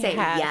suddenly I say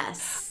have...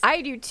 yes.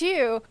 I do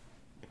too.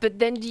 But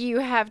then do you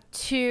have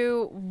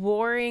two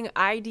warring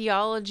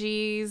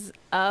ideologies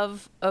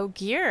of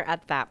Ogier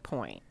at that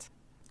point?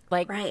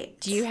 Like, Right.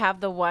 do you have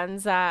the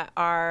ones that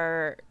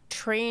are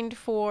trained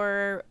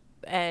for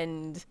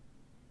and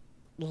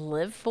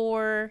live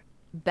for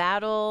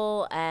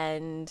battle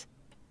and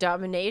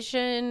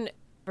domination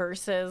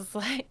versus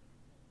like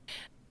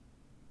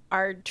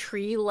our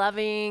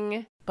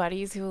tree-loving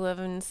buddies who live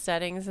in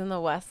settings in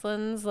the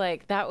Westlands?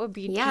 Like, that would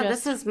be Yeah,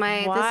 just this is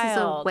a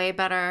wild. way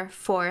better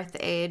fourth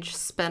age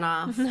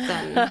spinoff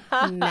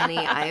than many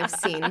I've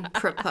seen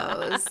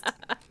proposed.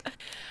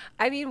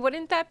 I mean,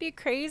 wouldn't that be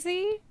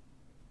crazy?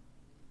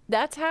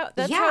 That's how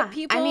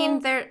people... I mean,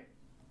 they're...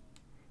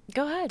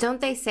 Go ahead.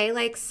 Don't they say,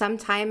 like,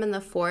 sometime in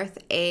the fourth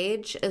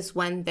age is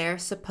when they're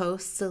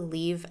supposed to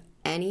leave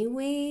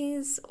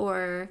anyways?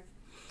 Or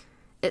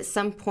at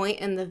some point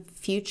in the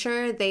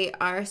future, they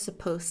are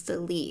supposed to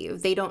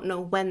leave. They don't know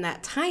when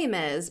that time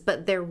is,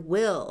 but there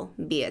will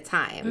be a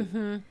time.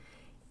 Mm-hmm.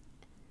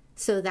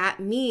 So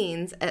that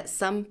means at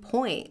some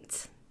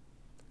point,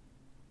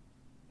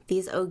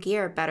 these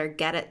Ogier better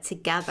get it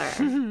together.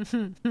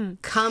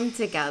 Come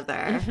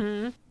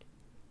together.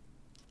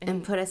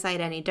 And put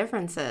aside any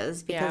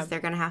differences because Yeah. they're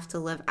going to have to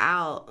live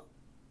out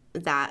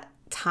that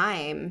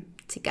time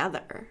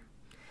together.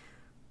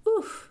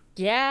 Oof.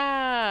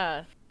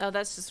 Yeah. Oh,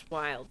 that's just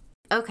wild.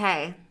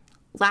 Okay.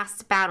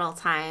 Last battle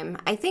time.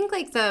 I think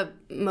like the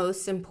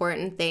most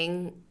important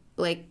thing,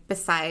 like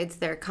besides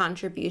their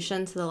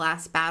contribution to the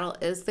last battle,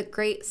 is the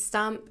Great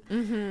Stump.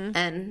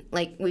 And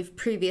like we've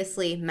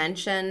previously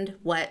mentioned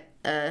what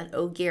an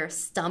Ogier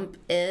stump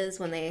is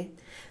when they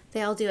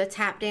all do a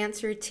tap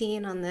dance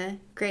routine on the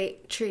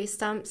great tree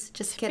stumps.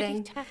 Just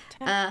kidding. Tap,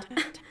 tap, tap,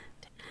 tap,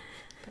 tap.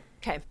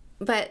 Okay.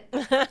 But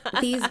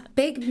these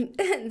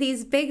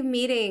big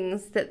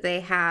meetings that they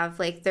have,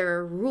 like there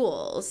are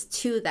rules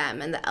to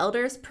them, and the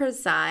elders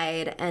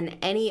preside, and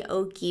any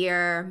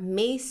Ogier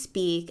may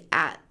speak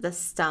at the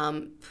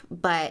stump,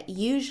 but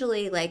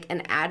usually like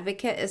an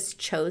advocate is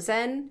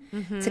chosen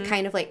to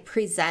kind of like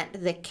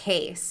present the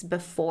case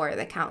before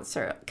the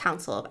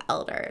council of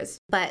elders.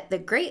 But the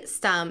Great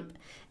Stump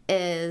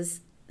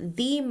is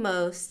the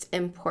most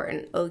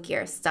important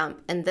Ogier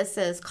stump, and this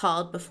is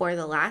called before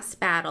the last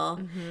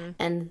battle,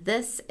 and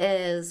this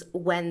is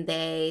when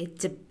they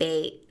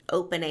debate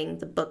opening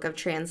the Book of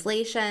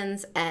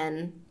Translations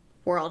and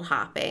world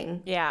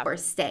hopping or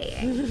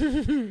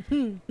staying.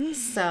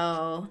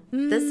 So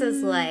this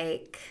is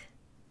like,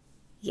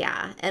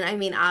 yeah, and I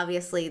mean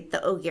obviously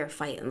the Ogier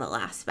fight in the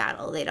last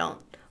battle, they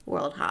don't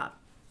world hop.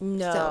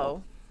 No.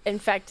 So, in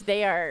fact,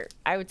 I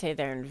would say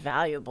they're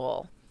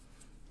invaluable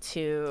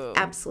to...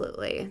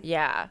 absolutely.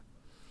 Yeah.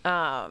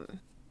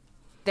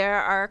 There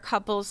are a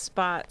couple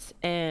spots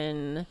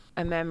in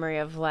A Memory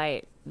of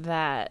Light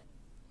that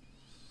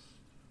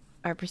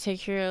are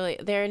particularly...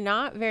 There are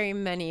not very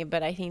many,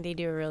 but I think they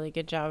do a really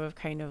good job of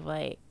kind of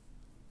like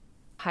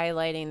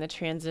highlighting the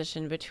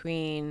transition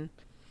between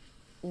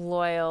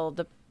Loyal,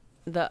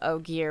 the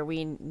Ogier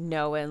we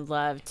know and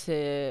love,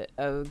 to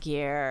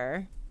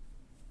Ogier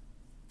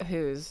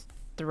who's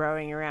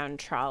throwing around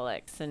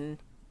Trollocs and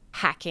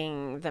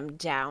hacking them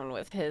down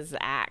with his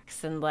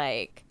axe, and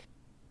like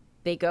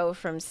they go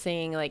from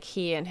singing, like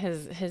he and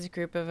his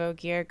group of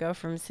Ogier go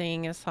from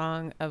singing a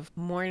song of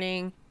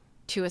mourning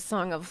to a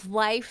song of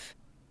life,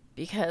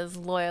 because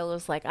Loyal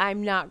is like,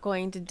 I'm not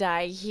going to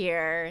die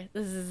here,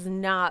 this is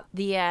not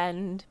the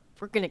end,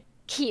 we're gonna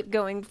keep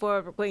going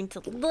forward, we're going to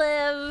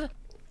live.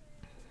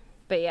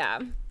 But yeah,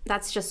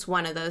 that's just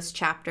one of those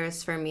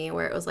chapters for me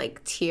where it was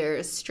like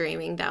tears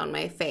streaming down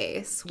my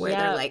face, where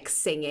Yeah. they're like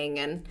singing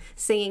and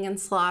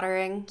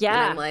slaughtering. Yeah.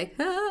 And I'm like,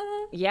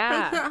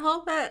 Yeah. I can't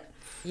help it.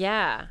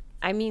 yeah,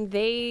 I mean,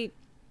 they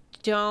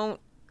don't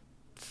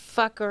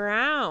fuck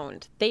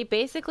around. They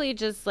basically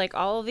just, like,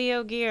 all of the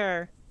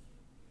Ogier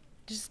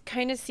just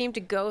kind of seem to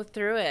go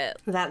through it.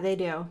 That they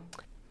do.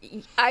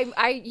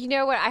 You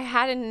know what? I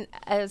had an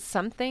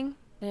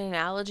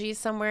analogy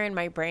somewhere in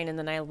my brain, and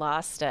then I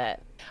lost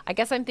it. I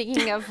guess I'm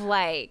thinking of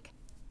like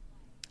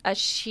a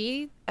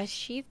sheath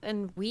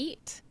and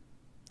wheat.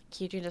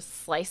 You can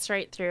just slice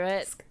right through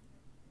it.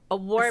 A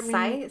warm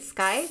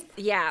scythe?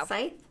 Yeah,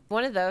 Scythe?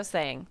 one of those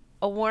things.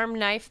 A warm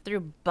knife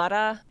through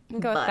butter. You can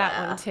go with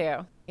that one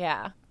too.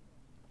 Yeah,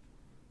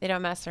 they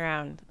don't mess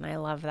around, and I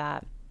love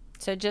that.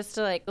 So just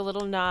like a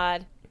little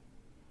nod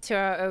to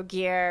our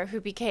Ogier, who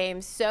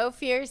became so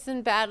fierce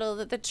in battle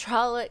that the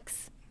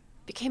Trollocs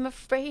became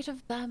afraid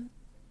of them.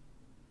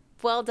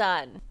 Well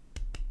done.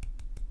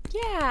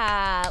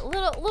 Yeah,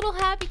 little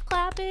happy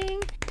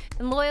clapping.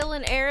 And Loyal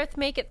and Aerith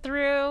make it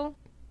through.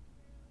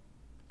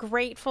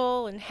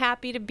 Grateful and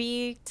happy to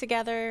be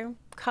together,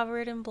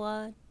 covered in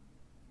blood.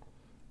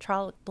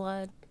 Trolloc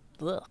blood.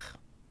 Ugh.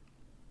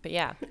 But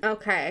yeah.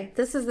 Okay,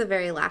 this is the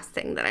very last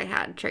thing that I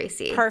had,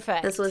 Tracy.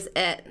 Perfect. This was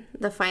it.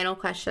 The final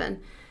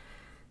question.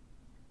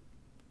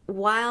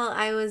 While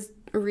I was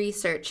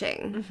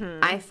researching,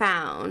 I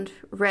found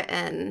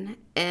written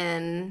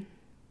in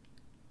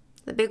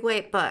the Big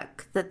White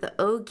Book that the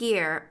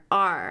Ogier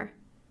are,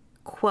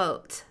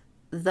 quote,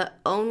 the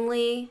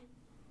only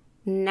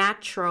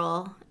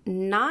natural,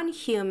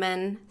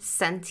 non-human,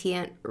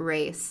 sentient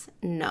race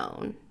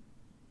known.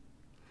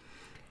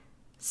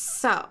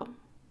 So,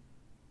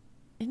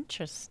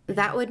 Interesting.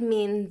 that would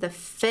mean the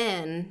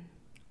Finn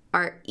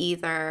are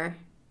either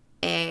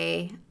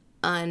A,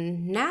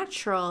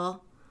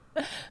 unnatural,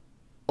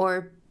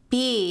 or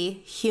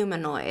B,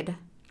 humanoid.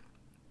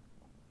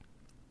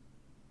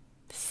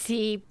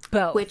 See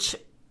both. Which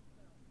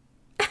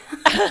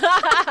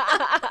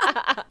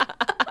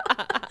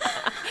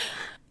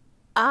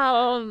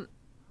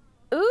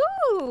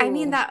ooh. I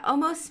mean, that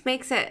almost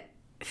makes it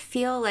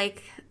feel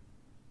like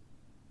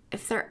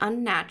if they're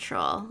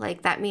unnatural,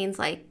 like that means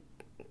like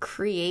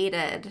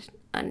created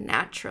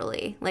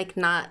unnaturally, like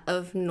not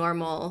of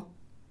normal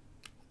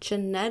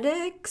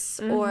genetics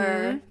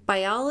or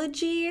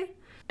biology.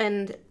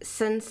 And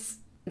since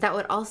that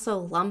would also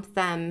lump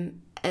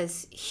them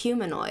as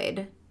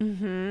humanoid,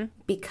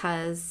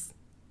 because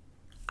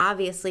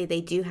obviously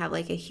they do have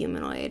like a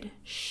humanoid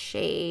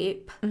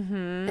shape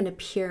and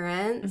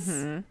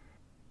appearance.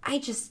 I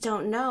just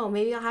don't know.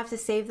 Maybe I'll have to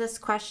save this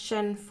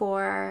question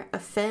for a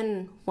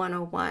Finn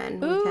 101.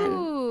 We can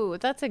Ooh,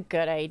 that's a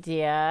good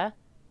idea.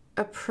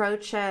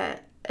 approach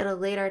it at a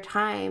later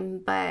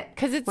time. But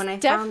 'Cause it's when I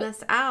found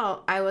this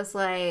out, I was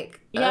like,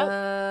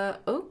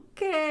 Yep.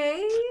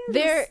 Okay.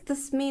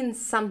 This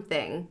means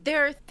something.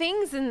 There are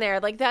things in there.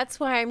 Like, that's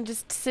why I'm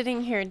just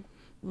sitting here,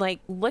 like,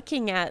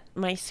 looking at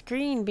my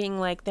screen, being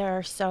like,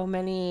 there's so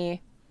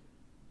many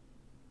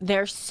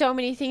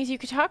things you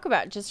could talk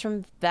about just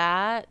from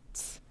that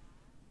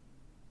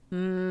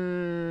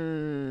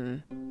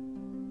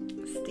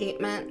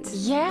Statement.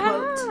 Yeah.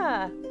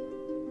 Quote.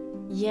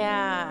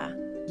 Yeah.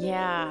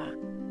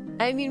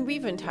 I mean,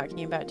 we've been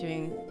talking about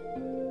doing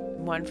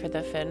one for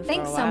the Finn for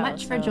Thanks a so while,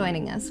 much for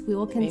joining us. We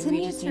will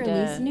continue just to need to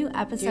release new do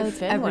episodes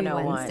Finn every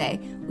 101. Wednesday.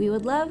 We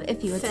would love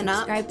if you would Finn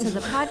up. subscribe to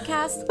the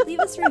podcast, leave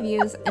us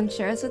reviews, and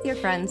share us with your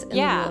friends in the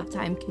Yeah. Wheel of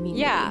Time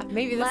community. Yeah,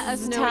 maybe this Let us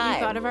is the know what you time.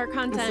 thought of our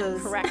content. This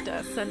is- Correct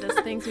us. Send us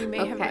things we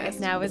may have Okay. missed.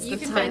 Now is you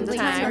the can time. find The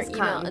links time to our has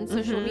email come. and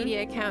social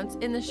media accounts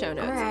in the show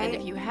notes. All right. And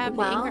if you have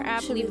Well, the Anchor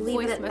app, should we leave a leave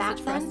it voice at message that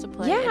for us then? to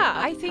play. Yeah,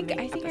 in I think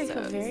upcoming I feel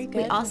episodes. very good.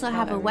 We also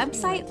have a about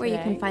website where you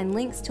can today. find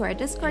links to our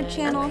Discord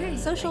channel,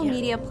 social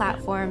media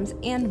platforms,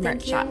 and merch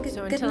Thank you. shop. Good,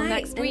 So good until night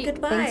next and week.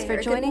 goodbye. Thanks for or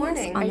good joining us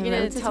morning. on Are you the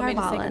going road to to tell me to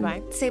say Tarvalin.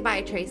 goodbye? Say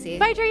bye, Tracy.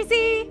 Bye,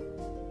 Tracy.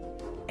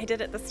 I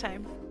did it this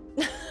time.